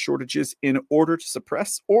paper shortages in order to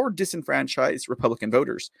suppress or disenfranchise Republican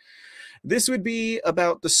voters. This would be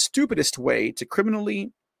about the stupidest way to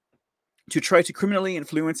try to criminally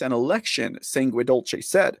influence an election, Sanguidolce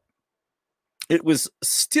said. It was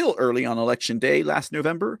still early on election day last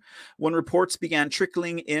November when reports began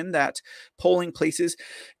trickling in that polling places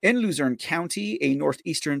in Luzerne County, a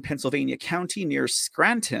northeastern Pennsylvania county near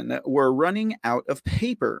Scranton, were running out of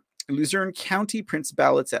paper. Luzerne County prints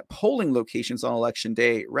ballots at polling locations on election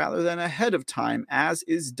day rather than ahead of time, as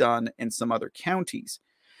is done in some other counties.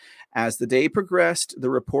 As the day progressed, the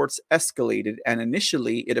reports escalated, and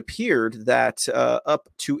initially it appeared that up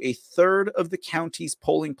to a third of the county's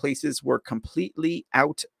polling places were completely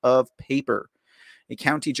out of paper. A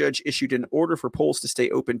county judge issued an order for polls to stay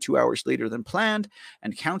open 2 hours later than planned,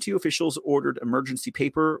 and county officials ordered emergency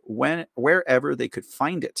paper wherever they could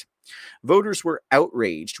find it. Voters were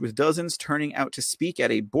outraged, with dozens turning out to speak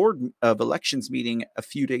at a board of elections meeting a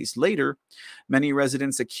few days later. Many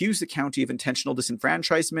residents accused the county of intentional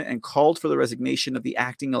disenfranchisement and called for the resignation of the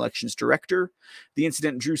acting elections director. The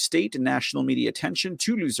incident drew state and national media attention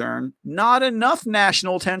to Luzerne. Not enough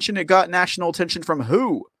national attention. It got national attention from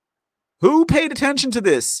who? Who paid attention to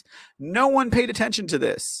this? No one paid attention to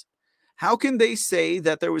this. How can they say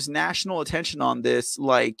that there was national attention on this,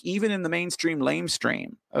 like even in the mainstream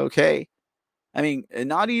lamestream? Okay. I mean,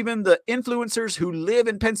 not even the influencers who live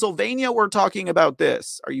in Pennsylvania were talking about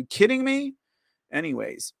this. Are you kidding me?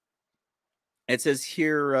 Anyways, it says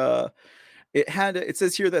here, it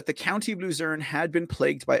says here that the county of Luzerne had been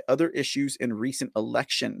plagued by other issues in recent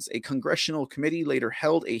elections. A congressional committee later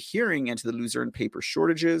held a hearing into the Luzerne paper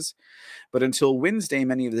shortages, but until Wednesday,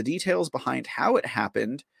 many of the details behind how it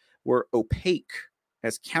happened were opaque,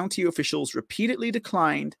 as county officials repeatedly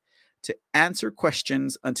declined to answer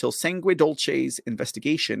questions until Sangue Dolce's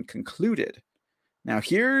investigation concluded. Now,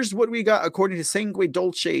 here's what we got according to Sangue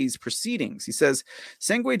Dolce's proceedings. He says,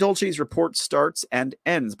 Sangue Dolce's report starts and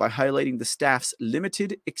ends by highlighting the staff's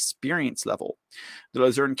limited experience level. The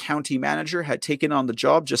Luzerne County manager had taken on the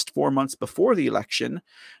job just 4 months before the election.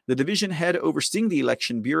 The division head overseeing the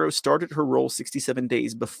election bureau started her role 67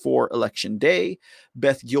 days before Election Day.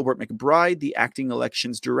 Beth Gilbert McBride, the acting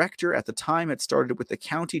elections director at the time, had started with the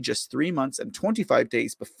county just 3 months and 25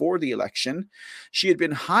 days before the election. She had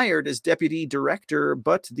been hired as deputy director,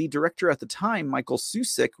 but the director at the time, Michael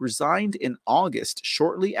Susek, resigned in August,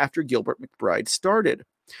 shortly after Gilbert McBride started.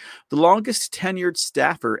 The longest tenured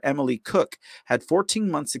staffer, Emily Cook, had 14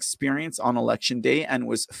 months' experience on Election Day and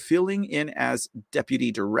was filling in as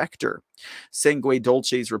deputy director. Sangue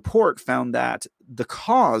Dolce's report found that the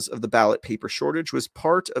cause of the ballot paper shortage was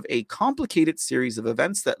part of a complicated series of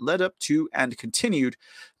events that led up to and continued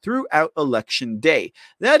throughout Election Day.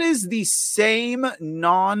 That is the same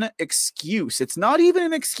non-excuse. It's not even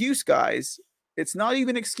an excuse, guys. It's not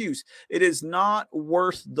even an excuse. It is not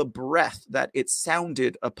worth the breath that it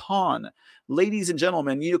sounded upon. Ladies and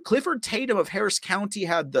gentlemen, Clifford Tatum of Harris County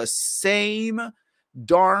had the same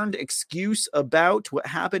darned excuse about what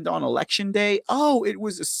happened on Election Day. Oh, it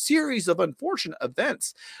was a series of unfortunate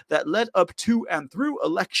events that led up to and through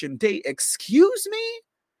Election Day. Excuse me?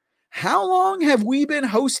 How long have we been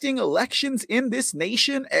hosting elections in this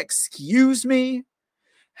nation? Excuse me?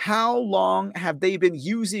 How long have they been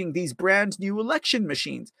using these brand new election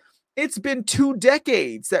machines? It's been 2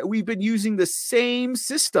 decades that we've been using the same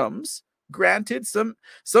systems. Granted, some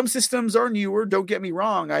systems are newer. Don't get me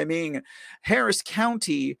wrong. I mean, Harris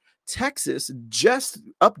County, Texas just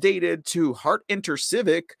updated to Hart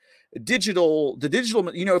InterCivic digital,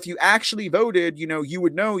 if you actually voted, you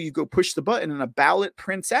would know, you go push the button and a ballot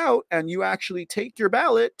prints out and you actually take your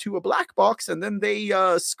ballot to a black box and then they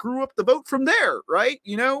screw up the vote from there, right?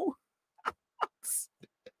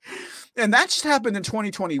 And that just happened in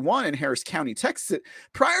 2021 in Harris County, Texas.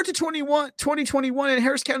 Prior to 2021 in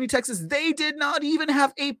Harris County, Texas, they did not even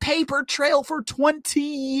have a paper trail for 20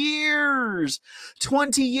 years.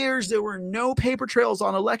 20 years, there were no paper trails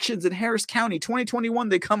on elections in Harris County. 2021,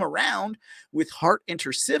 they come around with Hart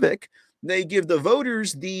InterCivic. They give the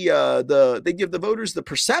voters the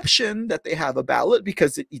perception that they have a ballot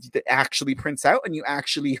because it actually prints out and you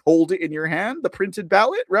actually hold it in your hand, the printed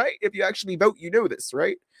ballot, right? If you actually vote, you know this,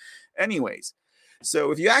 right? Anyways,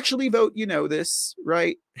 so if you actually vote, you know this,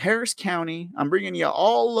 right? Harris County, I'm bringing you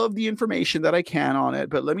all of the information that I can on it,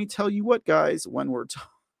 but let me tell you what, guys, when we're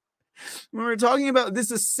talking about this,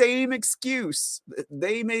 the same excuse,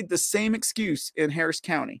 they made the same excuse in Harris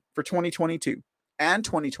County for 2022 and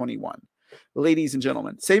 2021. Ladies and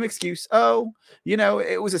gentlemen, same excuse. Oh,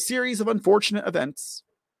 it was a series of unfortunate events.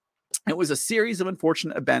 It was a series of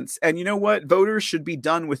unfortunate events. And you know what? Voters should be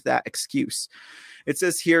done with that excuse. It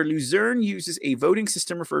says here, Luzerne uses a voting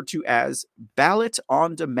system referred to as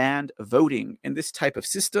ballot-on-demand voting. In this type of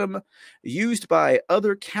system, used by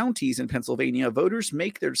other counties in Pennsylvania, voters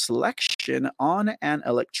make their selection on an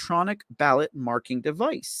electronic ballot marking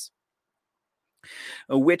device.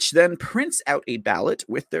 which then prints out a ballot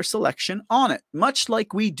with their selection on it, much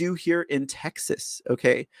like we do here in Texas,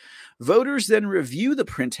 okay? Voters then review the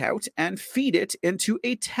printout and feed it into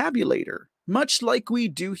a tabulator, much like we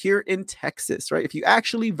do here in Texas, right? If you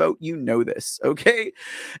actually vote, you know this, okay?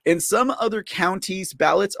 In some other counties,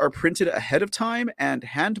 ballots are printed ahead of time and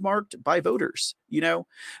hand-marked by voters. You know,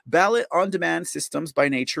 ballot on-demand systems by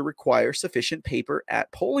nature require sufficient paper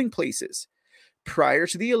at polling places. Prior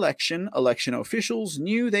to the election officials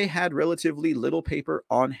knew they had relatively little paper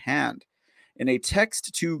on hand. In a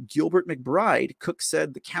text to Gilbert McBride, Cook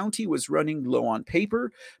said the county was running low on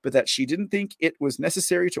paper, but that she didn't think it was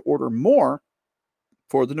necessary to order more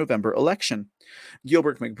for the November election.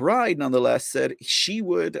 Gilbert McBride, nonetheless, said she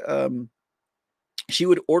would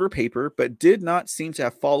order paper, but did not seem to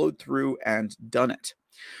have followed through and done it.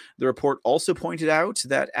 The report also pointed out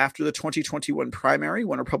that after the 2021 primary,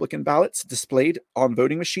 when Republican ballots displayed on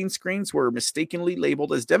voting machine screens were mistakenly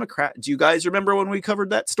labeled as Democrat. Do you guys remember when we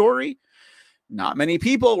covered that story? Not many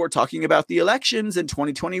people were talking about the elections in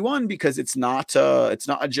 2021 because it's not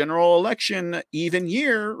a general election even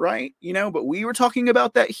year, right? You know, but we were talking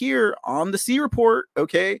about that here on the C Report,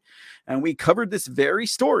 okay? And we covered this very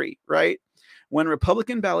story, right? When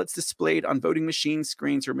Republican ballots displayed on voting machine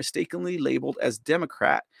screens were mistakenly labeled as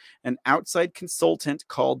Democrat, an outside consultant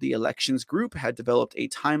called the Elections Group had developed a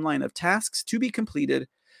timeline of tasks to be completed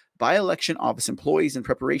by election office employees in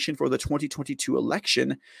preparation for the 2022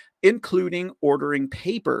 election, including ordering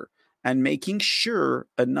paper and making sure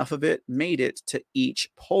enough of it made it to each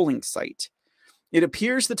polling site. It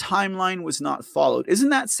appears the timeline was not followed.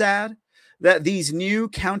 Isn't that sad? That these new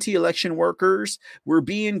county election workers were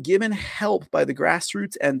being given help by the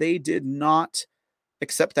grassroots and they did not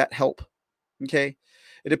accept that help. Okay.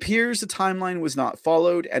 It appears the timeline was not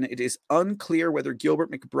followed and it is unclear whether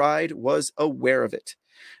Gilbert McBride was aware of it.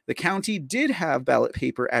 The county did have ballot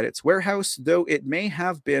paper at its warehouse, though it may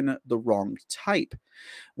have been the wrong type.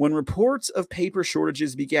 When reports of paper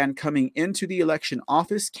shortages began coming into the election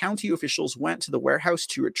office, county officials went to the warehouse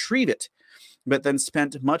to retrieve it, but then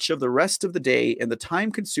spent much of the rest of the day in the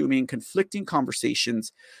time-consuming, conflicting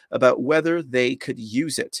conversations about whether they could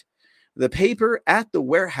use it. The paper at the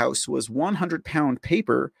warehouse was 100-pound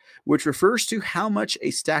paper, which refers to how much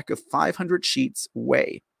a stack of 500 sheets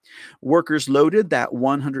weigh. Workers loaded that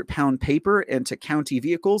 100-pound paper into county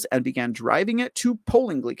vehicles and began driving it to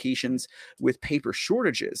polling locations with paper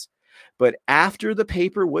shortages. But after the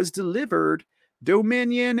paper was delivered,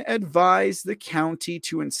 Dominion advised the county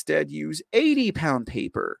to instead use 80-pound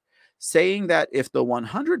paper, saying that if the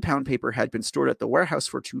 100-pound paper had been stored at the warehouse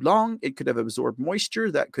for too long, it could have absorbed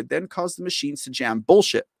moisture that could then cause the machines to jam.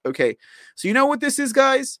 Bullshit. Okay, so you know what this is,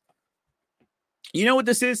 guys? You know what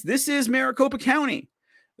this is? This is Maricopa County.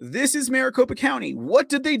 This is Maricopa County. What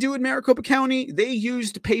did they do in Maricopa County? They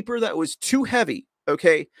used paper that was too heavy.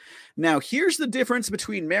 Okay, now here's the difference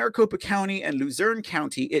between Maricopa County and Luzerne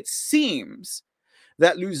County. It seems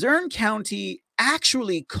that Luzerne County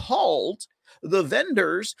actually called the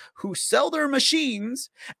vendors who sell their machines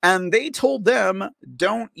and they told them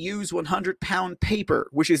don't use 100-pound paper,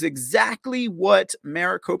 which is exactly what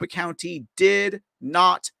Maricopa County did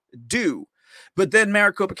not do. But then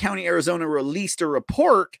Maricopa County, Arizona released a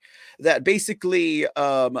report that basically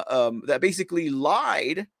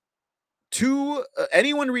lied to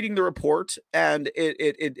anyone reading the report, and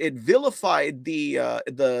it vilified the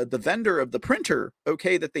vendor of the printer,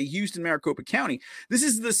 okay, that they used in Maricopa County. This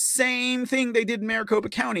is the same thing they did in Maricopa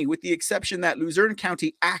County, with the exception that Luzerne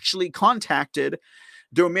County actually contacted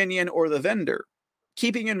Dominion or the vendor.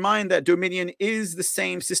 Keeping in mind that Dominion is the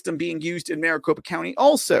same system being used in Maricopa County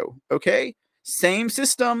also, okay? Same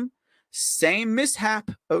system, same mishap,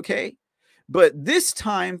 okay? But this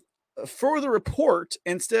time, for the report,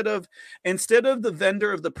 instead of the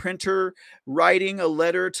vendor of the printer writing a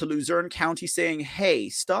letter to Luzerne County saying, hey,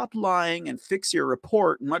 stop lying and fix your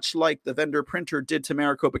report, much like the vendor printer did to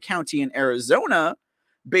Maricopa County in Arizona,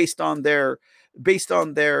 based on their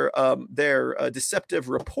deceptive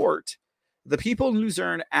report, the people in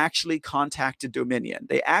Luzerne actually contacted Dominion.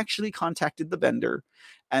 They actually contacted the vendor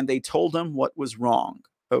and they told them what was wrong.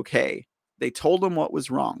 Okay. They told them what was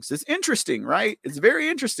wrong. So it's interesting, right? It's very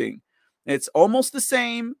interesting. It's almost the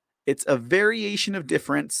same. It's a variation of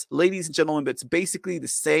difference, ladies and gentlemen, but it's basically the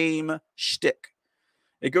same shtick.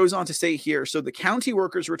 It goes on to say here, so the county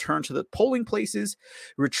workers returned to the polling places,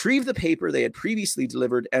 retrieved the paper they had previously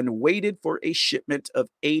delivered, and waited for a shipment of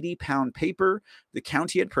 80-pound paper the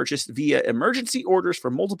county had purchased via emergency orders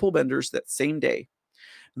from multiple vendors that same day.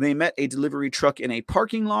 They met a delivery truck in a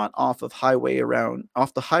parking lot off the highway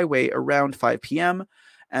around 5 p.m.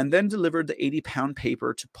 and then delivered the 80-pound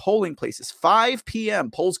paper to polling places. 5 p.m.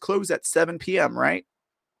 Polls close at 7 p.m., right?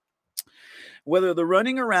 Whether the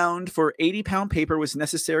running around for 80-pound paper was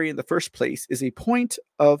necessary in the first place is a point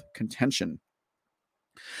of contention.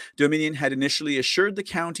 Dominion had initially assured the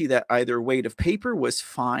county that either weight of paper was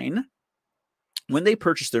fine when they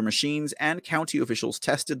purchased their machines, and county officials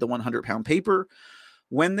tested the 100-pound paper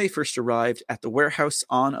when they first arrived at the warehouse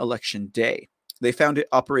on election day. They found it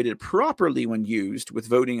operated properly when used with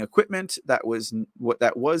voting equipment that was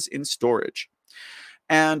in storage.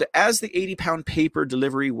 And as the 80-pound paper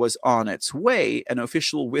delivery was on its way, an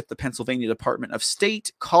official with the Pennsylvania Department of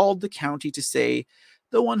State called the county to say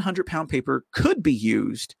the 100-pound paper could be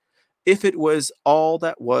used if it was all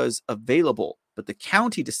that was available. But the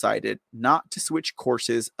county decided not to switch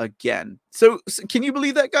courses again. So can you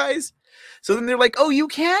believe that, guys? So then they're like, oh, you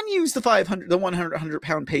can use the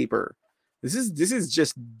 100-pound paper. This is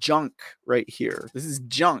just junk right here. This is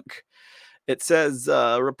junk. It says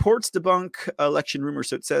reports debunk election rumors.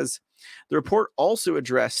 So it says the report also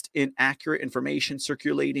addressed inaccurate information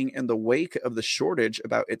circulating in the wake of the shortage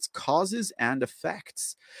about its causes and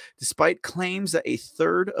effects. Despite claims that a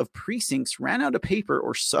third of precincts ran out of paper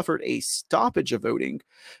or suffered a stoppage of voting,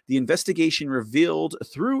 the investigation revealed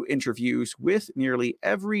through interviews with nearly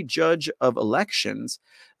every judge of elections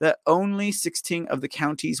that only 16 of the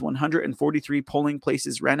county's 143 polling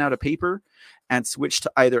places ran out of paper and switched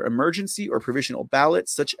to either emergency or provisional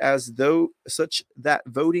ballots, such that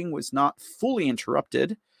voting was not fully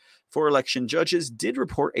interrupted. For election judges did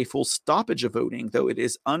report a full stoppage of voting, though it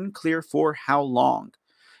is unclear for how long.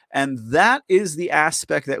 And that is the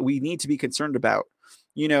aspect that we need to be concerned about.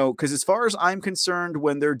 You know, because as far as I'm concerned,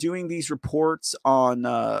 when they're doing these reports on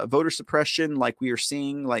voter suppression, like we are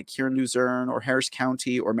seeing, like here in Luzerne or Harris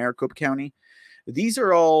County or Maricopa County, these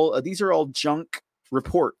are all junk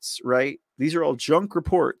reports, right? These are all junk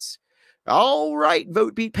reports. All right,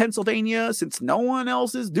 Vote Beat Pennsylvania. Since no one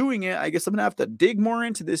else is doing it, I guess I'm gonna have to dig more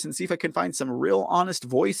into this and see if I can find some real honest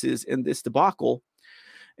voices in this debacle.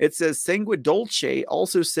 It says Sangue Dolce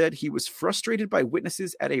also said he was frustrated by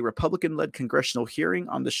witnesses at a Republican-led congressional hearing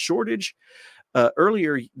on the shortage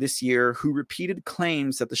earlier this year, who repeated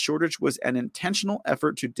claims that the shortage was an intentional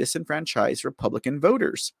effort to disenfranchise Republican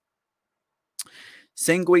voters.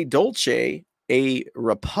 Sangue Dolce, a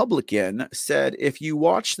Republican, said, if you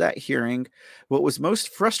watch that hearing, what was most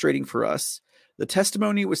frustrating for us, the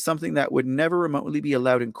testimony was something that would never remotely be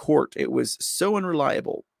allowed in court. It was so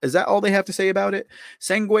unreliable. Is that all they have to say about it?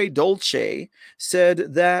 Sangue Dolce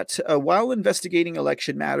said that while investigating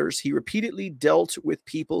election matters, he repeatedly dealt with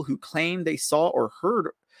people who claimed they saw or heard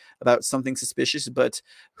about something suspicious, but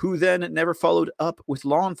who then never followed up with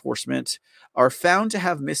law enforcement, are found to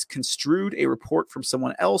have misconstrued a report from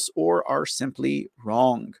someone else or are simply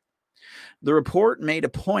wrong. The report made a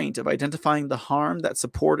point of identifying the harm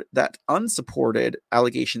that unsupported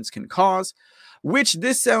allegations can cause, which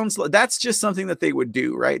this sounds like that's just something that they would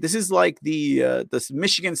do, right? This is like the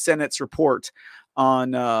Michigan Senate's report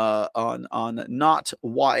on not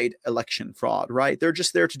wide election fraud, right? They're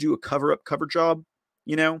just there to do a cover job,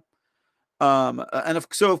 you know.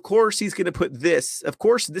 So of course he's going to put this. Of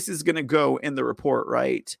course, this is going to go in the report,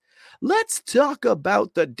 right? Let's talk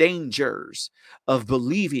about the dangers of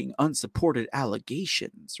believing unsupported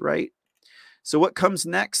allegations, right? So what comes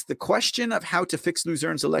next? The question of how to fix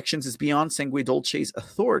Luzerne's elections is beyond Sangue Dolce's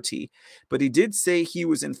authority, but he did say he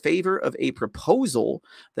was in favor of a proposal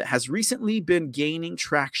that has recently been gaining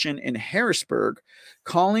traction in Harrisburg,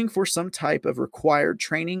 calling for some type of required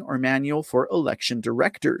training or manual for election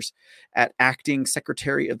directors. At Acting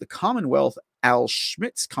Secretary of the Commonwealth Al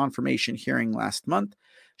Schmidt's confirmation hearing last month,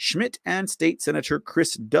 Schmidt and State Senator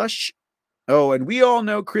Chris Dush. Oh, and we all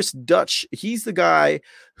know Chris Dutch. He's the guy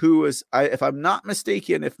who was, if I'm not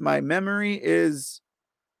mistaken, if my memory is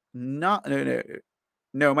not,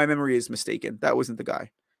 no, my memory is mistaken. That wasn't the guy.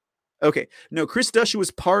 Okay, no, Chris Dutch was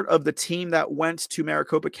part of the team that went to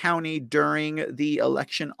Maricopa County during the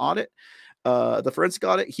election audit, the forensic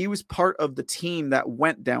audit. He was part of the team that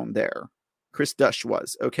went down there. Chris Dutch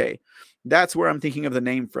was. Okay, that's where I'm thinking of the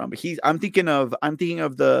name from. But I'm thinking of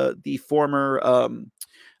the former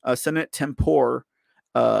Senate Tempore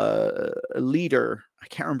leader. I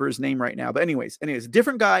can't remember his name right now, but anyways,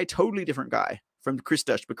 different guy, totally different guy from Chris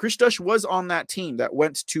Dutch. But Chris Dutch was on that team that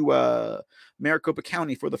went to Maricopa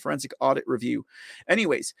County for the forensic audit review.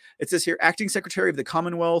 Anyways, it says here, Acting Secretary of the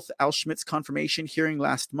Commonwealth Al Schmidt's confirmation hearing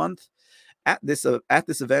last month. At this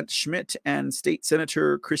event, Schmidt and State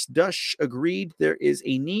Senator Chris Dutch agreed there is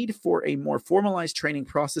a need for a more formalized training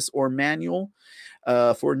process or manual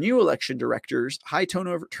for new election directors. High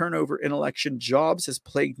turnover in election jobs has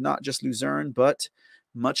plagued not just Luzerne, but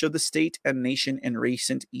much of the state and nation in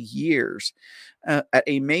recent years. At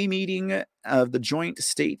a May meeting of the Joint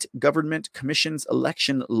State Government Commission's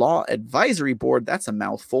Election Law Advisory Board, that's a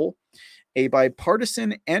mouthful, a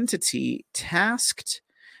bipartisan entity tasked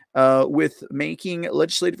with making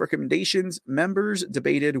legislative recommendations, members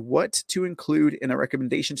debated what to include in a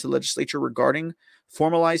recommendation to the legislature regarding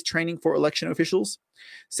formalized training for election officials.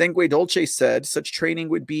 Sangue Dolce said such training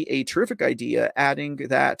would be a terrific idea, adding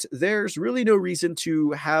that there's really no reason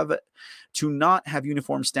to not have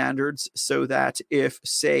uniform standards, so that if,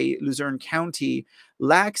 say, Luzerne County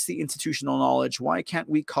lacks the institutional knowledge, why can't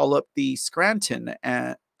we call up to Scranton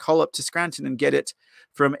and get it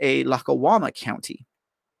from a Lackawanna County?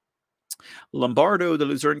 Lombardo, the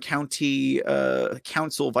Luzerne County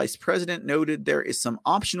Council Vice President, noted there is some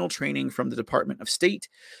optional training from the Department of State,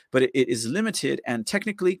 but it is limited and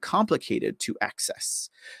technically complicated to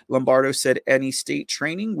access. Lombardo said any state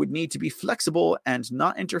training would need to be flexible and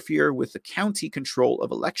not interfere with the county control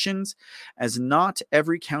of elections, as not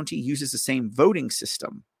every county uses the same voting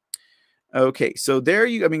system. Okay, so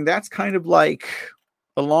that's kind of like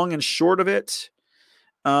the long and short of it.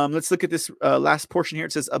 Let's look at this last portion here.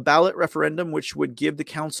 It says a ballot referendum, which would give the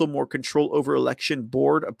council more control over election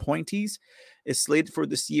board appointees, is slated for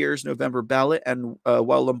this year's November ballot. And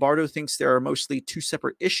while Lombardo thinks there are mostly two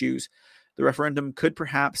separate issues, the referendum could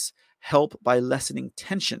perhaps help by lessening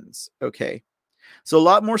tensions. Okay. So a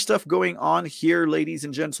lot more stuff going on here, ladies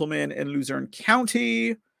and gentlemen, in Luzerne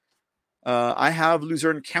County. I have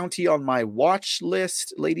Luzerne County on my watch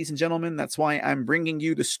list, ladies and gentlemen. That's why I'm bringing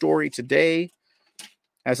you the story today,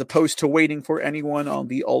 as opposed to waiting for anyone on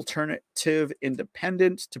the Alternative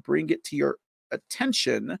Independent to bring it to your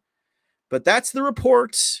attention. But that's the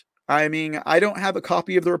report. I mean, I don't have a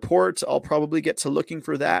copy of the report. I'll probably get to looking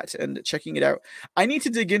for that and checking it out. I need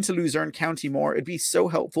to dig into Luzerne County more. It'd be so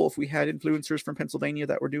helpful if we had influencers from Pennsylvania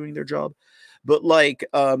that were doing their job. But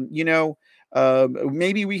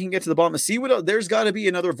maybe we can get to the bottom and see what there's got to be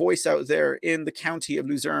another voice out there in the county of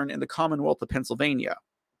Luzerne in the Commonwealth of Pennsylvania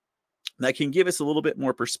that can give us a little bit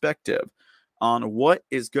more perspective on what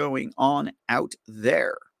is going on out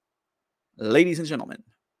there, ladies and gentlemen.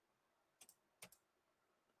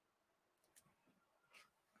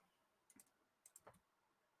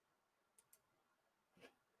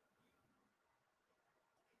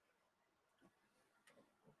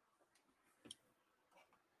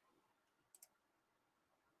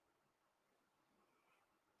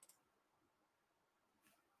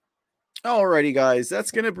 Alrighty, guys,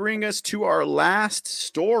 that's going to bring us to our last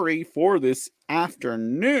story for this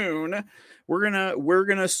afternoon. We're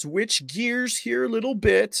gonna switch gears here a little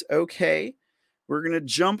bit. Okay, we're gonna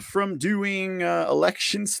jump from doing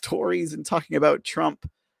election stories and talking about Trump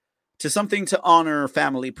to something to honor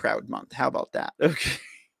Family Proud Month. How about that? Okay.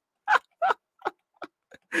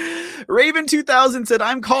 Raven 2000 said,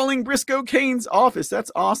 "I'm calling Briscoe Kane's office."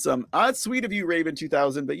 That's awesome. That's sweet of you, Raven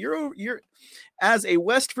 2000. But you're as a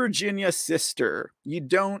West Virginia sister, you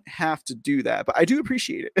don't have to do that. But I do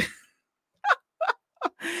appreciate it.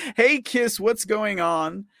 Hey, Kiss, what's going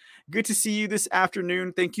on? Good to see you this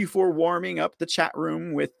afternoon. Thank you for warming up the chat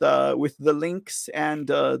room with the links and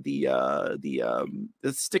the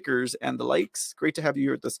stickers and the likes. Great to have you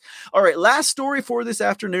here with us. All right, last story for this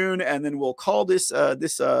afternoon, and then we'll call this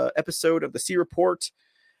episode of the C Report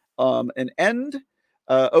an end.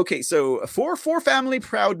 Okay, so for Family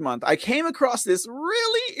Proud Month, I came across this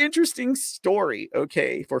really interesting story.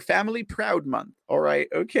 Okay, for Family Proud Month. All right,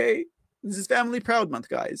 okay. This is Family Proud Month,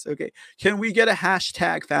 guys. Okay. Can we get a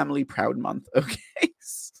hashtag Family Proud Month? Okay.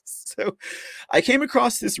 So I came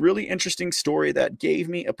across this really interesting story that gave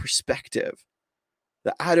me a perspective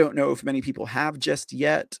that I don't know if many people have just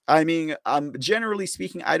yet. I mean, generally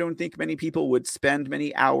speaking, I don't think many people would spend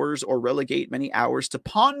many hours or relegate many hours to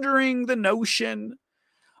pondering the notion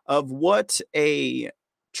of what a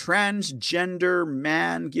transgender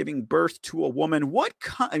man giving birth to a woman,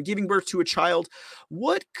 giving birth to a child,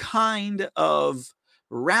 what kind of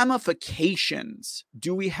ramifications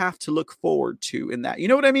do we have to look forward to in that? You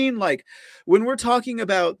know what I mean? Like when we're talking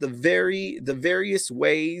about the various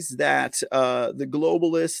ways that the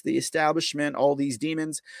globalists, the establishment, all these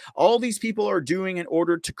demons, all these people are doing in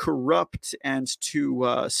order to corrupt and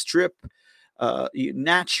to strip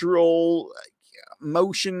natural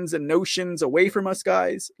motions and notions away from us,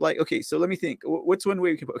 guys. Like, okay, so let me think. What's one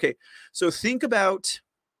way we can put? Okay, so think about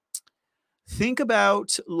Think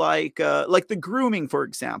about like the grooming, for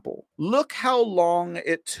example. Look how long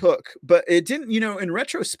it took, but it didn't, in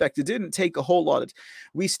retrospect, it didn't take a whole lot.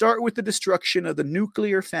 We start with the destruction of the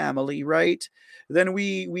nuclear family, right? Then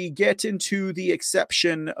we get into the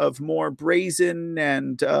exception of more brazen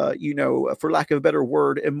and, for lack of a better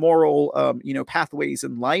word, immoral, pathways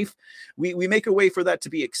in life. We make a way for that to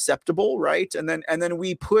be acceptable, right? And then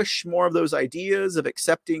we push more of those ideas of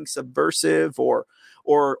accepting subversive or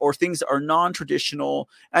things that are non-traditional,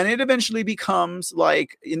 and it eventually becomes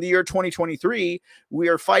like in the year 2023 we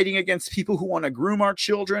are fighting against people who want to groom our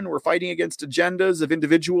children. We're fighting against agendas of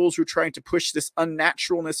individuals who are trying to push this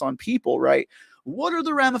unnaturalness on people, right? What are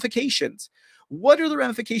the ramifications? What are the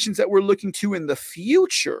ramifications that we're looking to in the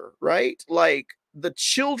future, right? Like the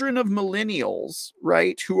children of millennials,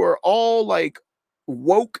 right, who are all like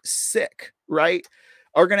woke sick, right,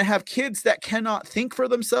 are going to have kids that cannot think for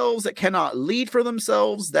themselves, that cannot lead for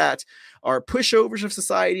themselves, that are pushovers of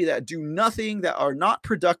society, that do nothing, that are not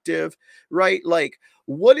productive, right? Like,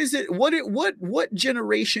 what is it? What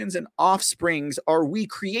generations and offsprings are we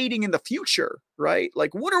creating in the future, right?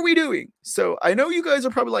 Like, what are we doing? So I know you guys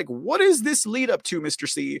are probably like, what is this lead up to, Mr.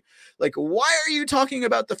 C? Like, why are you talking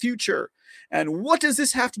about the future? And what does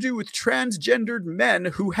this have to do with transgendered men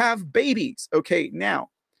who have babies? Okay, now,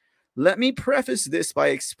 let me preface this by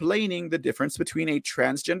explaining the difference between a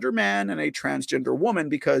transgender man and a transgender woman,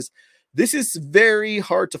 because this is very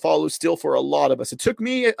hard to follow still for a lot of us. It took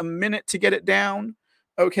me a minute to get it down,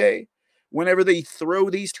 okay? Whenever they throw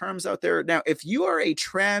these terms out there. Now, if you are a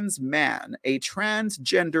trans man, a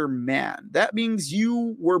transgender man, that means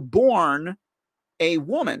you were born a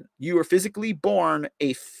woman. You were physically born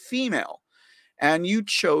a female, and you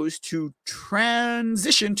chose to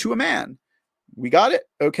transition to a man. We got it?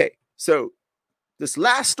 Okay. So this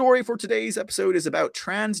last story for today's episode is about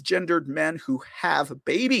transgendered men who have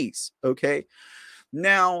babies, okay?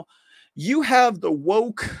 Now, you have the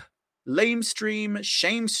woke, lamestream,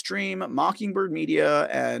 shamestream, Mockingbird Media,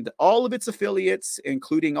 and all of its affiliates,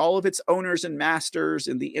 including all of its owners and masters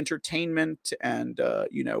in the entertainment and,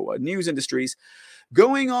 news industries,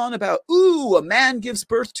 going on about, a man gives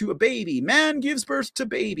birth to a baby, man gives birth to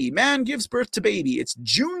baby, man gives birth to baby. It's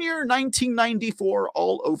Junior 1994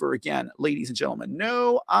 all over again, ladies and gentlemen.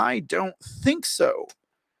 No, I don't think so.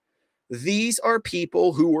 These are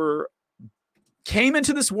people who came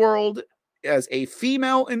into this world as a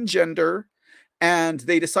female in gender, and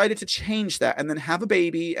they decided to change that and then have a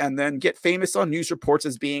baby and then get famous on news reports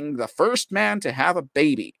as being the first man to have a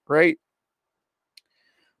baby, right?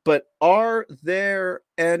 But are there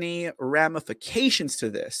any ramifications to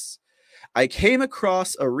this? I came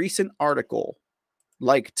across a recent article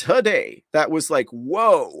like today that was like,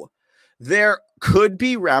 whoa, there could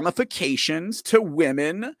be ramifications to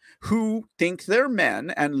women who think they're men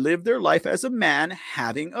and live their life as a man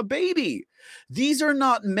having a baby. These are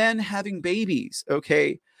not men having babies,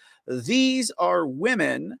 okay? These are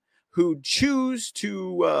women who choose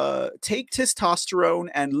to take testosterone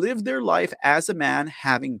and live their life as a man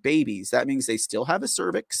having babies. That means they still have a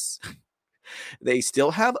cervix. They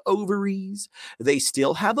still have ovaries. They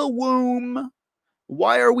still have a womb.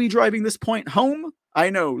 Why are we driving this point home? I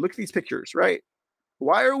know, look at these pictures, right?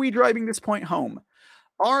 Why are we driving this point home?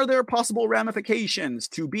 Are there possible ramifications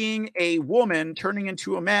to being a woman turning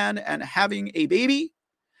into a man and having a baby?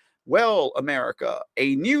 Well, America,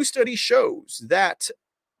 a new study shows that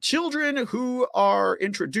children who are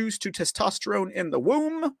introduced to testosterone in the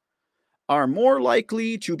womb are more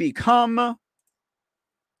likely to become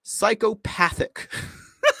psychopathic.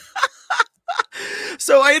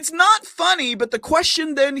 So it's not funny, but the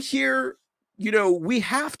question then here, we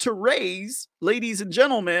have to raise, ladies and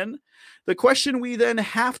gentlemen, the question we then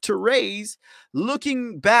have to raise,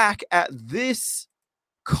 looking back at this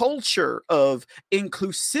culture of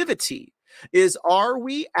inclusivity, is, are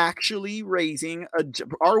we actually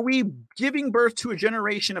are we giving birth to a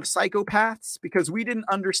generation of psychopaths because we didn't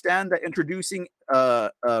understand that introducing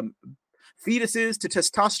fetuses to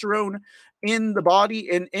testosterone in the body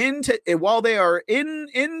and while they are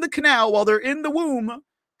in the canal, while they're in the womb,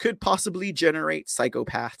 could possibly generate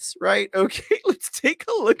psychopaths, right? Okay, let's take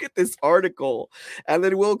a look at this article and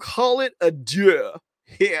then we'll call it adieu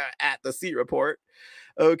here at the C Report.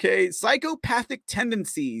 Okay, psychopathic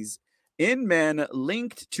tendencies in men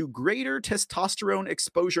linked to greater testosterone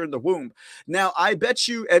exposure in the womb. Now, I bet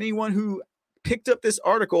you anyone who picked up this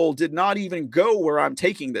article did not even go where I'm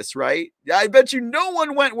taking this, right? I bet you no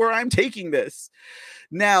one went where I'm taking this.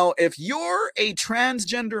 Now, if you're a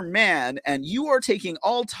transgender man and you are taking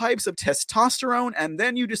all types of testosterone and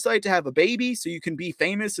then you decide to have a baby so you can be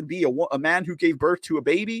famous and be a man who gave birth to a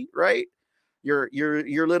baby, right? your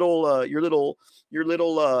little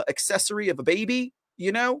accessory of a baby,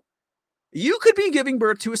 you know, you could be giving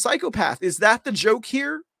birth to a psychopath. Is that the joke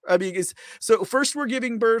here? I mean, so first we're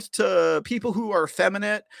giving birth to people who are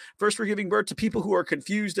effeminate. First we're giving birth to people who are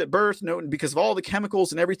confused at birth, because of all the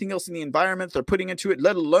chemicals and everything else in the environment they're putting into it,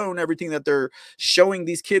 let alone everything that they're showing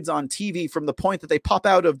these kids on TV from the point that they pop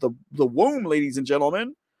out of the womb, ladies and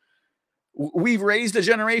gentlemen. We've raised a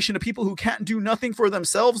generation of people who can't do nothing for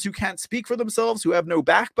themselves, who can't speak for themselves, who have no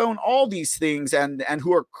backbone, all these things, and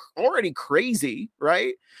who are already crazy,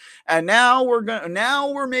 right? And now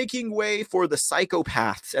we're making way for the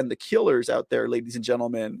psychopaths and the killers out there, ladies and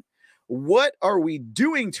gentlemen. What are we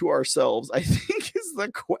doing to ourselves, I think, is the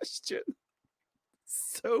question.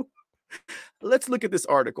 So let's look at this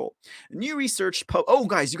article. New research. Oh,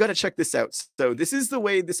 guys, you got to check this out. So this is the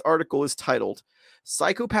way this article is titled.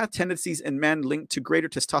 Psychopath tendencies in men linked to greater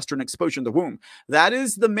testosterone exposure in the womb. That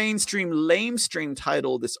is the mainstream, lamestream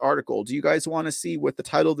title of this article. Do you guys want to see what the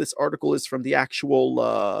title of this article is from the actual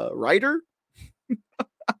writer?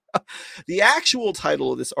 The actual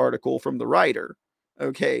title of this article from the writer,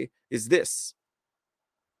 okay, is this.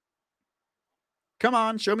 Come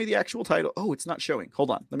on, show me the actual title. Oh, it's not showing.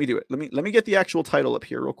 Hold on. Let me do it. Let me get the actual title up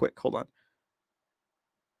here real quick. Hold on.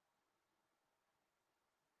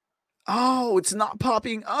 Oh, it's not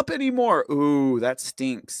popping up anymore. Ooh, that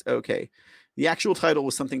stinks. Okay. The actual title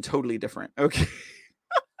was something totally different. Okay.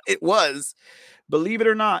 It was. Believe it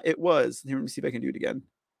or not, it was. Here, let me see if I can do it again.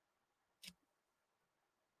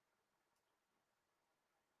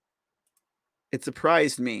 It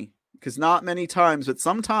surprised me because not many times, but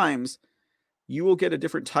sometimes you will get a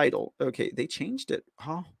different title. Okay, they changed it.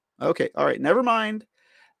 Oh, okay. All right. Never mind.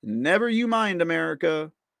 Never you mind,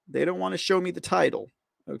 America. They don't want to show me the title.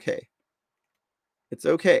 Okay. It's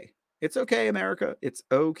okay. It's okay, America. It's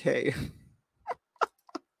okay.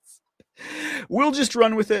 We'll just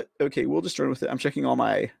run with it. Okay, we'll just run with it. I'm checking all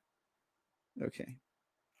my... Okay.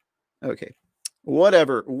 Okay.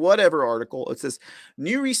 Whatever article. It says,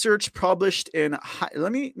 new research published in...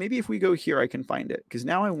 Maybe if we go here, I can find it. Because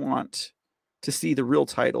now I want to see the real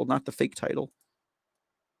title, not the fake title.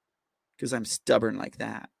 Because I'm stubborn like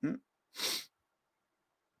that.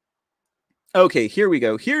 Okay, here we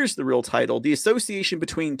go. Here's the real title. The association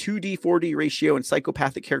between 2D/4D ratio and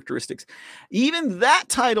psychopathic characteristics. Even that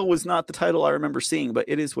title was not the title I remember seeing, but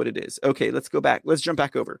it is what it is. Okay, let's go back. Let's jump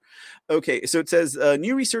back over. Okay, so it says,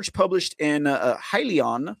 new research published in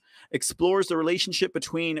Hylion explores the relationship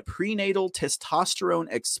between prenatal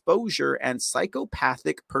testosterone exposure and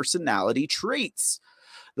psychopathic personality traits.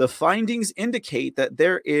 The findings indicate that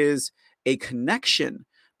there is a connection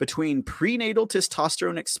between prenatal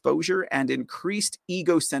testosterone exposure and increased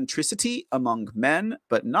egocentricity among men,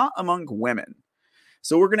 but not among women.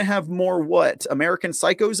 So we're going to have more American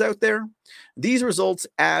psychos out there? These results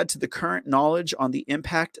add to the current knowledge on the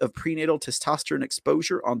impact of prenatal testosterone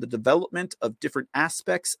exposure on the development of different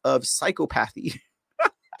aspects of psychopathy.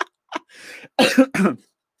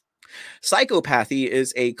 Psychopathy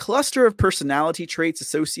is a cluster of personality traits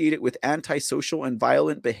associated with antisocial and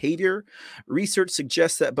violent behavior. Research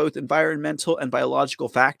suggests that both environmental and biological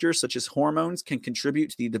factors, such as hormones, can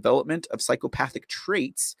contribute to the development of psychopathic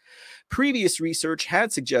traits. Previous research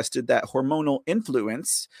had suggested that hormonal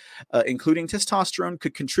influence, including testosterone,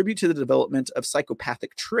 could contribute to the development of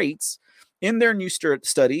psychopathic traits. In their new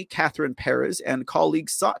study, Catherine Perez and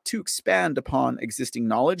colleagues sought to expand upon existing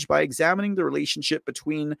knowledge by examining the relationship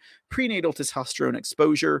between prenatal testosterone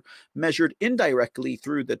exposure, measured indirectly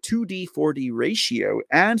through the 2D/4D ratio,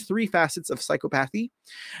 and three facets of psychopathy: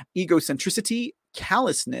 egocentricity,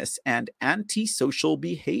 callousness, and antisocial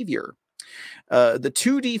behavior. The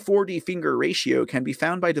 2D/4D finger ratio can be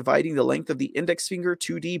found by dividing the length of the index finger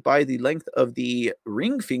 2D by the length of the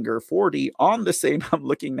ring finger 4D on the same... I'm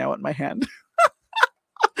looking now at my hand.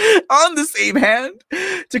 On the same hand.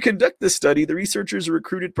 To conduct this study, the researchers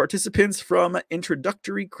recruited participants from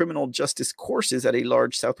introductory criminal justice courses at a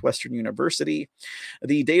large Southwestern university.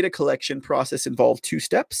 The data collection process involved 2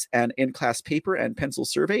 steps: an in-class paper and pencil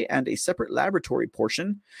survey, and a separate laboratory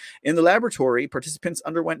portion. In the laboratory, participants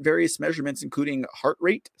underwent various measurements, including heart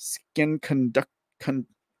rate, skin conductance,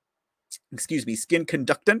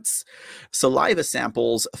 saliva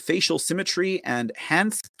samples, facial symmetry, and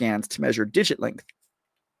hand scans to measure digit length.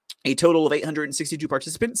 A total of 862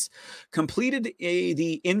 participants completed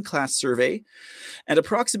the in-class survey, and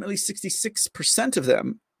approximately 66% of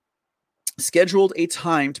them scheduled a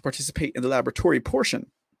time to participate in the laboratory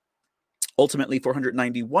portion. Ultimately,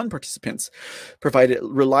 491 participants provided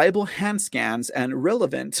reliable hand scans and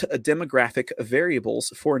relevant demographic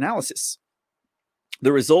variables for analysis.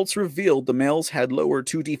 The results revealed the males had lower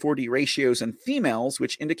 2D4D ratios than females,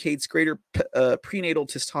 which indicates greater prenatal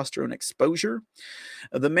testosterone exposure.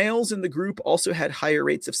 The males in the group also had higher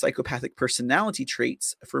rates of psychopathic personality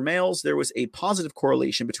traits. For males, there was a positive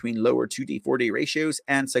correlation between lower 2D4D ratios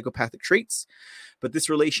and psychopathic traits, but this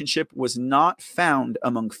relationship was not found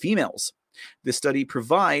among females. This study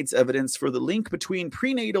provides evidence for the link between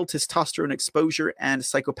prenatal testosterone exposure and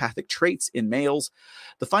psychopathic traits in males.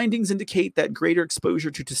 The findings indicate that greater exposure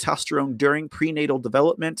to testosterone during prenatal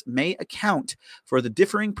development may account for the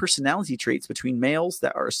differing personality traits between males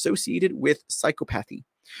that are associated with psychopathy.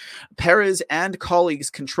 Perez and colleagues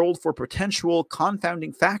controlled for potential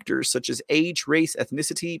confounding factors such as age, race,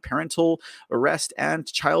 ethnicity, parental arrest, and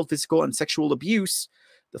child physical and sexual abuse.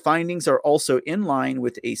 The findings are also in line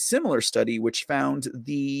with a similar study which found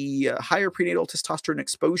the higher prenatal testosterone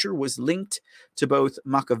exposure was linked to both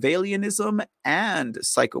Machiavellianism and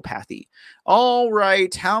psychopathy. All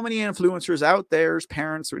right, how many influencers out there's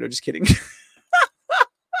parents? No, just kidding.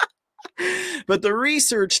 But the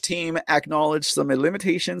research team acknowledged some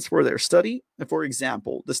limitations for their study. For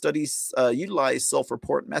example, the studies utilized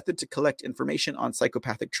self-report method to collect information on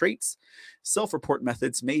psychopathic traits. Self-report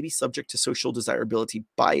methods may be subject to social desirability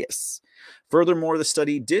bias. Furthermore, the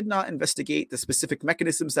study did not investigate the specific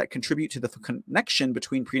mechanisms that contribute to the connection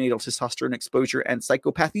between prenatal testosterone exposure and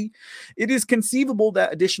psychopathy. It is conceivable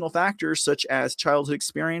that additional factors such as childhood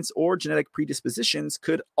experience or genetic predispositions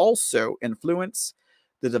could also influence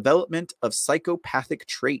the development of psychopathic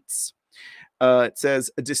traits. It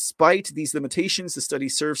says, despite these limitations, the study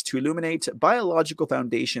serves to illuminate biological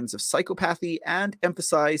foundations of psychopathy and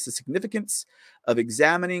emphasize the significance of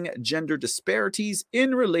examining gender disparities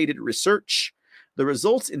in related research. The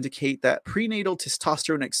results indicate that prenatal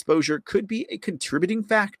testosterone exposure could be a contributing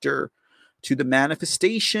factor to the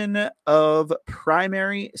manifestation of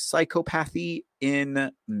primary psychopathy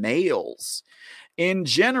in males. In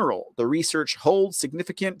general, the research holds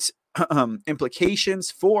significant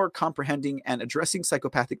implications for comprehending and addressing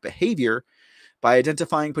psychopathic behavior. By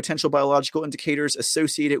identifying potential biological indicators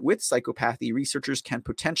associated with psychopathy, researchers can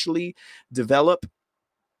potentially develop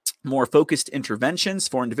more focused interventions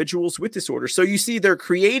for individuals with disorders. So you see, they're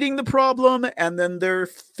creating the problem and then they're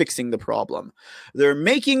fixing the problem. They're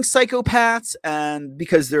making psychopaths, and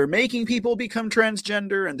because they're making people become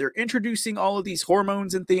transgender, and they're introducing all of these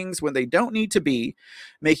hormones and things when they don't need to be,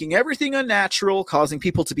 making everything unnatural, causing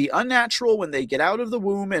people to be unnatural when they get out of the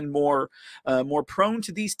womb and more prone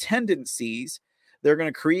to these tendencies. They're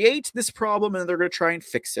going to create this problem and they're going to try and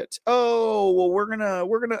fix it. Oh, well, we're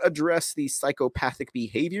going to address these psychopathic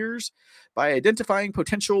behaviors by identifying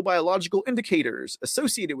potential biological indicators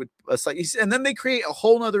associated with and then they create a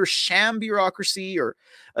whole nother sham bureaucracy or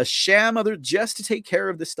a sham other just to take care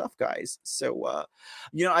of this stuff, guys. So,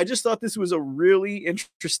 I just thought this was a really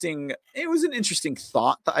interesting, it was an interesting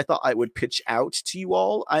thought that I thought I would pitch out to you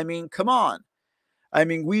all. I mean, come on. I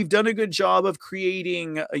mean, we've done a good job of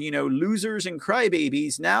creating, losers and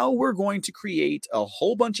crybabies. Now we're going to create a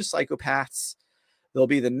whole bunch of psychopaths. They'll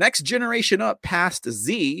be the next generation up past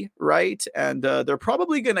Z, right? And they're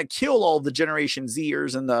probably going to kill all the Generation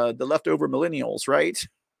Zers and the leftover millennials, right?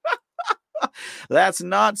 That's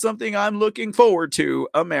not something I'm looking forward to,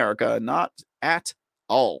 America. Not at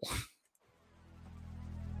all.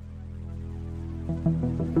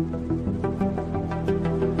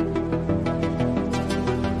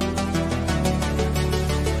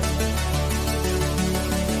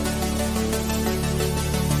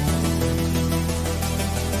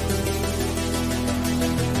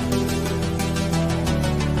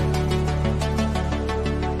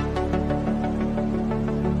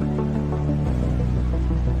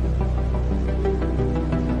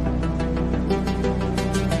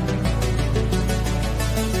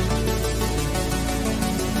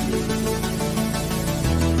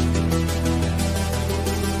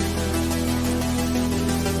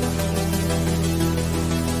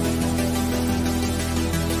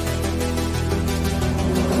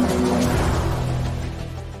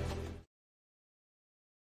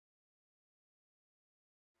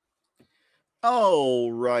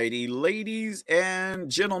 Alrighty, ladies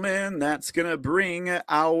and gentlemen, that's going to bring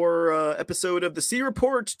our episode of the C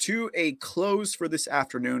Report to a close for this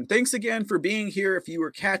afternoon. Thanks again for being here. If you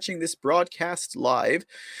were catching this broadcast live,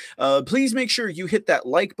 please make sure you hit that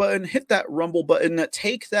like button, hit that rumble button,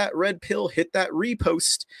 take that red pill, hit that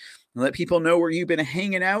repost, and let people know where you've been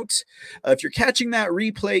hanging out. If you're catching that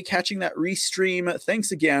replay, catching that restream,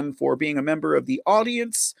 thanks again for being a member of the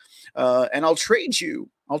audience. And I'll trade you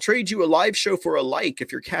a live show for a like if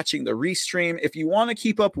you're catching the restream. If you want to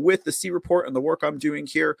keep up with the C Report and the work I'm doing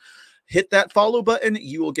here, hit that follow button.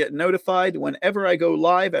 You will get notified whenever I go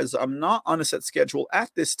live, as I'm not on a set schedule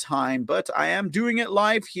at this time, but I am doing it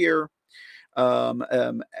live here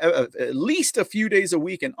at least a few days a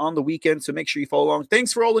week and on the weekend. So make sure you follow along.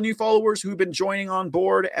 Thanks for all the new followers who've been joining on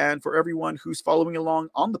board, and for everyone who's following along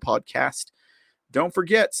on the podcast. Don't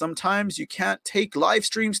forget, sometimes you can't take live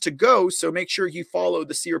streams to go, so make sure you follow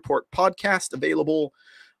the C Report podcast, available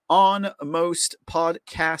on most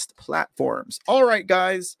podcast platforms. All right,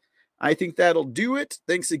 guys, I think that'll do it.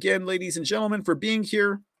 Thanks again, ladies and gentlemen, for being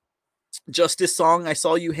here. Justice Song, I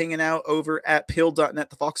saw you hanging out over at pill.net,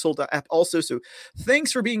 the foxhole.app also. So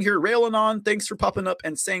thanks for being here. Railing thanks for popping up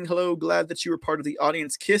and saying hello. Glad that you were part of the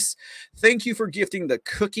audience. Kiss, thank you for gifting the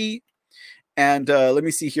cookie. And let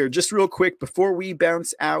me see here, just real quick before we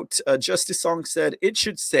bounce out. Justice Song said it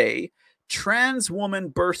should say trans woman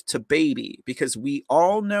birth to baby, because we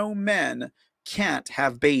all know men can't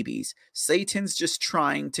have babies. Satan's just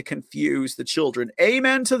trying to confuse the children.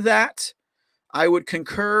 Amen to that. I would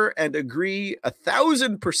concur and agree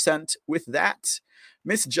 1,000% with that.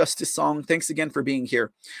 Miss Justice Song, thanks again for being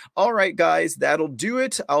here. All right, guys, that'll do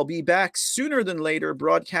it. I'll be back sooner than later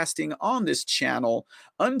broadcasting on this channel.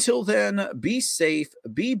 Until then, be safe,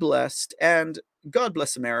 be blessed, and God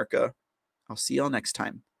bless America. I'll see y'all next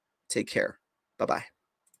time. Take care. Bye-bye.